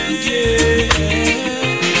again.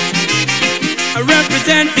 I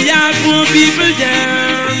represent the all poor people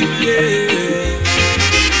down.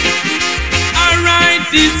 Alright,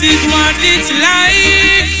 this is what it's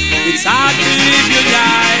like. It's hard to live your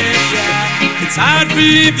life. It's hard to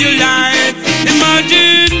live your life.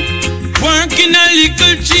 Imagine working a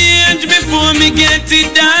little change before me get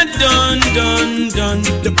it done.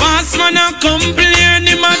 The boss man a complain,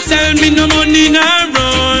 him a tell me no money no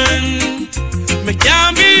run. Me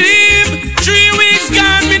can't believe 3 weeks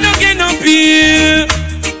gone, me no get no pay.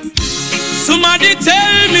 Somebody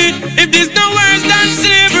tell me if this no worse than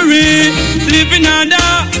slavery, living under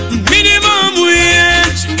minimum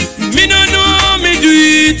wage. Me no know how me do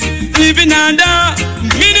it, living under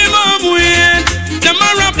minimum wage. Them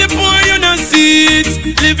a rob the poor, you no see it,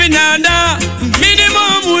 living under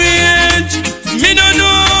minimum wage. Me no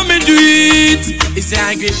know how me do it. It's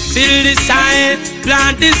like we till the side,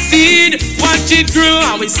 plant the seed, watch it grow,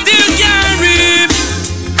 and we still can't reap.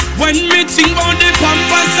 When me think about the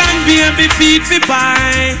pampas and baby feet fi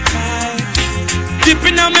buy,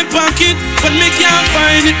 Dipping on my pocket, but me can't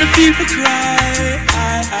find it. Me feel to cry.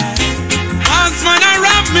 Boss man a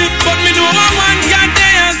rob me, but me know I want God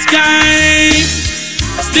there sky.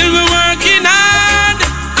 Still we working hard,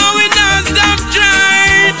 and we don't stop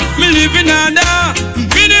trying. Me living under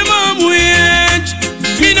minimum wage.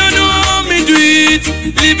 Me don't know how me do it.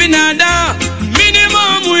 Living under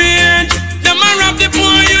minimum wage. Them a rob the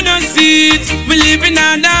poor, you don't see it. We living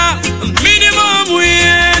under minimum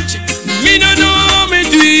wage. Me don't know how me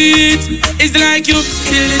do it. It's like you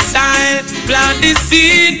till the soil, plant the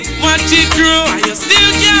seed, watch it grow, and you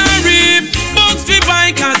still can't reap. Books we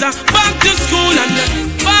buy cause I back to school, and the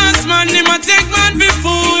fast man, him a take man be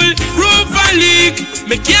fool. Roof a leak,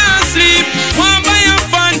 me can't sleep. One buy a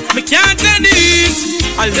fan, me can't take it.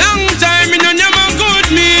 A long time, me no never good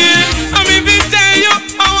meal. And me be tell you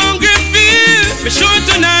how hungry feel. Me shoot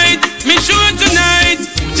tonight, me shoot tonight.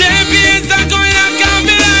 JPS are going to come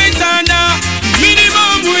be light under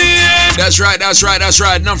minimum wage. That's right, that's right, that's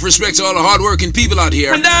right. Enough respect to all the hardworking people out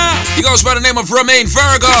here. He goes by the name of Romain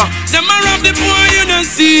Virgo. Them a rob the poor, you don't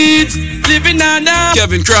see it. Living under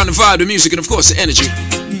Kevin Crown, the vibe, the music, and of course the energy.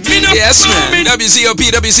 Yes, man.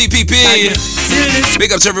 WZOP, WZPP.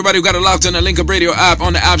 Big up to everybody who got it locked on the Link Up Radio app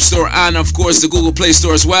on the App Store and of course the Google Play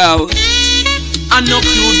Store as well. I know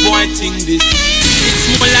cute boy thing this. It's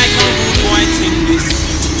more like a rude boy thing this.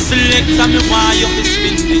 Select me why you be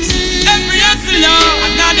spin this. Every hustler,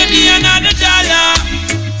 another day, another dollar.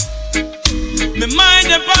 Me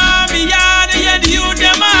mind upon me yard, yeah, the youth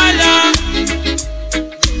them all.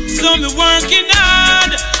 So me working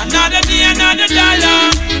hard, another day, another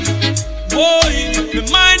dollar. Boy, me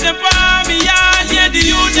mind upon me yard, yeah, the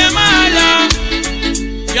youth them all.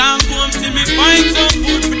 Can't come till me find some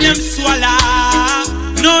food for them swallow.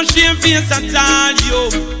 No shame face at all, yo.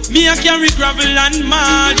 Me a carry gravel and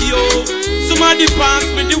mud, yo. Somebody pass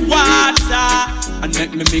me the water and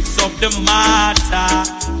make me mix up the matter.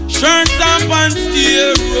 Shirts and pants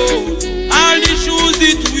stay road, all the shoes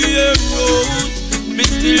it wear road. Me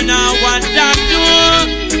still now want that do,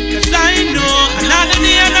 cause I know another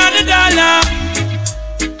day, another dollar.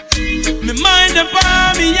 Me mind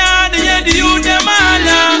upon me yard, yeah, the youth them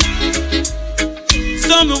all.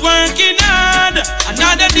 So me working hard,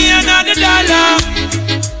 another day, another dollar.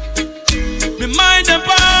 Me mind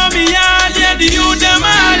upon me yard, yeah, the youth them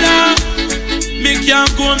all. Me can't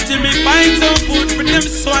come till me find some food for them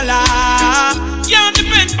swallow. Can't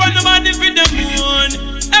depend on nobody for the moon.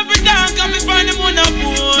 Every dog can be find them on a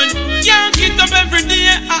bone. Can't get up every day,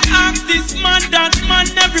 I ask this man, that man,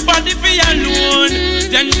 everybody for alone.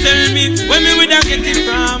 Then tell me, where me would I get it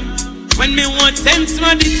from? When me want 10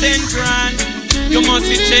 somebody 10 grand. You must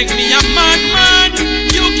check me, I'm mad.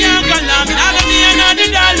 You can't call me, another day, another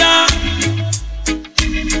dollar.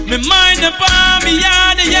 Me mind upon me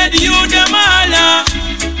yard, yeah, the youth them all.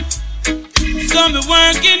 So me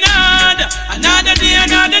working hard, another day,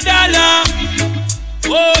 another dollar.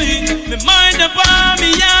 Boy, me mind upon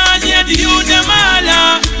me yard, yeah, the youth them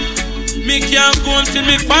all. Me can't come till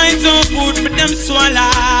me find some food for them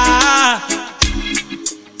swallow.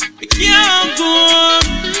 Me can't come,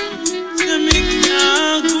 till me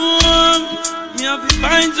can't come. Me have to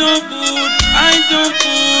find some food, find some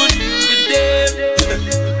food for them.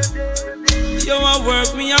 Yo, I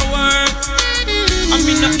work, me I work. I'm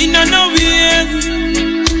in no ways.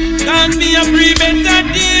 Can't be a free better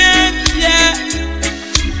days, yeah.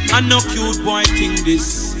 I know cute boy thing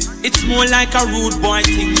this. It's more like a rude boy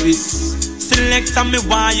thing this. Select me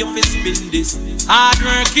why you fi spin this. Hard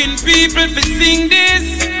working people fi sing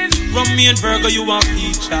this. Romain Virgo, you a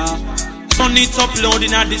feature. Turn it up loud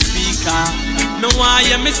in the speaker. No why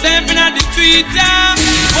you myself in the Twitter.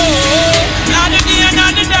 Oh, another day,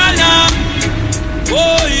 another dollar.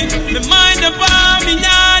 Boy, me mind upon me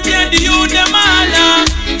yard, yeah, the youth them all.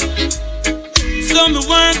 So me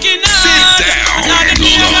working hard. Sit down. Hold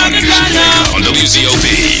on. On WZOP,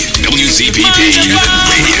 WZPP Radio.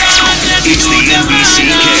 It's the NBCK,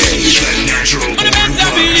 the natural born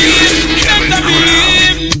Kevin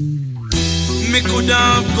Crown. Me could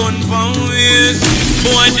have gone for ways.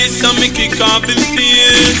 Boy, this a me kick off in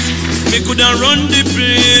face. Me could have run the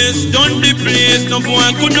place, done the place. No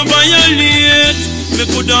boy could not violate. Me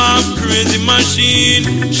could have crazy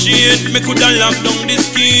machine, shit. Me could have locked down the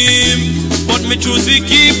scheme, but me choose to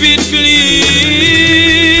keep it clean.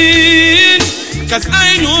 Cause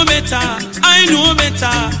I know better, I know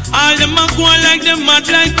better. All them a go like them mad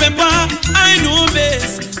like pepper. I know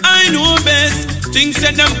best, I know best. Things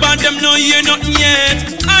said them bad, them no hear nothing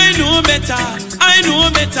yet. I know better, I know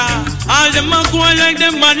better. All them a go like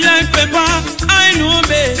them mad like pepper. I know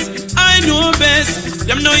best, I I know best.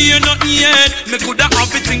 Them no hear nothing yet. Me coulda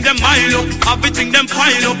have it in them mile up, have it in them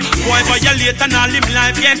pile up. Boy violate and all him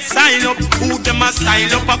life get style up. Who them a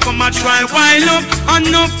style up, I come a try while up.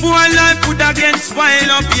 Enough boy life coulda get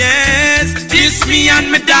spoil up, yes. This me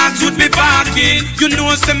and me dogs would be barking. You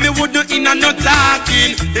know say me would do in and no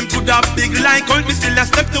talking. Him coulda big like all me still a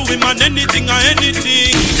step to him on anything or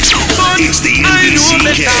anything. But I know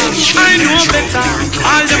better, I know better.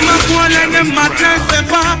 All them a go like them mad like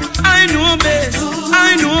pepper. I know best,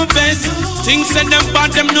 I know best. Things said them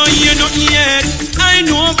bad, them no hear nothing yet. I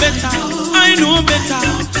know better, I know better.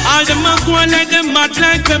 All them a go like them mad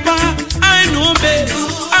like pepper. I know best,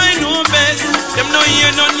 I know best. Them no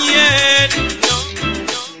hear nothing yet.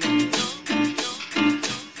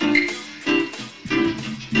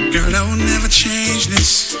 Girl, I will never change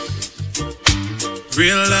this.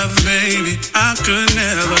 Real love, baby, I could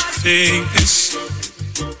never fake this.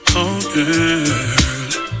 Oh, girl,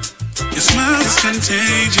 your smile is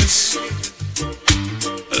contagious.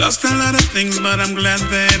 Lost a lot of things, but I'm glad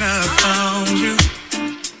that I found you.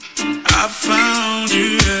 I found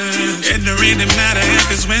you. It don't really matter if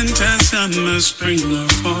it's winter, summer, spring, or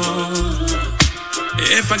fall.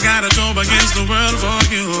 If I gotta go against the world for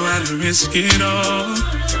you, I'd risk it all.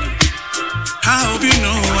 I hope you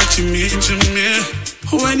know what you mean to me.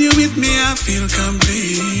 When you're with me, I feel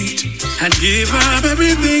complete. I'd give up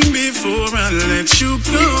everything before I let you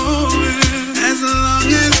go. As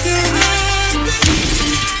long as you're happy,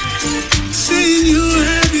 seeing you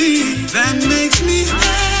happy, that makes me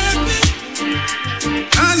happy.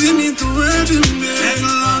 'Cause you mean the world to me. As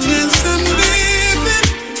long as I'm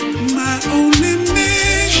living, my only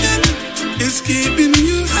mission is keeping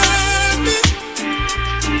you happy.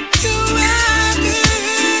 You happy.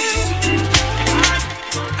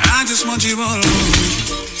 I just want you all for me.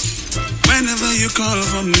 Whenever you call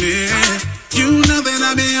for me, you know that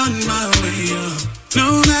I'll be on my way up.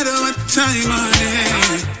 No matter what time of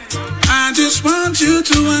day, I just want you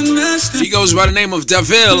to understand. He goes by the name of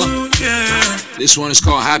Davil. Yeah. This one is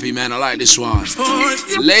called Happy, man. I like this one.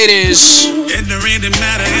 Ladies. It don't really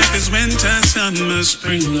matter if it's winter, summer,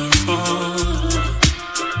 spring, or fall.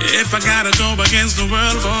 If I gotta go against the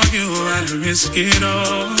world for you, I'd risk it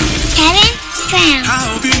all. Kevin Crown. I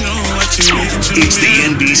hope you know what you mean to me. It's the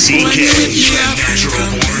NBCK, Natural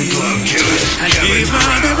Born Club Killer. I gave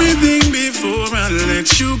up everything before I let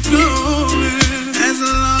you go. As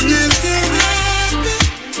long as you're happy,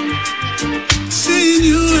 seeing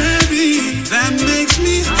you happy, that makes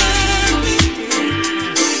me happy.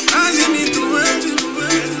 'Cause you mean the world to the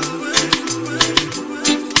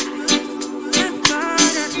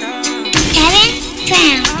Kevin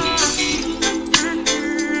Crown.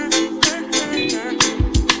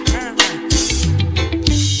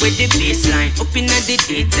 With the baseline up in the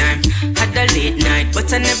daytime. Had a late night,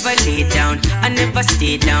 but I never lay down. I never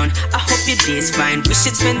stay down. I hope your day's fine. We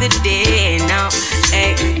should spend the day now.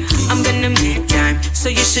 Hey, I'm gonna make time, so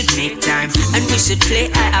you should make time. And we should play.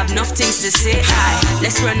 I have enough things to say. Aye,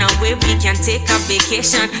 let's run away. We can take a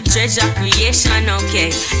vacation. Treasure creation,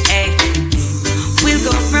 okay. Hey, we'll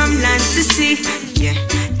go from land to sea. Yeah,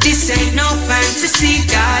 this ain't no fantasy,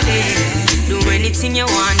 darling. Do anything you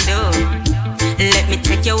want, do. Let me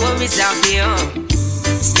take your worries off you.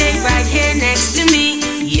 Stay right here next to me.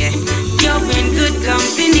 Yeah, you're in good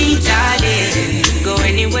company, darling. Go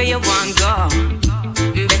anywhere you want, go.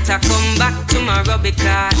 Better come back tomorrow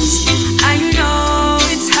because I know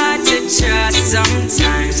it's hard to trust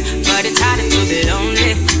sometimes, but it's harder to be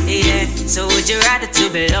lonely. Yeah, so would you rather to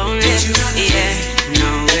be lonely? Yeah,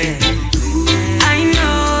 no way. I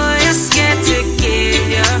know you're scared to give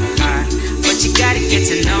your heart, but you gotta get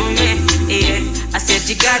to know me. Yeah, I said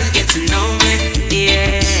you gotta get to know me,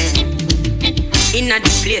 yeah. Inna the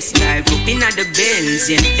place, drive up inna the Benz,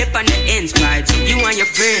 yeah. Dip on the ends, vibes, you and your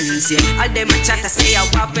friends, yeah. All them a chat, I say I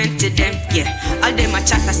went to them, yeah. All them a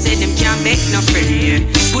chat, I say them can't make no friend, yeah.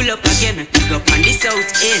 Pull up again, I pick up on the south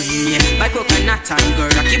end, yeah. By coconut and go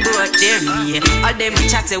rocky boat them, yeah. All them a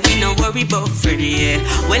chat, say we no worry about friend, yeah.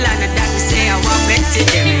 Well, I know that we say I went to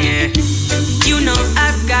them, yeah. You know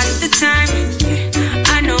I've got the time,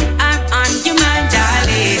 yeah. I know I'm on your mind,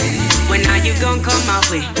 darling. When are you gon' come my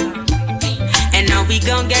way? And now we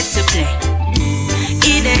gon' get to play.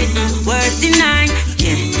 It ain't worth denying,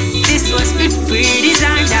 yeah. This was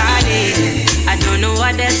pre-designed, darling. I don't know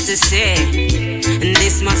what else to say, and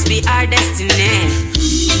this must be our destiny.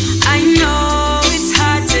 I know it's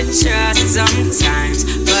hard to trust sometimes,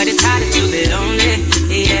 but it's harder to be lonely,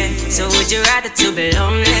 yeah. So would you rather to be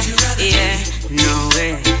lonely? Yeah, no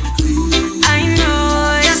way. I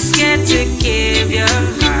know you're scared to give your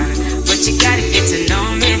heart, but you gotta get to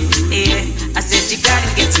know me, yeah. I said you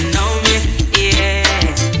gotta get to know me,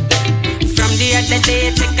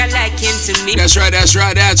 to me. That's right.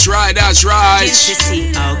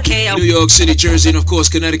 Okay. New York City, Jersey, and of course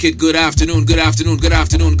Connecticut. Good afternoon.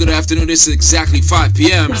 It's exactly 5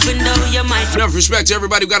 p.m. Enough respect to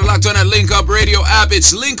everybody who got locked on that Link Up Radio app.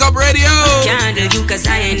 It's Link Up Radio. Can't do you 'cause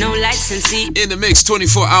I ain't no licensee. In the mix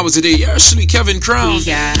 24 hours a day. You're actually Kevin Crown.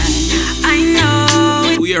 Yeah, I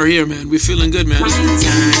know. We are here, man. We're feeling good, man.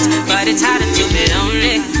 But it's harder to be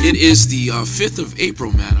lonely. It is the 5th of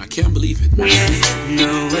April, man. I can't believe it. Yeah,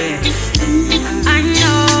 no way. I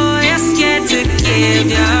know you're scared to give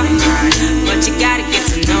your heart, but you gotta get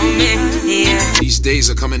to know me. Yeah. These days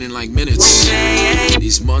are coming in like minutes.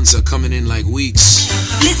 These months are coming in like weeks.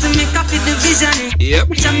 Listen, make up with the vision.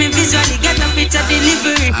 Yep. Tell me visually, get a picture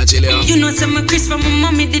delivery. Angela. You know, some Chris from my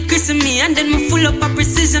mommy did Chris and me, and then me full up of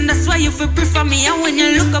precision. That's why you feel prefer me. And when you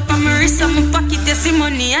look up on my wrist, I'm a pocket, you see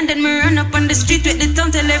money. And then me run up on the street with the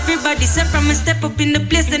town, tell everybody, step from me, step up in the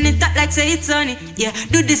place, then it talk like say it's sunny. Yeah,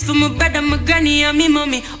 do this for my brother, my granny, and me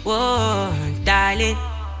mommy. Whoa, darling.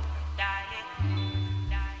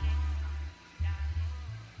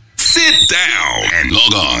 Sit down and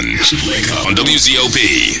log on WZOP,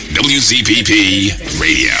 WZPP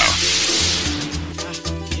Radio.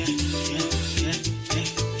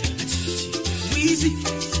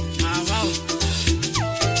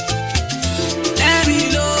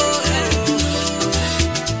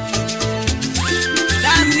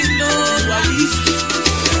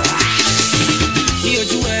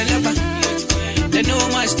 They know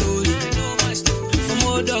my story. From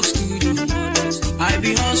old dog studio, I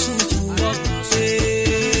be hustle to work.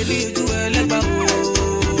 Say, be to a leper,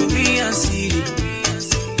 me and Siri.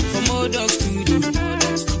 From old dog studio,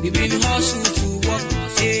 we been hustle to work.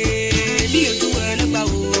 Say, be to a leper,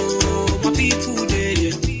 my people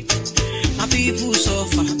dead, my people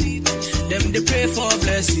suffer. Them they pray for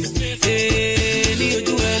blessing. Say, be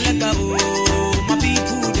to a leper, my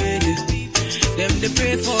people dead. Them they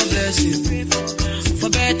pray for blessing. For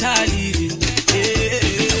better living,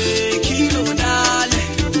 kilo dale.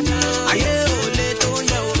 Aye ole to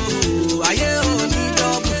yo, aye oni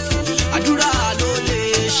double. Adura lole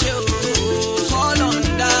show, call on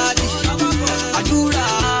daddy. Adura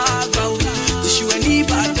go, tishu any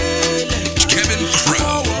badele. Kevin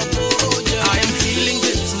Crow. I am feeling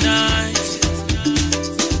good tonight.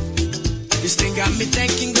 This thing got me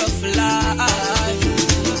thanking God for life.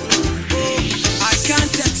 I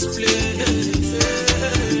can't explain.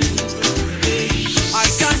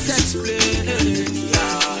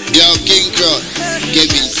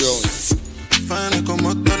 Kevin Crown. Fine like a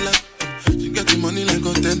 $1. She get the money like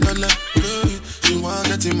a $10. She want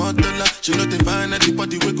get him $1. She know they find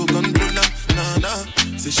anybody we go control her. Nah,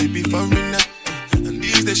 say she be foreigner. And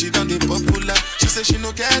these days she done the popular. She say she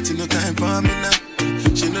no get no time for me now.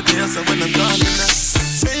 She know the answer when I'm calling her.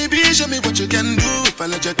 Baby, show me what you can do. If I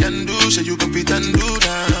let you can do, show you can fit and do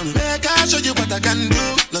down. Make I show you what I can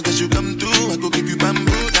do. Long as you come through, I go give you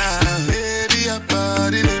bamboo down. Baby, your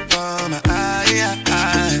body live for my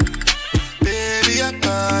eye. Baby, your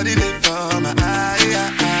body live for my eye.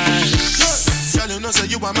 Girl, you know say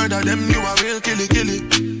you a murder them, you a real killy.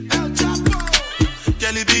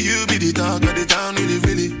 Girl, it be you be the talk of the town,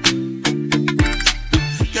 really.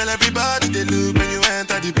 Girl, everybody they look when you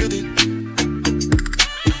enter the building.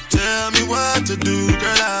 Tell me what to do,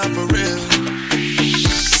 girl, I'm for real.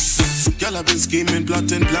 Girl, I've been scheming,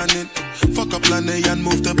 plotting, planning. Fuck up plan A and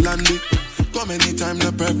move to plan B. Come anytime,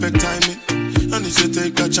 the perfect timing. And you should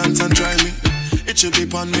take a chance and try me. It should be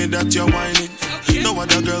upon me that you're whining. No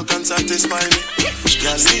other girl can satisfy me.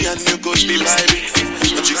 Girl, me and you could be vibing.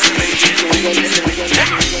 But you can make it.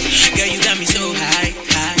 Girl, you got me so high.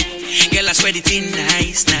 Girl, I swear it in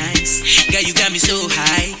nice. Girl, you got me so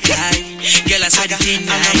high. Girl, I swear it in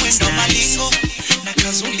nice.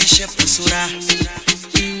 Nakazulishe pusura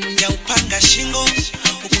ya upanga shingo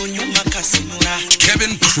uko nyuma kasinura.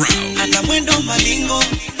 Kevin Crow. Ana mwendo malingo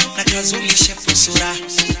nakazulishe pusura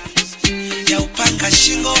ya upanga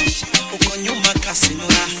shingo uko nyuma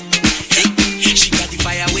kasinura. She got the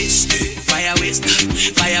fire waste. She got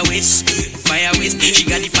the fire waste. She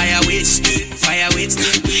got the fire waste.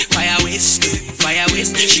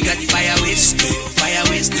 She got the fire waste.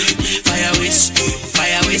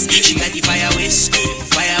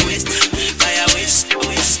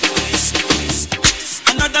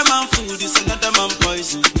 Another man food is another man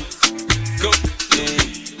poison. Go.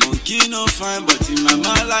 Yeah. Monkey no fine, but in my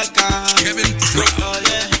mind like Kevin Crow. Oh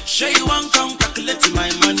yeah. Sure you want come calculate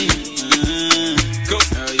my money. Go.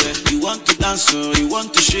 Oh yeah. You want to dance or you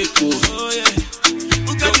want to shake oh yeah.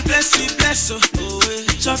 Who got the bless oh yeah.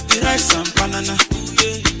 Chop the rice and banana.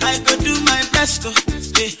 Yeah. I go do my best oh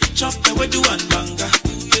yeah. Chop the way do and banga.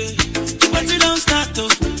 Yeah. But you don't start oh.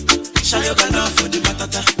 Show your love for the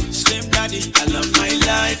matata. Slim daddy, I love my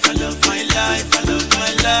life, I love my life, I love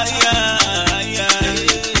my life.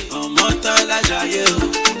 Oh, Motala Jaye.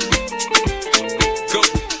 Go.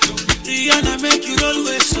 Rihanna make you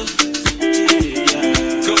always so.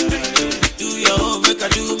 Go. Do your own, make I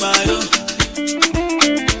do my own.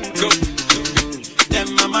 Go. Them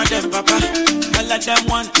mama, them papa, all of them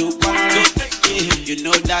want to quarrel. You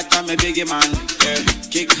know that I'm a biggie man.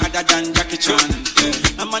 Kick harder than Jackie Chan.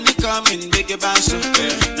 I'm money coming, biggie bounce.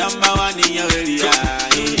 Number one in your area.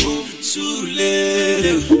 Sule,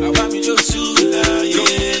 I want me to Sula.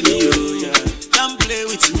 Don't play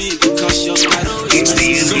with me because you're caro. It's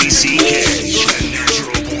the NBC Cash, the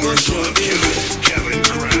natural born drug killer, Kevin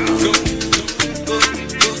Crown.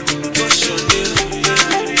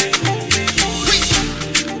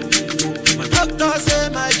 My doctor say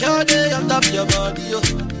my cure day on top your body, yo.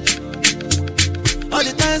 All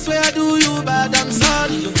the times where I do you bad, I'm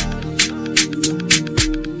sorry, yo.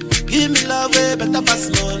 Give me love way better pass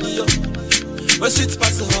money, yo. Where sweet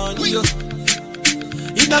pass honey, yo.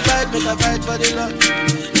 If I fight, make I fight for the love.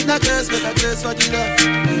 If I curse, make I curse for the love.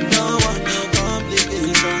 Don't want no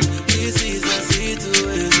complication. This is a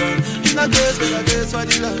situation. If I curse, make I curse for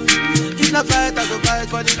the love. If I fight, I go fight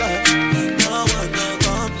for the love. Don't want no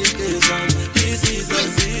complication. This is a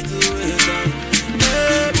situation.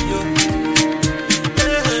 Baby, yo.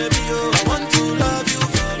 Baby, yo. I want to love you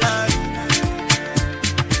for life.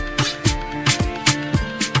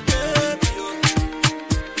 Baby, yo.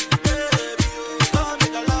 Baby, yo. Come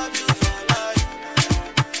make I love you for life.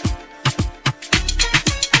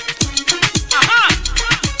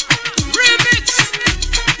 Remix,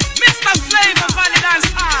 Mr. Flavor, Valley Dance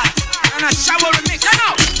Hard, and a shower remix. You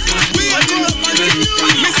know. Wake up,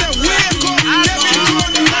 me say wake up. Kevin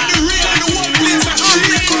Crown, the real and the one place I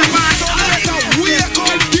shake up. So let her wake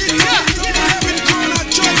up, get up. Kevin Crown a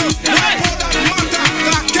juggle, not all that matter.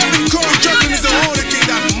 That Kevin Crown juggling is the only thing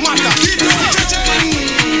that matter. Get up,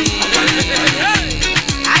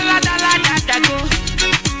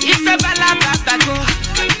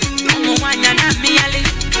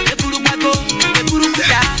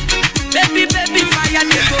 baby, baby, fire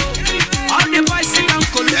they go. All the boys sit down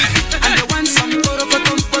cool, and they want some toro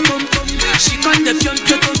potom potom tom. She got the pium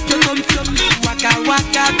pium pium pium. Waka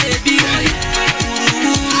waka baby,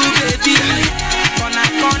 ooh baby, corner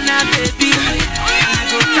corner baby. And I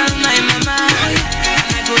go tell my mama,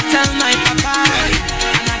 and I go tell my papa,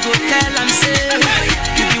 and I go tell them say,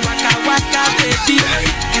 you be waka waka baby,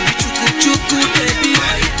 you be chuku chuku baby,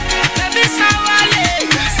 baby sawale,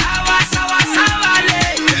 sawa sawa sawale,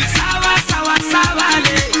 sawa sawa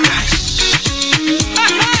sawale.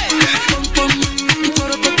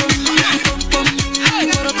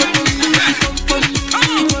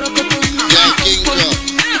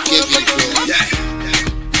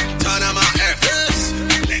 turn on my efforts.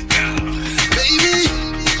 Let go. Baby,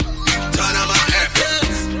 turn on my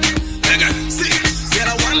efforts. Let go. See, said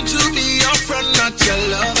I want to be your friend, not your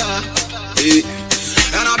lover. Hey.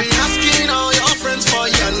 And I'll be asking all your friends for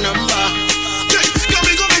your number. Hey, can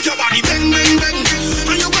we go make your body bang, bang, bang?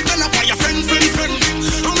 And you go tell up all your friend.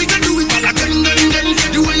 And we can do it all again, then.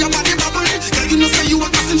 The way your body bubble, girl, you know say you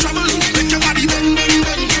are causing trouble. Make your body bang, bang,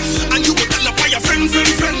 bang. And you go tell up all your friend.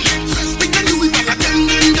 We can do it all again,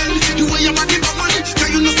 then. The way your body bubble, girl,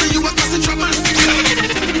 you know say you are causing trouble.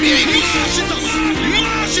 Baby,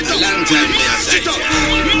 a long time me outside.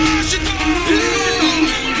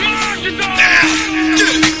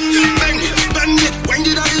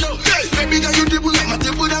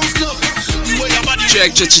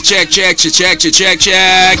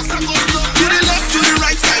 Check.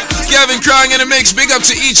 Kevin Crown in the mix. Big up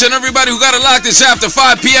to each and everybody who got it locked. It's after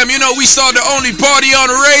 5 p.m. You know we start the only party on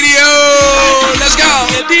the radio. Let's go.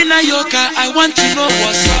 Baby Nayoka, I want to know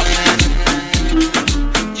what's up.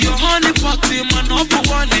 Your honey pot, my number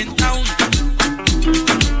one in town.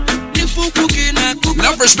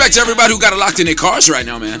 Enough respect to everybody who got it locked in their cars right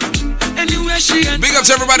now, man. Big up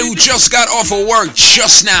to everybody who just got off of work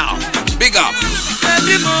just now. Big up.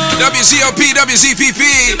 WZOP, WZPP.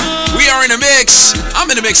 We are in the mix. I'm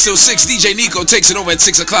in the mix till 6. DJ Nico takes it over at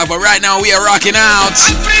 6 o'clock. But right now we are rocking out.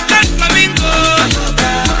 African flamingo.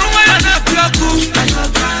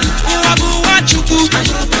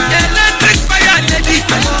 Electric fire, lady.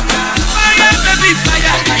 Fire, baby,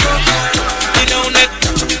 fire. You know that.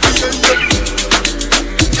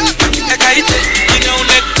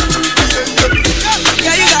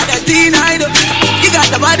 Yeah, you got that teen, I know. You got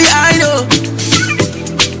the body, I know.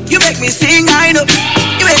 You make me sing, I know.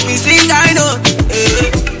 You make me sing, I know.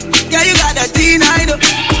 Yeah, you got that teen, I know.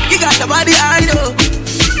 You got the body, I know.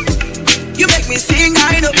 You make me sing,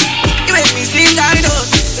 I know. You make me sing, I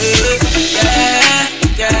know.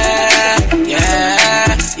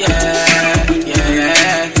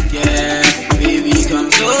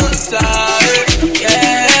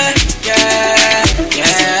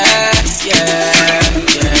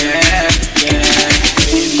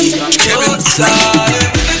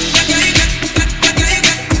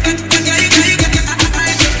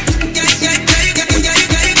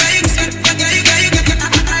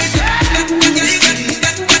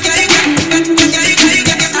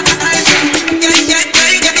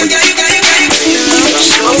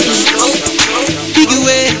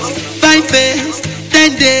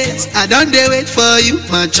 days, I don't dare wait for you,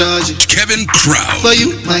 my charge. Kevin Crown. For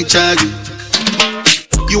you, my charge.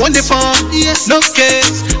 You want the phone? Yes. No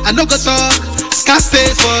case, I no go talk.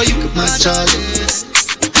 Scarface for you, my charge.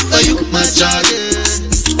 For you, my charge.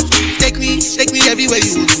 Take me everywhere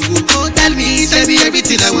you want to go. Tell me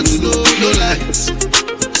everything I want to know. No lies,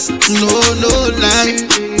 no lie.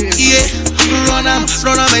 Yeah, run am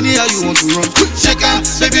anyhow you want to run. Check out,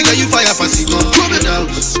 baby girl you fire pass it on. No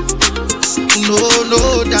doubt,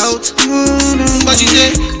 no doubt. But you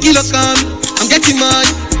say, kilo come, I'm getting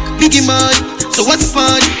money, biggie money. So what's the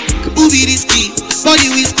fun? Who be risky? Body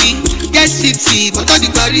whiskey, get tipsy, but all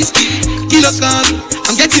the bar risky. Kilo come,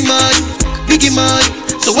 I'm getting money, biggie money.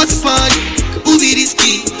 So what's the fun? Who be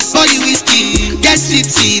risky? Body whiskey, get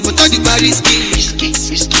tipsy, but all the bar risky.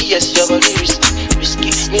 Risky, yes, your body risky.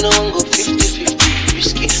 Me no one go 50-50.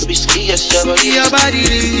 Risky, yes, your body risky.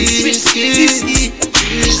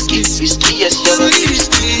 Risky, yes, your body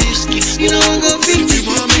risky. Me no one go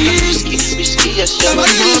 50-50. Risky, yes, your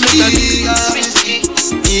body risky.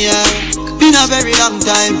 Yeah, been a very long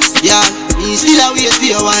time. Yeah, me still a wait for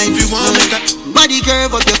your wine. Body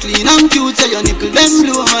curve up, you clean and cute, so your nipple them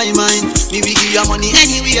blow my mind. Me we give you money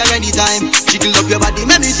anywhere, anytime. Jiggle up your body,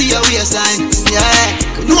 make me see your waistline. Yeah,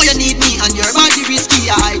 you know you need me and your body risky.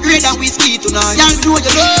 I grade and whiskey tonight. Y'all know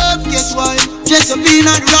you love, guess why? Dress up in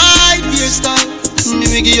a right hairstyle. Me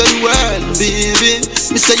we give you the world, baby.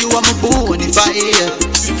 Me say you are my bonafide.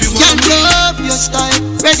 Can't love your style.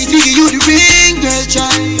 Ready to give you the ring, girl,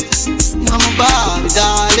 child. You are my Barbie,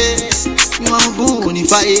 darling. You are my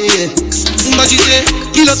bonafide. But you say,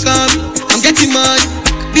 kilo come, I'm getting money,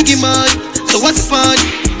 biggie money. So what's the fun?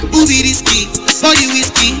 Who be risky? Body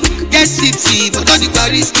whiskey, get tipsy, but all the bar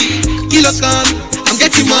risky. Kilo come, I'm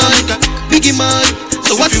getting money, biggie money.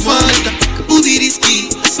 So what's the fun? Who be risky?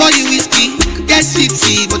 Body whiskey, get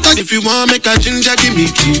tipsy, but all the... If you want make a ginger, give me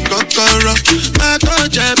tea, kokoro. My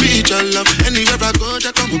coach, I be your love. Anywhere I go, I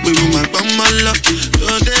come up with my bum, my love.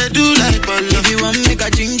 So they do like my love. If you want make a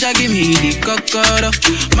ginger, give me the kokoro.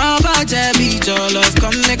 My coach, I be your love.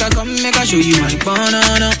 Come make a show you my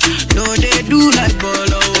banana. No, they do like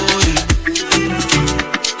bolo.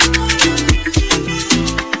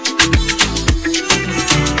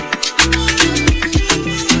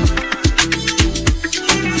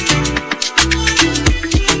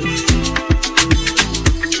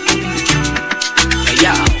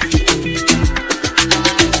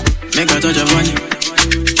 Touch upon it.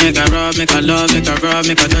 Make a rub, make a love, make a rub,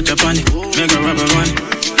 make a touch upon it. Make a rub upon it.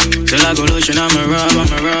 Till I go lotion, I'm a rub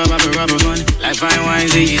upon it. Like fine wine,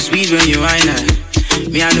 say you sweet when you wine that.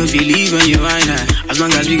 Me, I don't feel leave when you wine that. As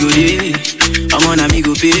long as we go there, I'm on a me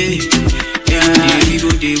go pay. Yeah, we go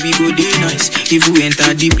there nice. If we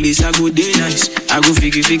enter the place, I go there nice. I go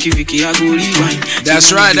fiki, I go rewind.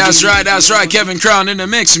 That's right. Kevin Crown in the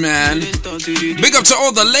mix, man. Big up to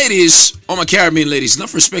all the ladies, all my Caribbean ladies.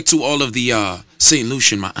 Enough respect to all of the St.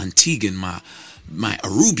 Lucian, my Antiguan, my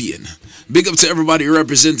Arubian. Big up to everybody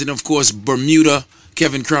representing, of course, Bermuda.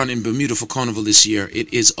 Kevin Crown in Bermuda for Carnival this year.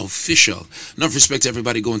 It is official. Enough respect to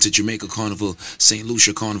everybody going to Jamaica Carnival, St.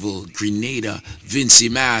 Lucia Carnival, Grenada, Vincy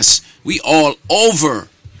Mass. We all over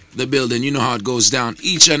the building. You know how it goes down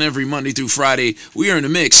each and every Monday through Friday. We are in the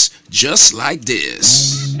mix just like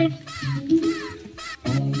this.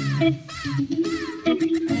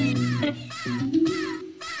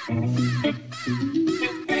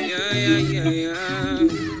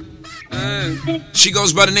 She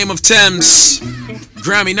goes by the name of Thames,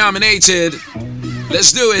 Grammy nominated.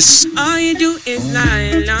 Let's do it. All you do is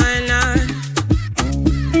lie.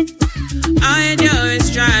 All you do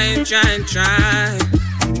is try.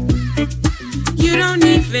 You don't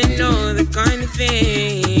even know the kind of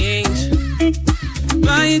things,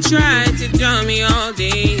 but you try to tell me all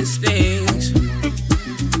these things.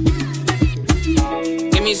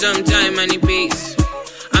 Give me some time, I need peace.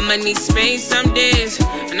 I'ma need space some days,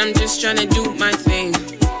 and I'm just trying to do my thing,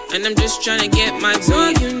 and I'm just trying to get my way.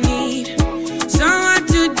 All you need someone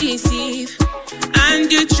to deceive,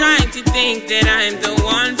 and you're trying to think that I'm the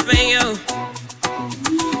one for you.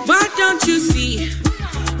 But don't you see,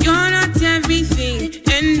 you're not everything,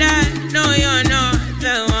 and I know you're not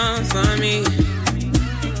the one for me.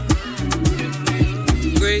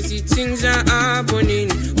 Crazy things are happening,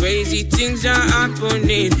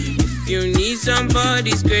 If you need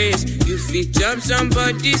somebody's grace, you fit up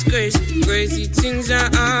somebody's grace. Crazy things are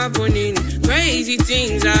happening,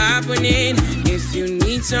 If you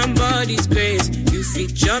need somebody's grace, you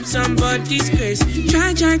fit up somebody's grace.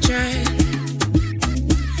 Try.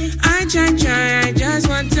 I just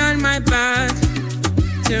want on my back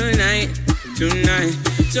tonight.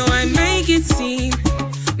 So I make it seem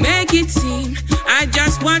I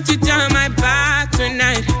just want to turn my back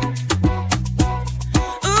tonight.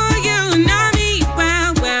 Oh, you know me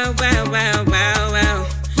well, well, well, well, well, well.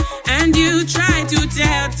 And you try to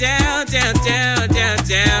tell.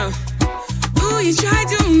 Oh, you try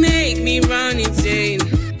to make me run insane.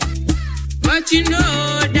 But you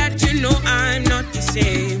know that I'm not the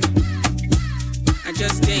same. I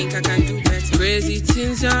just think I can do better. Crazy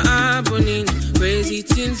things are happening. Crazy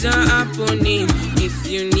things are happening. If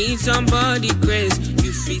you need somebody crazy,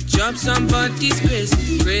 you fit job somebody's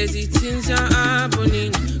crazy. Crazy things are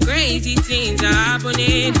happening. Crazy things are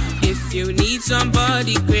happening. If you need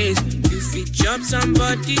somebody crazy, you fit job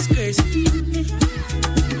somebody's crazy.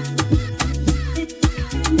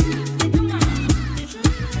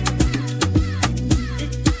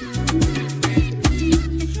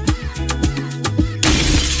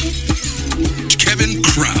 Kevin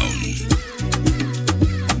Crown.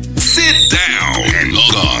 Sit down and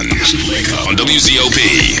log on WZOP,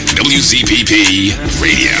 WZPP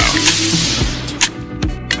Radio.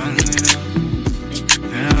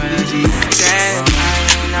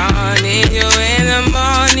 I need you in the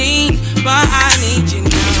morning, but I need you now.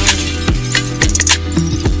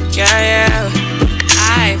 Yeah.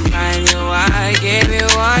 I find you, I give you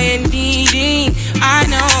what you're needing. I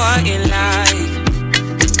know what you like.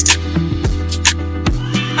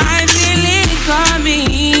 I feel it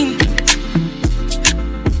coming.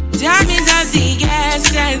 Time is of the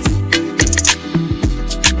essence.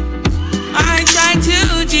 I try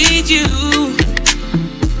to teach you,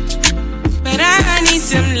 but I need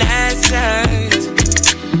some lessons.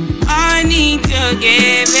 I need to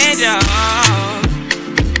give it all.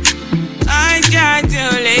 I try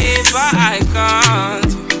to live, but I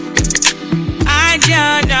can't. I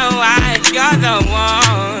don't know why you're the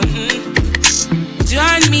one.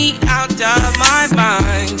 Turn me out of my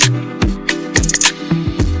mind.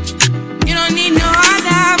 You don't need no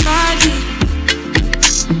other body.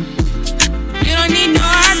 You don't need no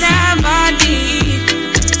other body.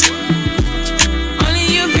 Only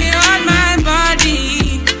you feel on my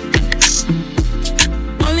body.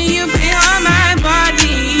 Only you feel on my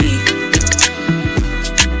body.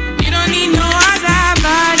 You don't need no other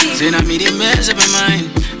body. Say I made it mess up your mind,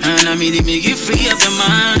 and I made it make you free up your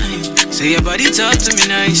mind. Say your body talk to me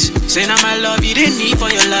nice. Say now my love you didn't need for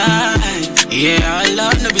your life. Yeah, our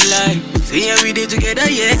love no be lie. Say yeah, we did together,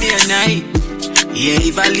 yeah, day and night. Yeah,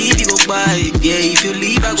 if I leave you go by. Yeah, if you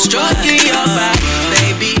leave I go stroking your body,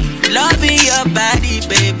 baby. Loving your body,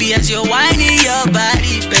 baby. As you're whining your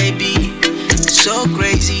body, baby. So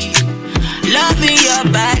crazy. Loving your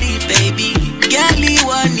body, baby. Girl, you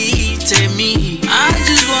want need to me. I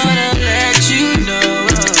just wanna let you know.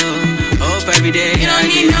 Hope every day you don't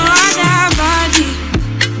need no other body.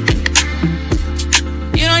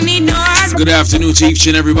 You don't need no other. Good afternoon to each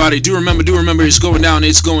and everybody. Do remember, it's going down.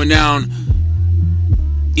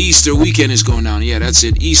 Easter weekend is going down. Yeah, that's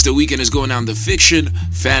it. Easter weekend is going down. The Fiction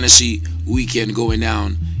Fantasy Weekend going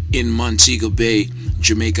down in Montego Bay,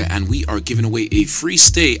 Jamaica. And we are giving away a free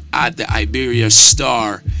stay at the Iberia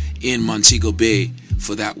Star in Montego Bay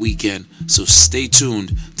for that weekend. So stay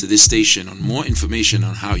tuned to this station on more information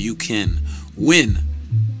on how you can win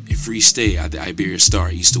a free stay at the Iberia Star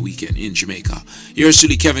Easter weekend in Jamaica. Yours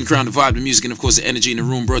truly, Kevin Crown, the vibe, the music, and of course the energy in the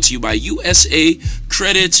room, brought to you by USA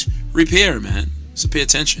Credit Repair, man. So pay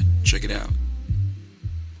attention. Check it out.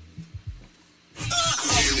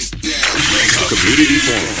 Community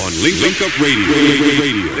Forum on Link Up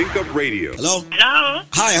Radio. Link Up Radio. Hello? Hello?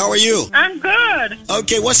 Hi, how are you? I'm good.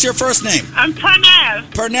 Okay, what's your first name? I'm Pernell.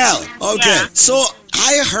 Pernell. Okay, Yeah. so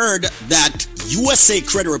I heard that USA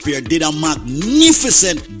Credit Repair did a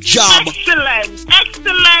magnificent job. Excellent.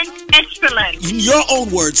 In your own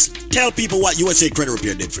words, tell people what USA Credit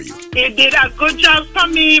Repair did for you. It did a good job for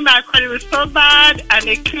me. My credit was so bad, and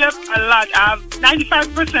it cleared a lot. I have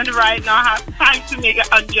 95% right now. I have time to make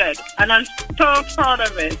 100, and I'm so proud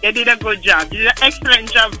of it. They did a good job. They did an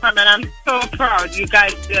excellent job for me, and I'm so proud. You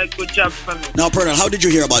guys did a good job for me. Now, Pernell, how did you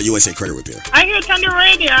hear about USA Credit Repair? I hear it on the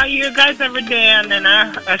radio. I hear you guys every day, and then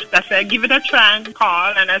I said, give it a try and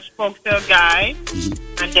call, and I spoke to a guy,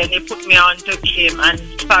 and then he put me on to Kim and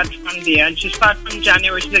start from there. And she started from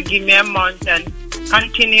January, so give me a month and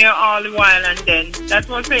continue all the while, and then that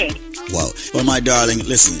was it. Wow. Well, my darling,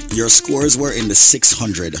 listen, your scores were in the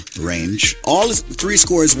 600 range. All three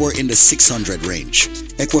scores were in the 600 range.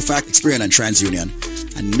 Equifax, Experian, and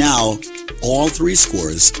TransUnion. And now, all three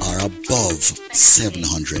scores are above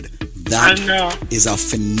 700. That is a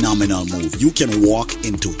phenomenal move. You can walk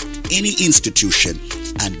into any institution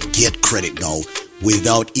and get credit now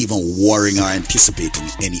without even worrying or anticipating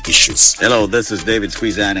any issues. Hello, this is David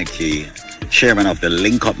Squeezaniki, chairman of the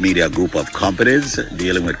Link Up Media group of companies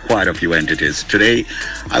dealing with quite a few entities. Today,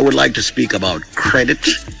 I would like to speak about credit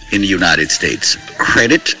in the United States.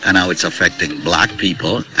 Credit and how it's affecting black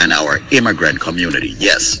people and our immigrant community.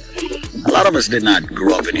 Yes, a lot of us did not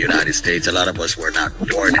grow up in the United States. A lot of us were not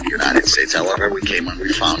born in the United States. However, we came and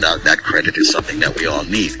we found out that credit is something that we all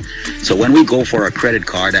need. So when we go for a credit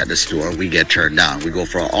card at the store, we get turned down. We go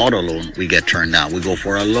for an auto loan, we get turned down. We go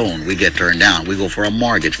for a loan, we get turned down. We go for a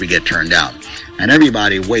mortgage, we get turned down. And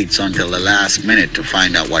everybody waits until the last minute to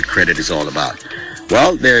find out what credit is all about.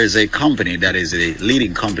 Well, there is a company that is a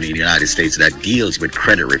leading company in the United States that deals with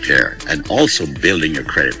credit repair and also building your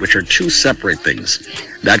credit, which are two separate things.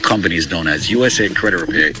 That company is known as USA Credit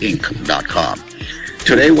Repair Inc.com.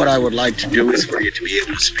 Today, what I would like to do is for you to be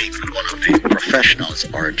able to speak with one of the professionals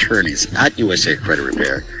or attorneys at USA Credit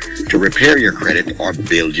Repair to repair your credit or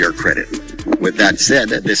build your credit. With that said,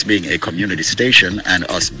 this being a community station and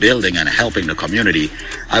us building and helping the community,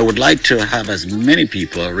 I would like to have as many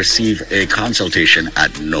people receive a consultation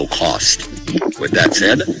at no cost. With that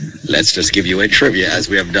said, let's just give you a trivia as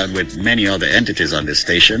we have done with many other entities on this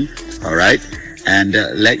station, all right? And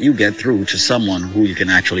let you get through to someone who you can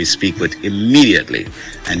actually speak with immediately,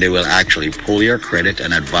 and they will actually pull your credit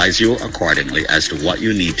and advise you accordingly as to what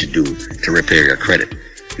you need to do to repair your credit.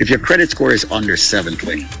 If your credit score is under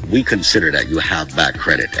 720, we consider that you have bad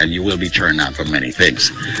credit and you will be turned down for many things.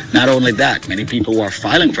 Not only that, many people who are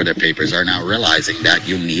filing for their papers are now realizing that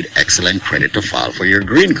you need excellent credit to file for your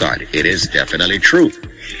green card. It is definitely true.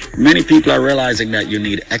 Many people are realizing that you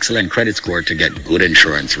need excellent credit score to get good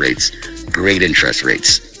insurance rates, great interest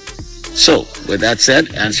rates. So, with that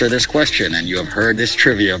said, answer this question, and you have heard this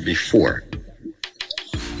trivia before.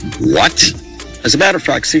 What? As a matter of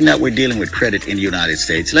fact, seeing that we're dealing with credit in the United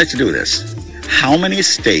States, let's do this. How many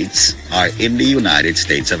states are in the United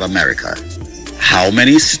States of America? How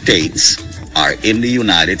many states are in the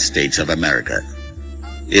United States of America?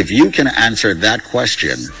 If you can answer that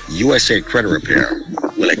question, USA Credit Repair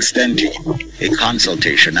will extend to you a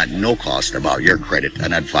consultation at no cost about your credit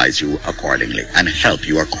and advise you accordingly and help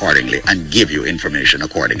you accordingly and give you information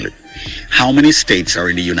accordingly. How many states are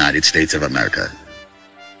in the United States of America?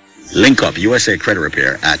 Link up USA Credit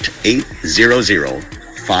Repair at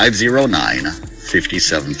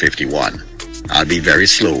 800-509-5751. I'll be very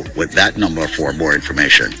slow with that number for more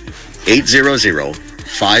information.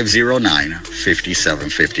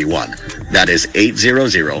 800-509-5751. That is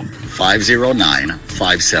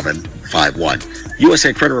 800-509-5751.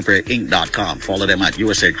 USA Credit Repair Inc.com. Follow them at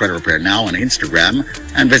USA Credit Repair now on Instagram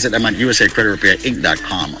and visit them at USA Credit Repair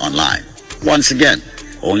Inc.com online. Once again,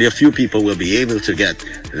 only a few people will be able to get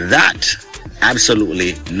that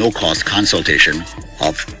absolutely no-cost consultation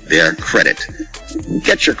of their credit.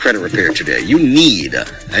 Get your credit repaired today. You need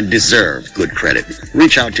and deserve good credit.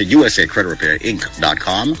 Reach out to USA Credit Repair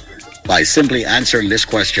Inc.com by simply answering this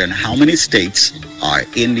question: how many states are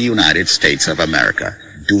in the United States of America?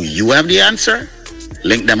 Do you have the answer?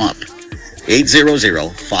 Link them up.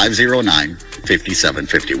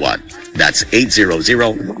 800-509-5751. That's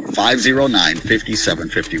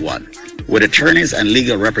 800-509-5751. With attorneys and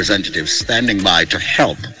legal representatives standing by to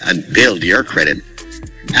help and build your credit,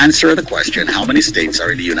 answer the question: how many states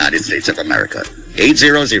are in the United States of America?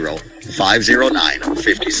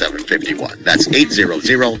 800-509-5751. That's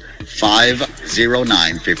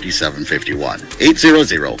 800-509-5751.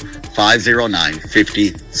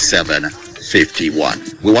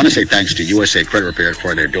 800-509-5751. We want to say thanks to USA Credit Repair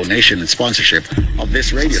for their donation and sponsorship of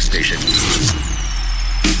this radio station.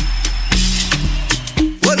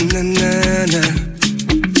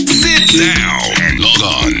 Sit now and log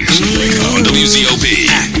on WZOP,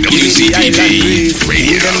 WZPP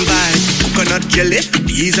Radio. Coconut jelly,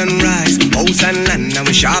 peas and rice, house and land, and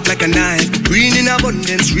we sharp like a knife. Green in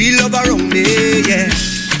abundance, real love around me, yeah.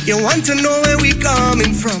 You want to know where we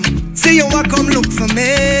coming from? Say you want come look for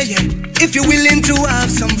me, yeah. If you're willing to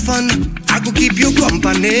have some fun, I could keep you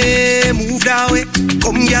company. Move that way,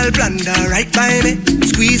 come girl, blunder right by me.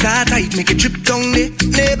 Squeeze her tight, make it trip down the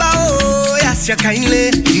neighbor, oh, yes, you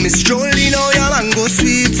kindly. Miss Jolene, oh, your mango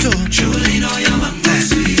sweet, so Jolene, oh, your mango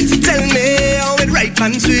sweet. Tell me how it ripe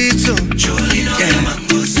and sweet, so Jolene, oh, your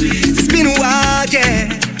mango sweet. It's been a while,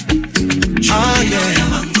 yeah. Oh,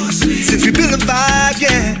 yeah. Since we built a vibe,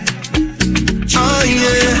 yeah. Oh,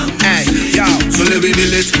 yeah. Hey, yo, so let me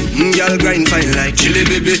build it. Girl grind fine like chili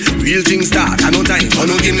baby. Real things start, I no time for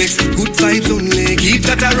no gimmicks. Good vibes only, keep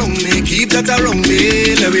that around me, keep that around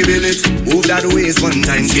me. Let me build it. Move that waist one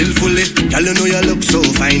time skillfully. Girl, you know you look so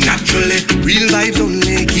fine naturally. Real vibes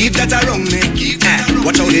only, keep that around me.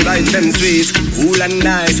 Watch how the vibes them sweet, cool and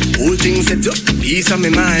nice. Whole thing set up, peace on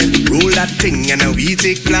my mind. Roll that thing and now we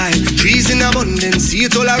take flight. Trees in abundance, see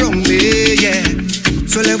it all around me, yeah.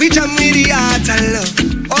 So let we jam with the heart and love.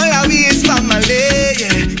 All our way is family,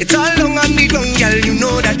 yeah. It's all long on the ground, girl. You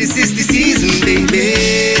know that this is the season, baby.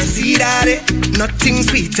 See that it? Nothing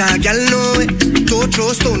sweeter, girl, know it. Don't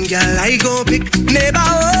throw stone, girl, I go pick. Neighbor,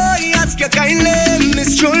 oh, he ask you kindly,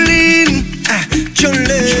 Miss Jolene.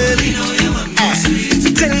 Jolene.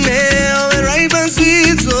 Tell me how it ripe and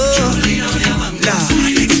sweet, so.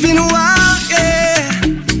 It's been a while, yeah.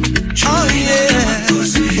 Oh, yeah.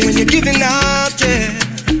 When you're giving up, yeah.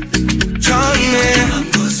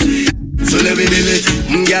 So let me build it.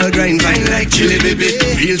 Girl grind fine like chili baby.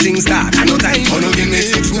 Real things start, I no time for no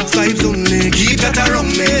gimmicks. Good vibes only, keep that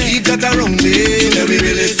around me, keep that around me. Let me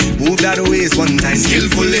build it. Move that waist one time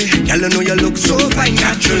skillfully. Girl, you know you look so fine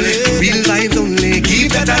naturally. Real vibes only,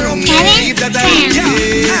 keep that around me, keep that around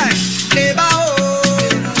me. Neighbor, oh,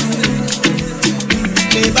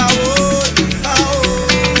 neighbor, oh.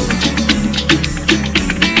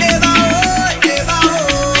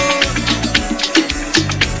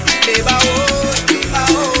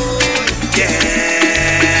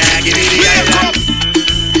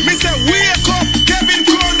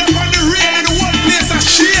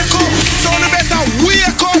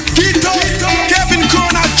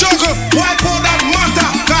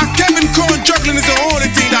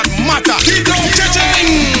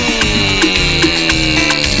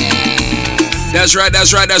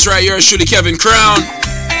 That's right. You're Shuli Kevin Crown.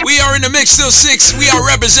 We are in the mix till 6. We are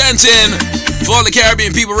representing for all the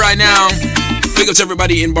Caribbean people right now. Big up to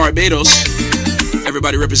everybody in Barbados.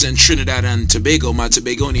 Everybody represent Trinidad and Tobago. My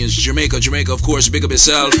Tobagonians, Jamaica, of course. Big up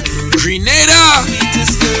yourself. Grenada.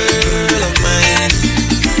 Sweetest girl of mine.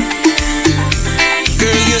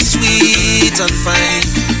 Girl, you're sweet and fine.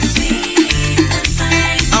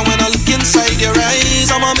 And when I look inside your eyes,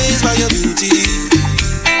 I'm amazed by your beauty.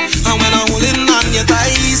 And when I'm holding on your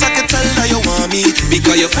thighs, I can tell that you want me,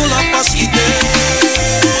 because you're full of sweetness.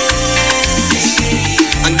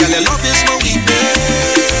 And girl, your love is my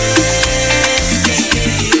weakness.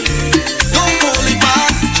 Don't hold it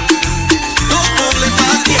back,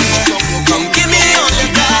 yeah. Come give me all you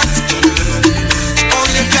got,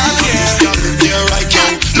 yeah. You're right,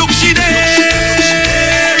 girl. Look, she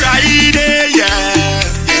there, right there, yeah.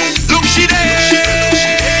 Look, she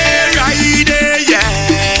there, right there, yeah.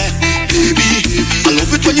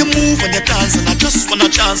 When you move and you dance, and I just want a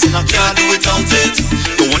chance, and I can't do without it.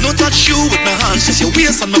 Don't wanna touch you with my hands, just your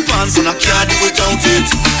waist and my pants, and I can't do without it.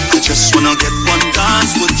 I just wanna get one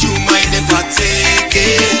dance, would you mind if I take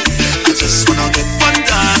it? I just wanna get one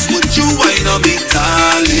dance, would you wine on me,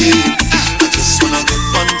 darling? I just wanna get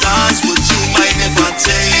one dance, would you mind if I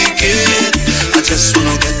take it? I just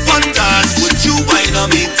wanna get one dance, would you wine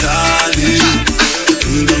on me, darling?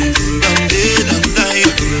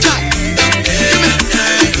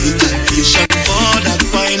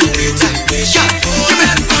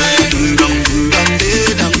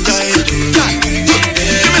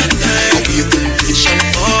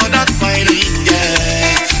 For that wine,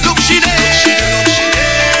 yeah. Look, she there,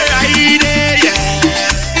 right there,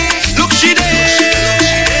 yeah. Look,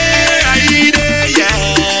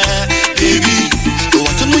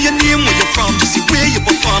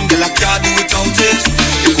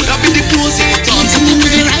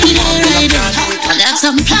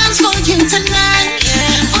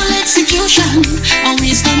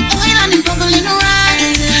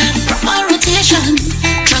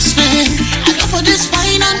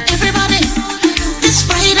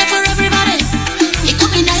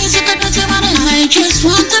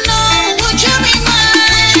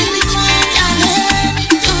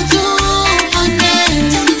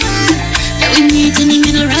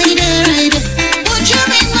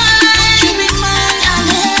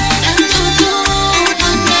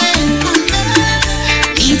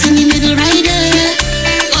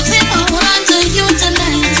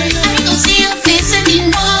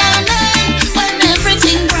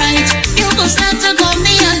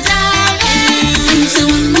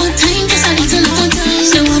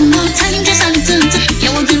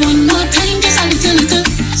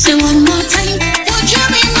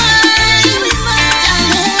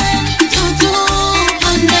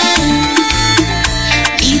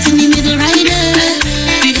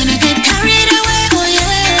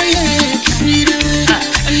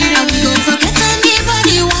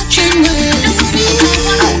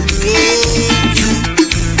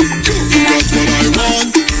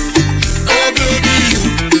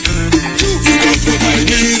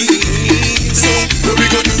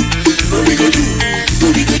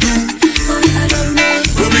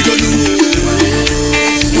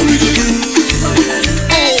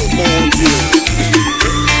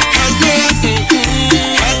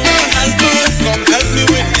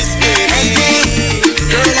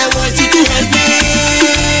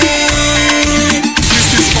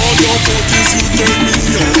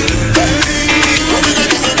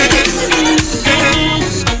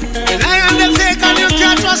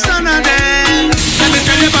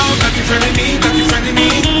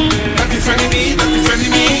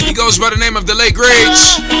 goes by the name of the late great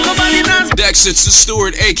Dexter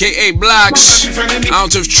Stewart, aka Blacks,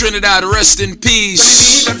 out of Trinidad. Rest in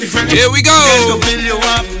peace. Here we go. Build you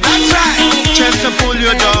up. That's right. Just to pull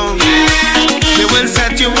you down. They will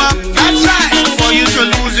set you up. That's right. For you to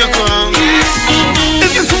lose your crown.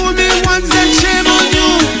 If you fool me once, then shame on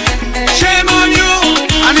you. Shame on you.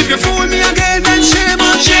 And if you fool me again, then shame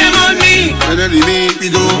on me. And then we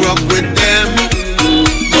don't rock with them.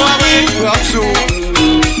 Go away, rock so.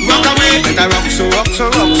 Rock away, better rock so, rock so,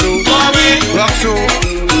 rock so. Go away, rock so.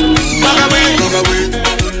 Rock away, rock away.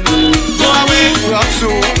 Go away, rock so.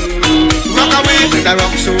 Rock away, better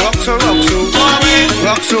rock so, rock so, rock so. Go away,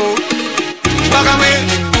 rock so. Rock away.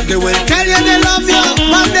 They will tell you they love you,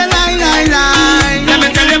 but they lie. Let me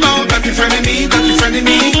tell you about that you friend of me, that you friend of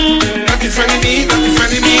me, that you friend of me, that you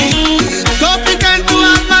friend of me. Don't pretend to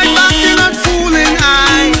have my back, you're not fooling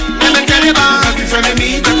I. Let me tell you about that you friend of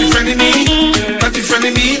me, that you friend of me, that you friend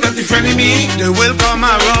of me, that you friend of me. They will come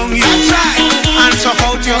around you, that's right, and suck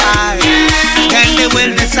out your eye. Then they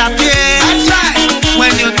will disappear, that's right,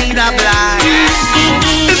 when you need a blind.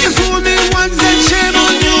 If you fool me once, then shame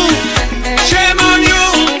on you. Shame on you.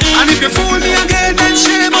 And if you fool me again, then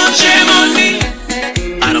shame on me.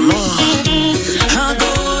 I don't know. I'm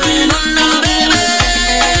going on now, baby.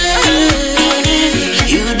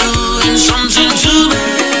 You're doing something to me.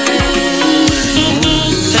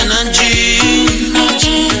 Energy.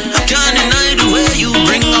 I can't deny the way you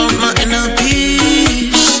bring out my inner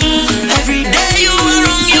peace. Every day you are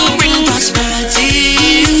wrong, you bring prosperity.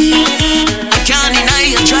 I can't deny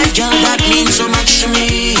your drive, girl, that means so much to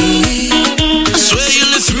me. I swear you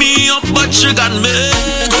lift me up, but you got me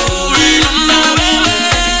going on now, baby.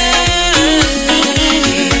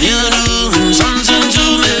 You're doing something to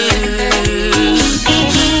me.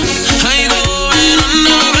 I going on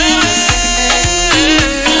now, baby.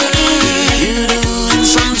 You're doing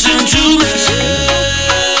something to me.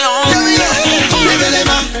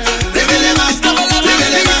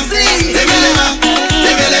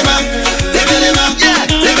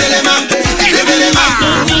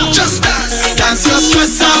 Just dance your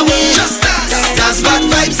stress away. Just dance bad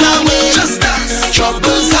vibes away. Just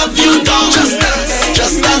troubles have you down.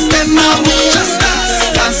 Just dance them away.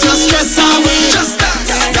 Dance your stress away.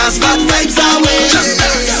 Dance bad vibes away.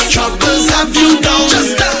 Troubles have you down.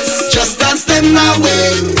 Just dance them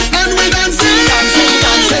away. And we dancing, dancing,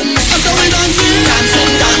 dancing. So we dancing,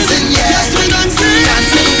 dancing, dancing. Yes, we dancing,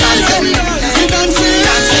 dancing, dancing. We dancing,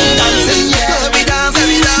 dancing, dancing. Yeah, we dance,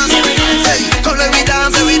 we dance. Hey, come let we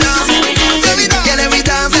dance, we dance. Yeah, let we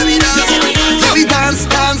dance, we dance. Let we dance,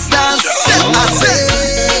 dance, dance. I say,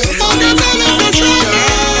 forget all of your trouble.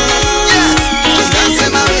 Yeah, just dance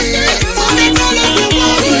them away. Forget all of your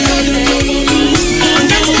worries. And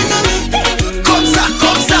dance them away. Comme ça,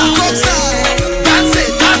 comme ça, comme ça. Dansez,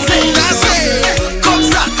 dansez, dansez. Comme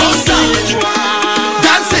ça, comme ça.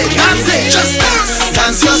 Dansez, dansez. Just dance.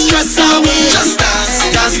 Dance your stress away. Just dance.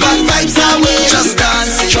 Dance bad vibes away. Just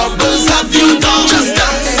dance. Troubles have you down. Just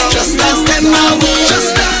dance. Just dance them away.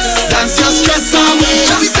 Just dance. Dance your stress away.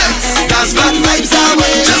 Just dance. Dance bad vibes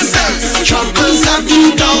away. Just dance. Troubles have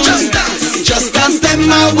you down. Just dance. Just dance them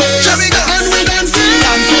away. And we dancing,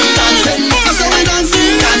 dancing, dancing. So we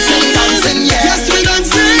dancing, dancing, dancing. Yeah. Yes, we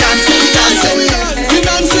dancing, dancing, dancing. We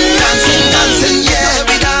dancing, dancing, dancing. Yeah,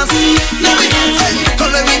 we dance. Let me dance.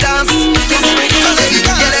 Come let me dance. Yes, we dance.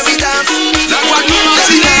 Yeah, let me dance. Like what you want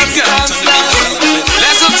to dance, dance.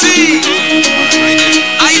 Let's up tea.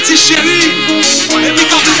 IT Sherry. Let me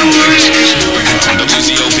come to the world.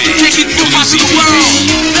 WZOP. Take it to the world.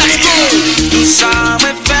 Let's go. Tout ça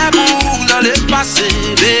me fait boule dans le passé.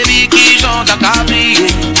 Baby qui chante à cabrier.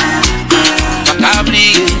 À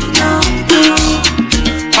cabrier.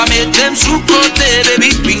 Pas mettre sous côté. Baby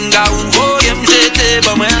pinga ou voyez me jeter.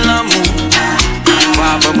 Pas moi l'amour.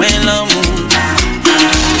 Pas moi l'amour.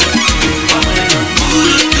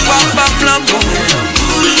 Papa l'amour.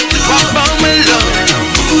 Papa me love.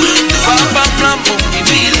 Papa l'amour.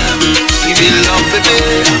 Give me love, baby.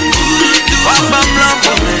 Papa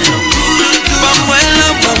l'amour. Papa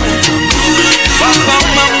l'amour. Papa.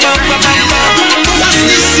 What's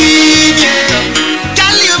the scene, yeah?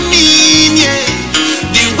 Girl, you mean, yeah?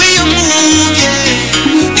 The way you move, yeah.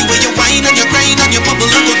 The way you whine and you grind and you bubble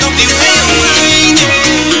and go down. The way you whine, yeah.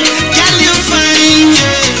 Girl, you fine,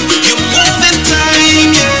 yeah. You move in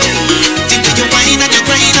time, yeah. The way you whine and you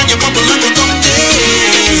grind and you bubble and go down there.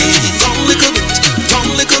 Down little bit,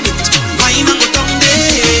 whine and go down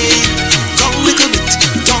there. Down little bit,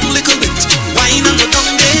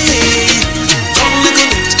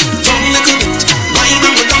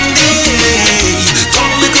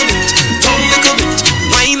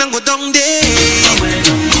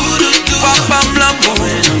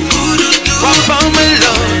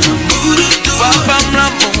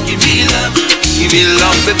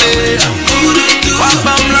 baby. Wap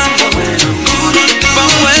bam lam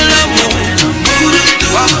bam well lam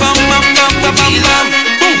wap bam bam bam bam bam bam.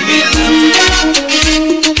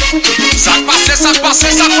 Ça passe.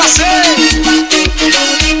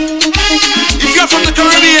 If you're from the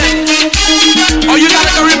Caribbean or you got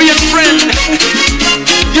a Caribbean friend,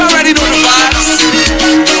 you already know the vibes.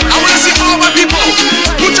 I wanna see all my people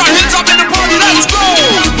put your hands up in the party. Let's go.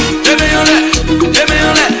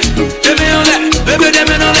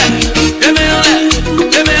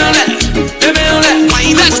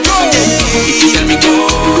 Let's go. Tell me go.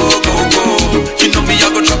 You know me, I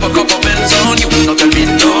go drop a couple bells on you. Not tell me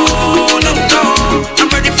no. I'm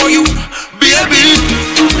ready for you, baby.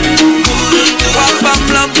 Wap bam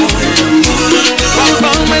lam, wap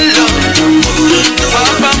bam love,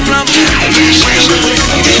 wap bam lam.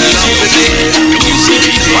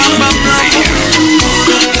 Wap bam lam,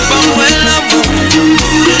 bam love,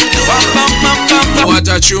 wap bam bam bam. What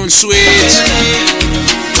a tune, sweet.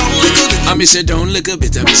 I me say don't look a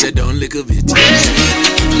bit.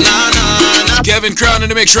 Kevin Crown in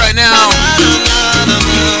the mix right now.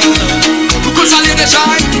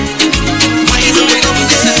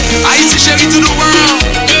 I used to share it to the world.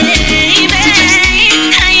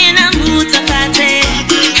 I in a mood to party.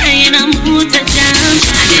 I in a mood to jam.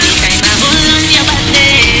 And anytime I hold on your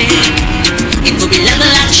body, it could be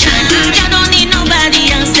level action. You don't need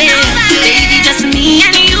nobody else there. Baby, just me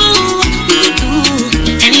and you. We could do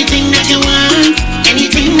anything that you want,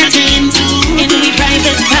 anything that you're into. In we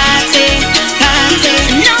private party.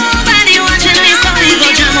 Nobody watching me, so we go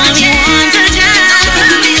jam on we want to jam.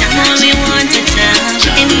 Jam on we want to jam.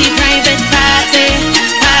 In the private party.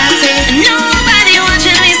 Nobody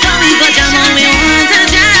watching me, so we go jam on we want to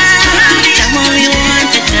jam. Jam on we want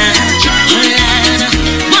to jam. Oh Lord,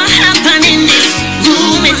 what happened in this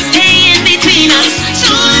room? It's staying between us.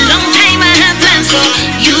 Too long time I have plans for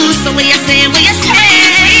you. So what you say?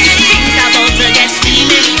 Things about to get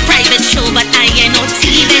steaming. Private show, but I ain't no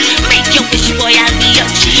teaming. Make your wish, boy, I'll be your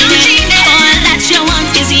genie. All that you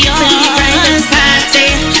want is yours. Private party.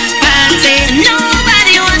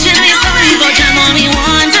 Nobody watching me, so we go jam on we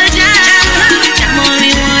want to jam. Jam on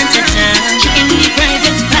we want to jam. In the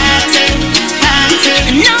private party.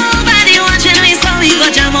 Nobody watching me, so we go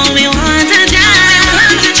jam on we want to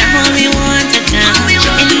jam. Jam on we want to jam.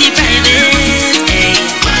 In the private,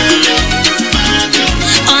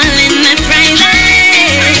 all in the private.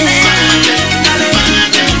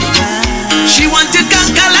 She want to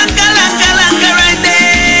kanka lanka right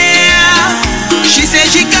there. She said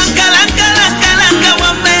she kanka lanka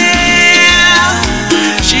one man.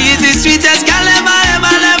 She is the sweetest girl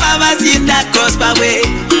ever seen that cross my way.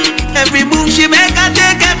 Every move she make, I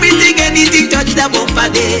take anything touch the bumper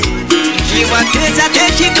day. She want taste, I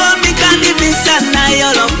take, she call me candy miss and I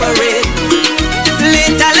all up for it.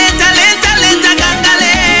 Later,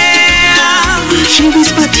 gangale. She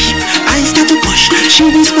whisper deep, I start to push. She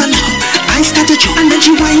whisper loud, I start to choke. And then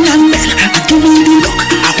she whine and bend and give me the look.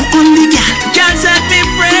 I hook on the gal. Can't set me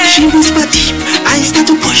free. She whisper deep, I start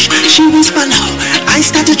to push. She whisper loud, I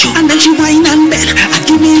start to choke. And then she whine and bend and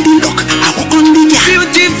give me the look. I hook on the gal.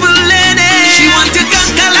 Beautiful lady. She want to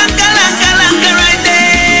kanka lanka right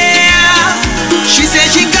there. She said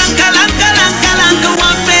she kanka lanka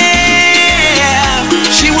one man.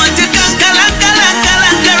 She want to kanka lanka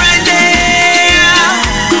right there.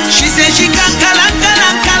 She said she kanka lanka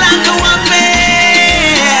one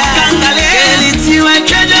man. Kankale. Girl, it's you I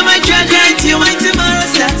treasure, my treasure. It's you my tomorrow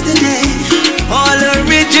starts today. All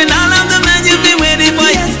original of the man you've been waiting for.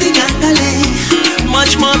 Yes, the kankale.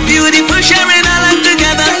 Much more beautiful, sharing our life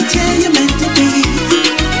together. Right here you're meant to be.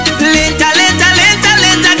 Later,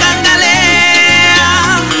 kankale.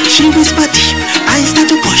 She whisper deep, I start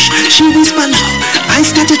to push. She whisper loud, I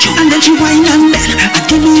start to choke. And then she whine and bend and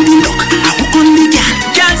give me the look. I hook on the gal.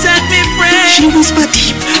 Can't set me free. She whisper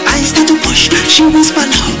deep, I start to push. She whisper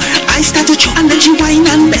loud, I start to choke. And then she whine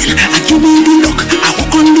and bend and give me the look. I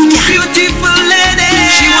hook on the gal. Beautiful lady.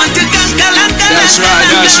 She want to kanka lanka. That's right.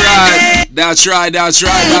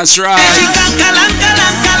 She kanka lanka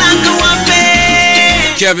one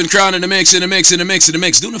man. Kevin Crown in the mix.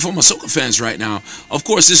 Doing it for my soca fans right now. Of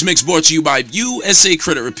course, this mix brought to you by USA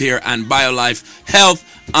Credit Repair and BioLife Health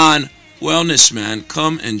and Wellness, man.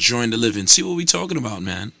 Come and join the living. See what we talking about,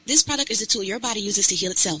 man. This product is a tool your body uses to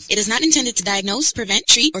heal itself. It is not intended to diagnose, prevent,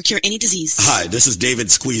 treat, or cure any disease. Hi, this is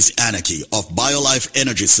David Squeeze Anarchy of BioLife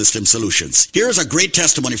Energy System Solutions. Here's a great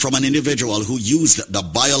testimony from an individual who used the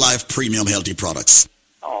BioLife Premium Healthy products.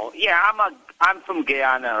 Oh, yeah, I'm from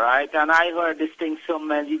Guyana, right? And I heard this thing so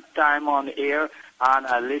many times on air, and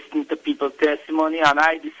I listened to people's testimony, and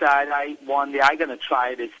I decided one day I'm going to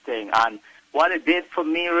try this thing. And what it did for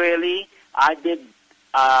me really, I did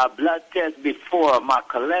blood test before. My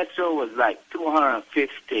cholesterol was like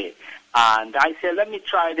 250. And I said, let me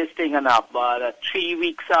try this thing enough. But 3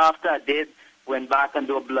 weeks after I went back and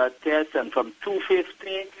do a blood test. And from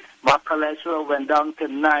 250, my cholesterol went down to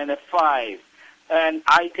 95. And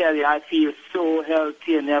I tell you, I feel so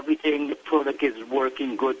healthy and everything. The product is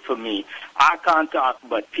working good for me. I can't talk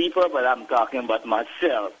about people, but I'm talking about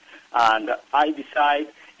myself. And I decide,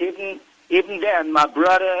 even then, my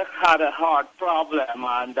brother had a heart problem.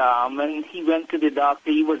 And when he went to the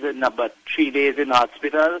doctor, he was in about 3 days in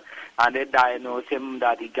hospital. And they diagnosed him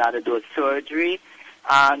that he got to do a surgery.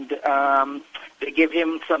 And they gave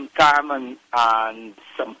him some time and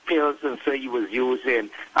some pills, and so he was using.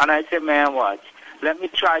 And I said, man, watch. Let me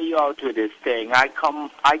try you out with this thing. I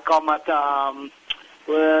come at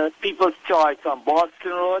People's Choice on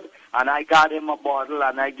Boston Road, and I got him a bottle,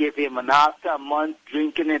 and I gave him, and after a month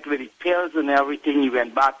drinking it with the pills and everything, he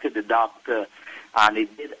went back to the doctor, and he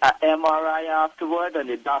did an MRI afterward, and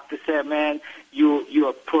the doctor said, man, you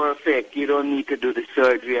are perfect. You don't need to do the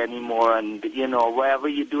surgery anymore, and, whatever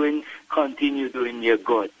you're doing, continue doing your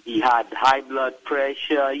good. He had high blood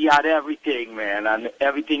pressure. He had everything, man, and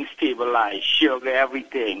everything stabilized, sugar,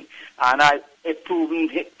 everything. And it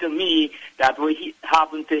proved to me that what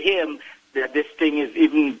happened to him, that this thing is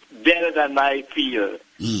even better than I feel.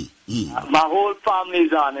 My whole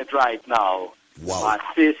family's on it right now. Wow. My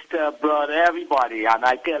sister, brother, everybody, and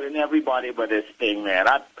I telling everybody about this thing, man.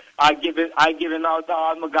 I give it out to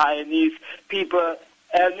all my Guyanese people.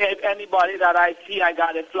 And anybody that I see, I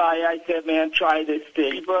got a flyer. I said, man, try this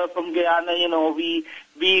thing. People from Guyana, we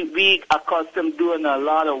accustomed doing a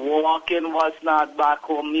lot of walking, what's not back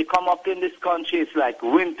home. You come up in this country, it's like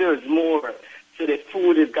winter's more. So the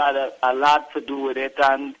food has got a lot to do with it.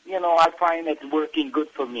 And, I find it working good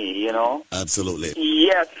for me, Absolutely.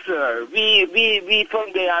 Yes, sir. We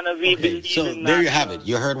from Guyana, we believe So in there that. you have it.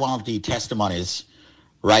 You heard one of the testimonies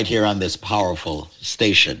right here on this powerful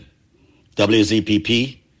station,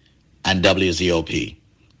 WZPP and WZOP.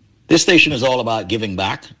 This station is all about giving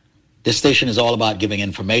back. This station is all about giving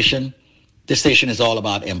information. This station is all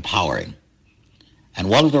about empowering. And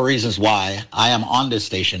one of the reasons why I am on this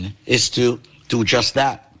station is to do just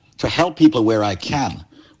that, to help people where I can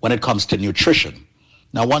when it comes to nutrition.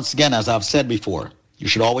 Now, once again, as I've said before, you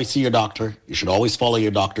should always see your doctor. You should always follow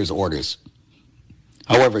your doctor's orders.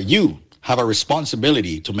 However, you have a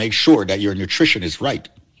responsibility to make sure that your nutrition is right.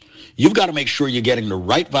 You've got to make sure you're getting the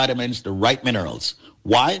right vitamins, the right minerals.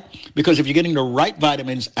 Why? Because if you're getting the right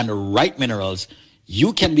vitamins and the right minerals,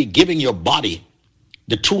 you can be giving your body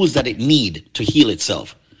the tools that it needs to heal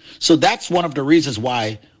itself. So that's one of the reasons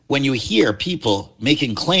why when you hear people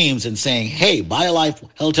making claims and saying, hey, BioLife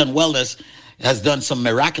Health and Wellness has done some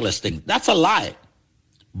miraculous thing, that's a lie.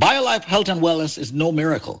 BioLife Health and Wellness is no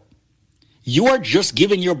miracle. You are just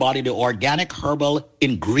giving your body the organic herbal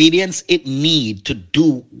ingredients it needs to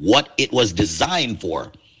do what it was designed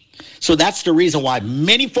for. So that's the reason why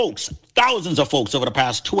many folks, thousands of folks over the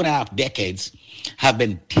past 2.5 decades have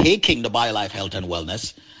been taking the BioLife Health and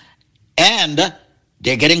Wellness, and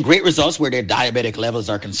they're getting great results where their diabetic levels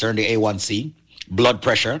are concerned, the A1C, blood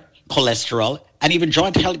pressure, cholesterol, and even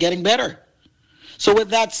joint health getting better. So with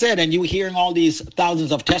that said, and you hearing all these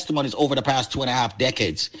thousands of testimonies over the past 2.5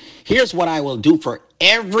 decades, here's what I will do for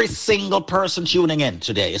every single person tuning in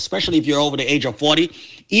today, especially if you're over the age of 40.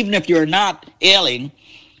 Even if you're not ailing,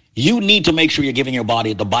 you need to make sure you're giving your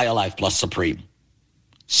body the BioLife Plus Supreme.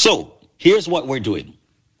 So here's what we're doing.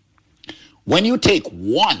 When you take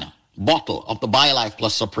one bottle of the BioLife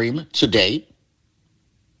Plus Supreme today,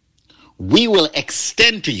 we will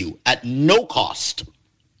extend to you at no cost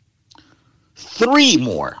 3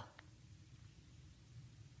 more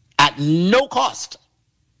at no cost.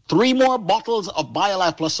 3 more bottles of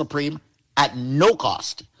BioLife Plus Supreme at no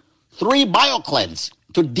cost. 3 BioCleanse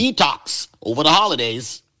to detox over the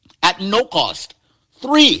holidays at no cost.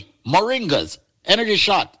 3 Moringas Energy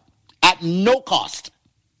Shot at no cost.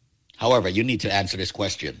 However, you need to answer this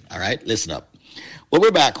question, all right? Listen up. When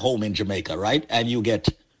we're back home in Jamaica, right, and you get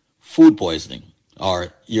food poisoning,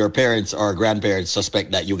 or your parents or grandparents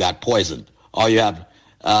suspect that you got poisoned, or you have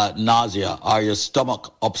nausea, or your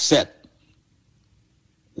stomach upset,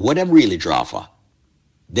 what them really draw for?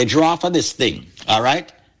 They draw for this thing, all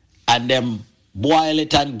right? And them boil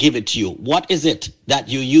it and give it to you. What is it that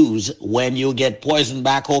you use when you get poisoned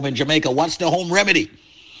back home in Jamaica? What's the home remedy?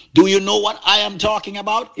 Do you know what I am talking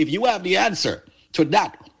about? If you have the answer to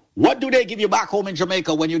that, what do they give you back home in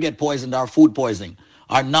Jamaica when you get poisoned or food poisoning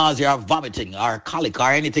or nausea or vomiting or colic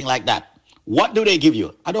or anything like that? What do they give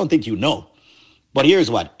you? I don't think you know. But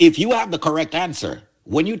here's what. If you have the correct answer,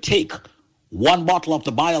 when you take one bottle of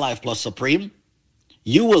the BioLife Plus Supreme,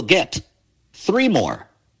 you will get 3 more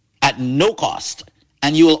at no cost.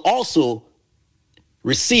 And you will also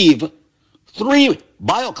receive 3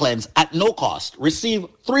 BioCleanse at no cost. Receive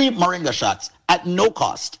 3 Moringa shots at no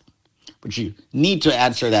cost. But you need to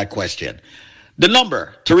answer that question. The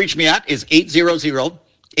number to reach me at is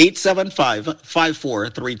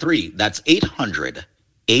 800-875-5433. That's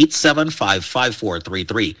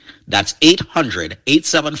 800-875-5433. That's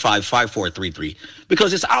 800-875-5433.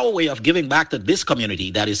 Because it's our way of giving back to this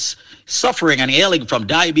community that is suffering and ailing from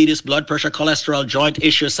diabetes, blood pressure, cholesterol, joint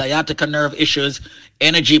issues, sciatica nerve issues,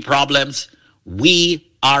 energy problems. We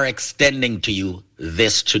are extending to you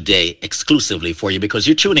this today exclusively for you because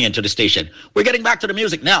you're tuning into the station. We're getting back to the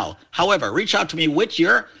music now. However, reach out to me with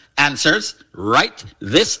your answers right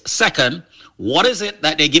this second. What is it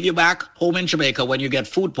that they give you back home in Jamaica when you get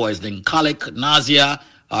food poisoning, colic, nausea,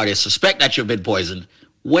 or they suspect that you've been poisoned?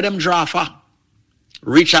 What them draw for?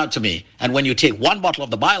 Reach out to me. And when you take 1 bottle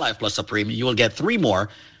of the BioLife Plus Supreme, you will get 3 more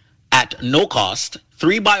at no cost,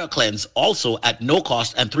 3 BioCleanse also at no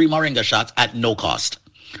cost, and 3 Moringa shots at no cost.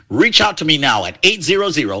 Reach out to me now at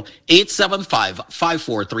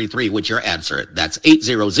 800-875-5433 with your answer. That's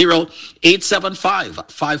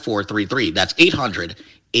 800-875-5433. That's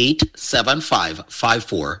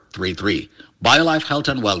 800-875-5433. BioLife Health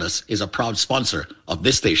and Wellness is a proud sponsor of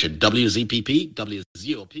this station, WZPP,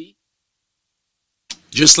 WZOP.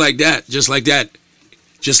 Just like that.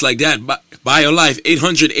 BioLife,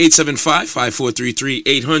 800-875-5433,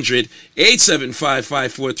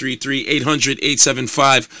 800-875-5433,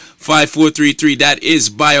 800-875-5433. That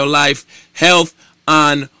is BioLife Health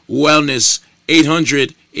and Wellness,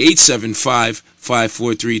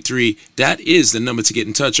 800-875-5433. That is the number to get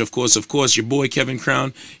in touch. Of course, your boy Kevin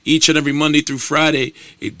Crown, each and every Monday through Friday,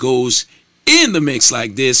 it goes in the mix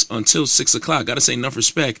like this until 6 o'clock. Gotta say enough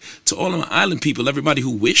respect to all of my island people, everybody who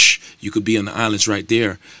wish you could be on the islands right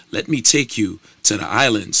there. Let me take you to the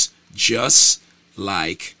islands just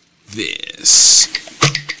like this.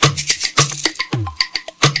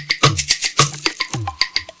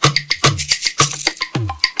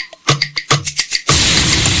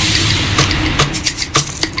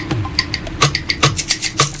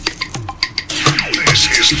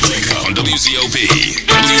 This is Link on WZOP,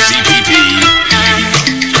 WZPP.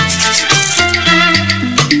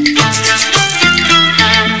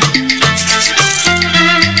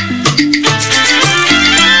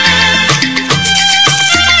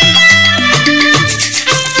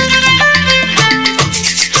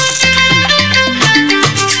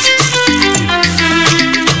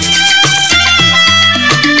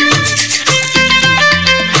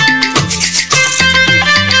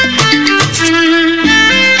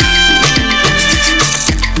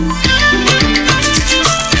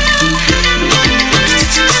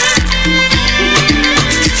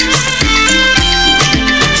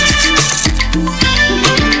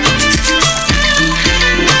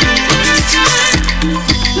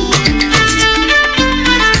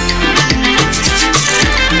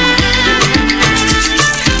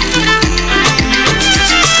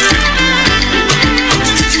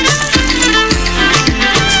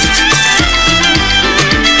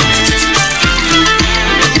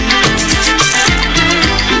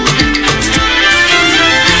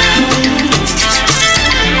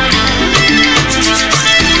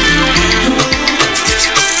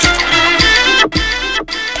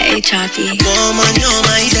 Chalky. Woman, you're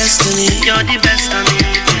my destiny. You're the best of me.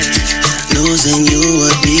 Yeah. Losing you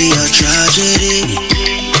would be a tragedy.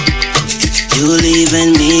 You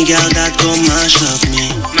leaving me, girl, that go mash up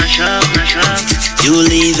me. Mash up, mash up. You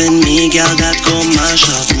leaving me, girl, that go mash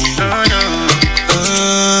up me. Oh no.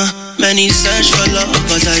 Many search for love,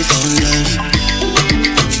 but I found love.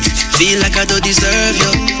 Feel like I don't deserve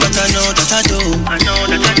you, but I know that I do. I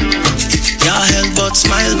know that I do. Your help but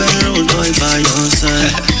smile when road boy by your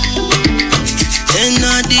side. In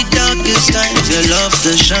all the darkest times, your love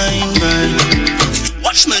to shine bright.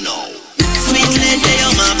 Watch me now. Sweet lady,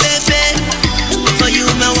 you're my baby. For you,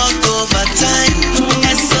 me walk over time.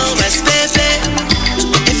 SOS, baby.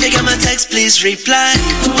 If you get my text, please reply.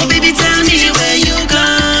 Oh, baby, tell me where you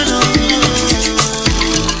gone.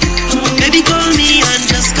 Baby, call me and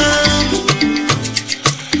just come.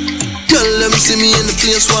 Girl, let me see me in the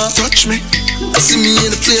place where touch me. I see me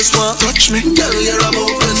in the place where touch me. Girl, you're about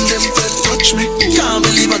when them friends touch me. Can't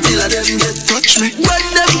believe until I them get touch me. When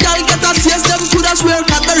them girl get a taste, them coulda swear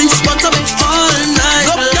can't respond to me all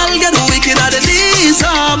night. Look, girl get wicked at the knees.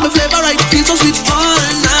 My flavor right feels so sweet all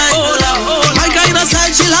night. Oh Lord, my kind of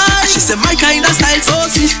style she like. She said my kind of style so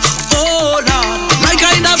sweet. Oh Lord, my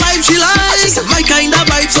kind of vibe she like. She said my kind of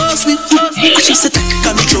vibe so sweet. And she said, take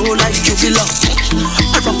control like you belong.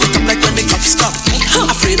 I rough it up like when the cops stop.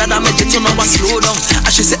 Afraid that I make it to know I slow down.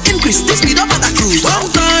 And she said, increase the speed up and I cruise down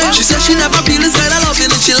time. She said she never feel this kind of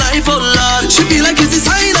loving in she life, oh Lord. She feel like it's the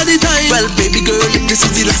sign of the time. Well, baby girl, if this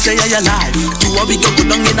is the last day of your life, do what we go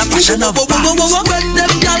down in a passion of vibes. When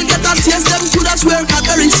them girl get a taste, them could have swear got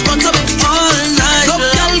a response of it all night. Love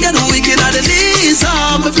girl get wicked at the knees.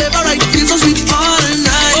 My flavor right feels so sweet all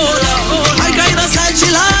night. Oh Lord, my kind of style she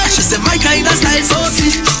like. She said my kind of style so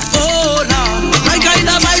sweet. Oh Lord, my kind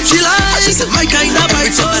of vibe she like. She said my kind of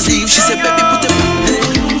vibe so sweet. She said baby put it back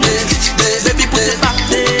there, baby put it back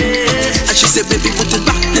there. And she said baby put it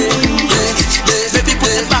back there, baby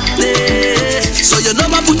put it back there. So you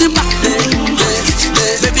know I put it back there,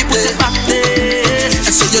 baby put it back there.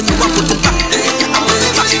 And so you know I put it back there, I put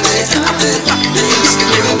it back there, I put it back there.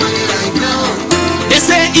 They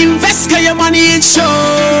say invest 'cause your money is sure.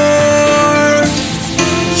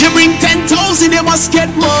 You bring 10,000, you must get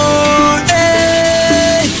more.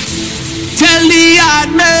 Hey. Tell the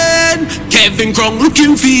hard man, Kevin Krong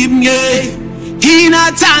looking for him, yeah. He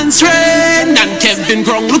not answering, and Kevin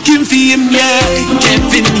Krong looking for him, yeah.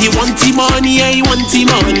 Kevin, he want the money, yeah, he want the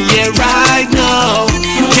money, yeah, right now.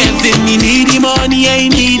 Kevin, he need the money, yeah, he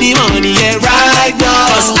need the money, yeah, right now.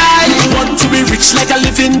 'Cause I want to be rich like I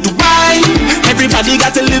live in Dubai. Everybody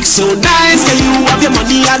got to live so nice. Can you have your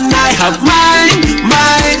money and I have mine,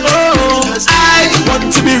 mine, oh. I want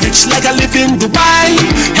to be rich like I live in Dubai.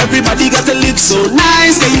 Everybody got to live so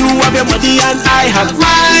nice. Can you have your money and I have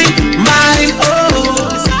mine, mine, oh.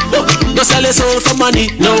 Don't sell your soul for money,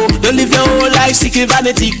 no. Don't live your whole life seeking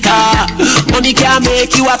vanity car. Money can't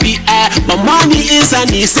make you happy, but money is a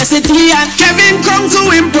necessity. And Kevin Krong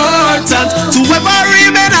too important to ever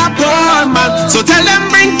remain a poor man. So tell them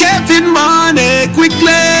bring Kevin money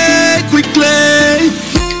quickly, quickly.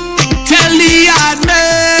 Tell the hard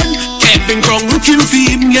man, Kevin Krong looking for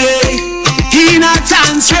him, yeah. He not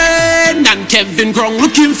answering, and Kevin Krong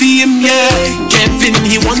looking for him, yeah. Kevin,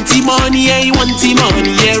 he want the money, yeah, he want the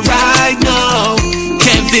money, yeah, right now.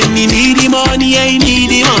 Kevin, he need the money, yeah, he need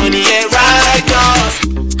the money, yeah, right now.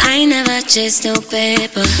 I never chase no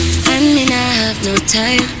paper, I mean I have no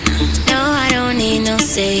time. No, I don't need no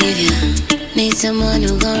savior. Need someone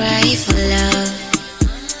who gon' ride for love,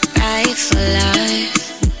 ride for life.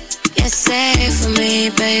 You're safe for me,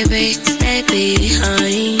 baby, stay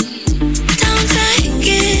behind. Don't take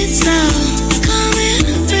it slow, coming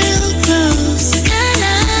real close.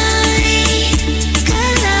 Collide,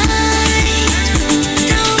 collide.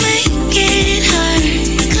 Don't make it hurt,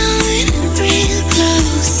 coming real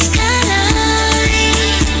close. Collide,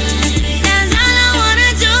 that's all I wanna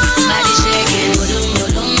do. Body shaking, boom,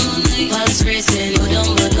 boom, pulse racing, boom,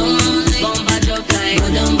 boom, bumper drop like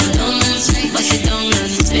boom, boom, bust it down and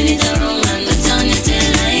spin it around and turn it till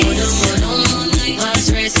like boom, pulse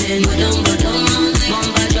racing, boom, boom.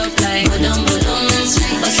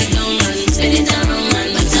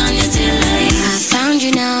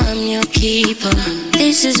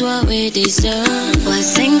 This is what we deserve. We're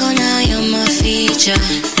single now, you're my feature.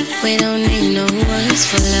 We don't need no words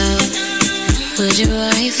for love. Would you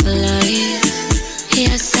ride for life?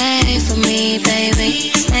 You're safe for me,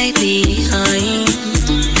 baby. Stay behind.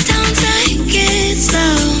 Don't take it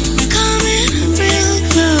slow, coming real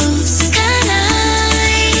close.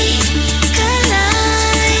 Collide,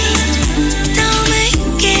 collide. Don't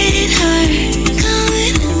make it hurt,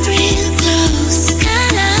 coming real close.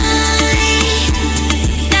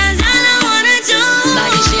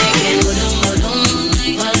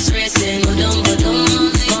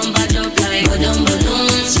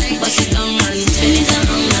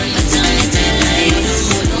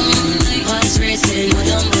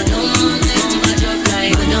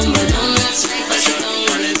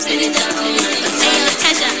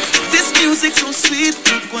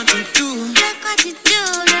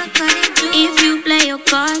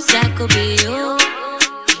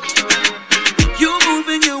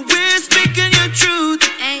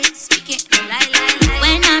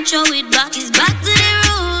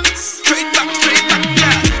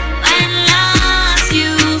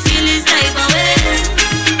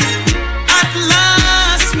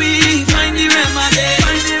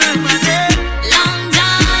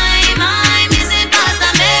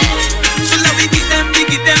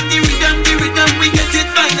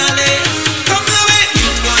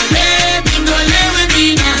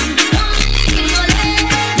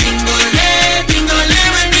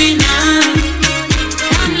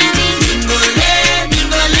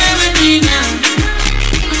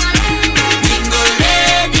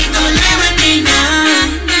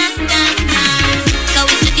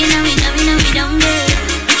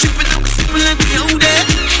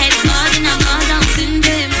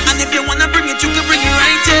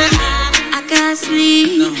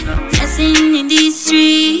 be dancing in these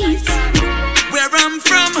streets. Where I'm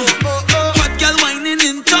from, hot girl whining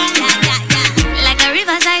in town. Like a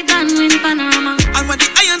riverside band with panorama. And when the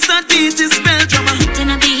iron start beat is spell drama. Turn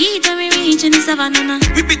up the heat when we reach in the savannah.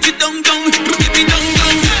 We beat it down, down, we beat it down,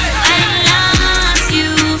 down. At last you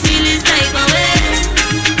feel this type of way.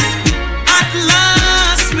 At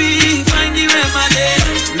last we find the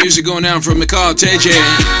remedy. Music going down from McCall TJ.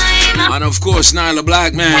 And of course, Nyla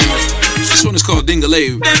Blackman. This one is called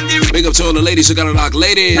Dingalay. Big up to all the ladies who got it locked.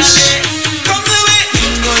 Ladies,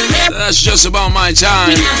 that's just about my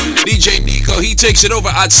time. DJ Nico, he takes it over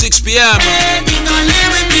at 6 p.m.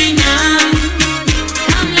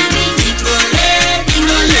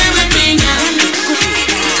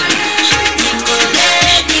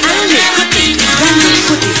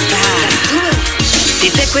 They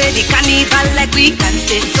take away the carnival like we can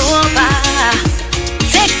stay sober.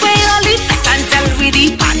 Take away all the fat and tell we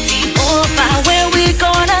the party over. Where we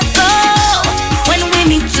gonna go when we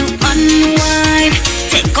need to unwind?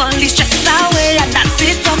 Take all the stress away and dance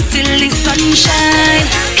it up till the sunshine.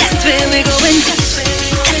 Guess where we going?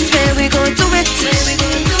 Guess where we go do it?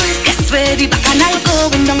 Guess where the bacchanal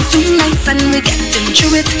going down tonight and we getting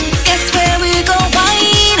through it? Guess where we go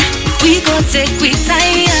wine? We go take we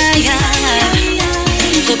time.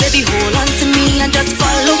 So baby, hold on to me and just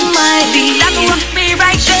follow my lead. That rock me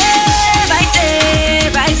right there, right there,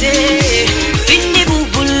 right there. Binny boo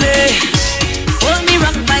boo, hold me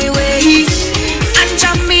rock my waist and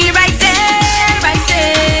jump me right there, right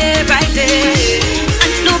there, right there.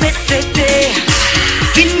 And no best day,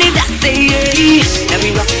 Binny that say, and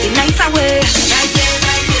we rock the night away. Right there,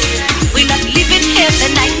 right there. We not living here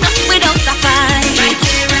tonight, not without a fight. Right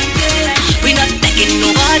there, right there. We not begging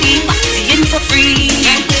nobody, partying for free.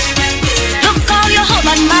 Look all your home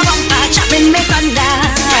and my bumper, chopping me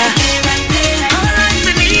thunder.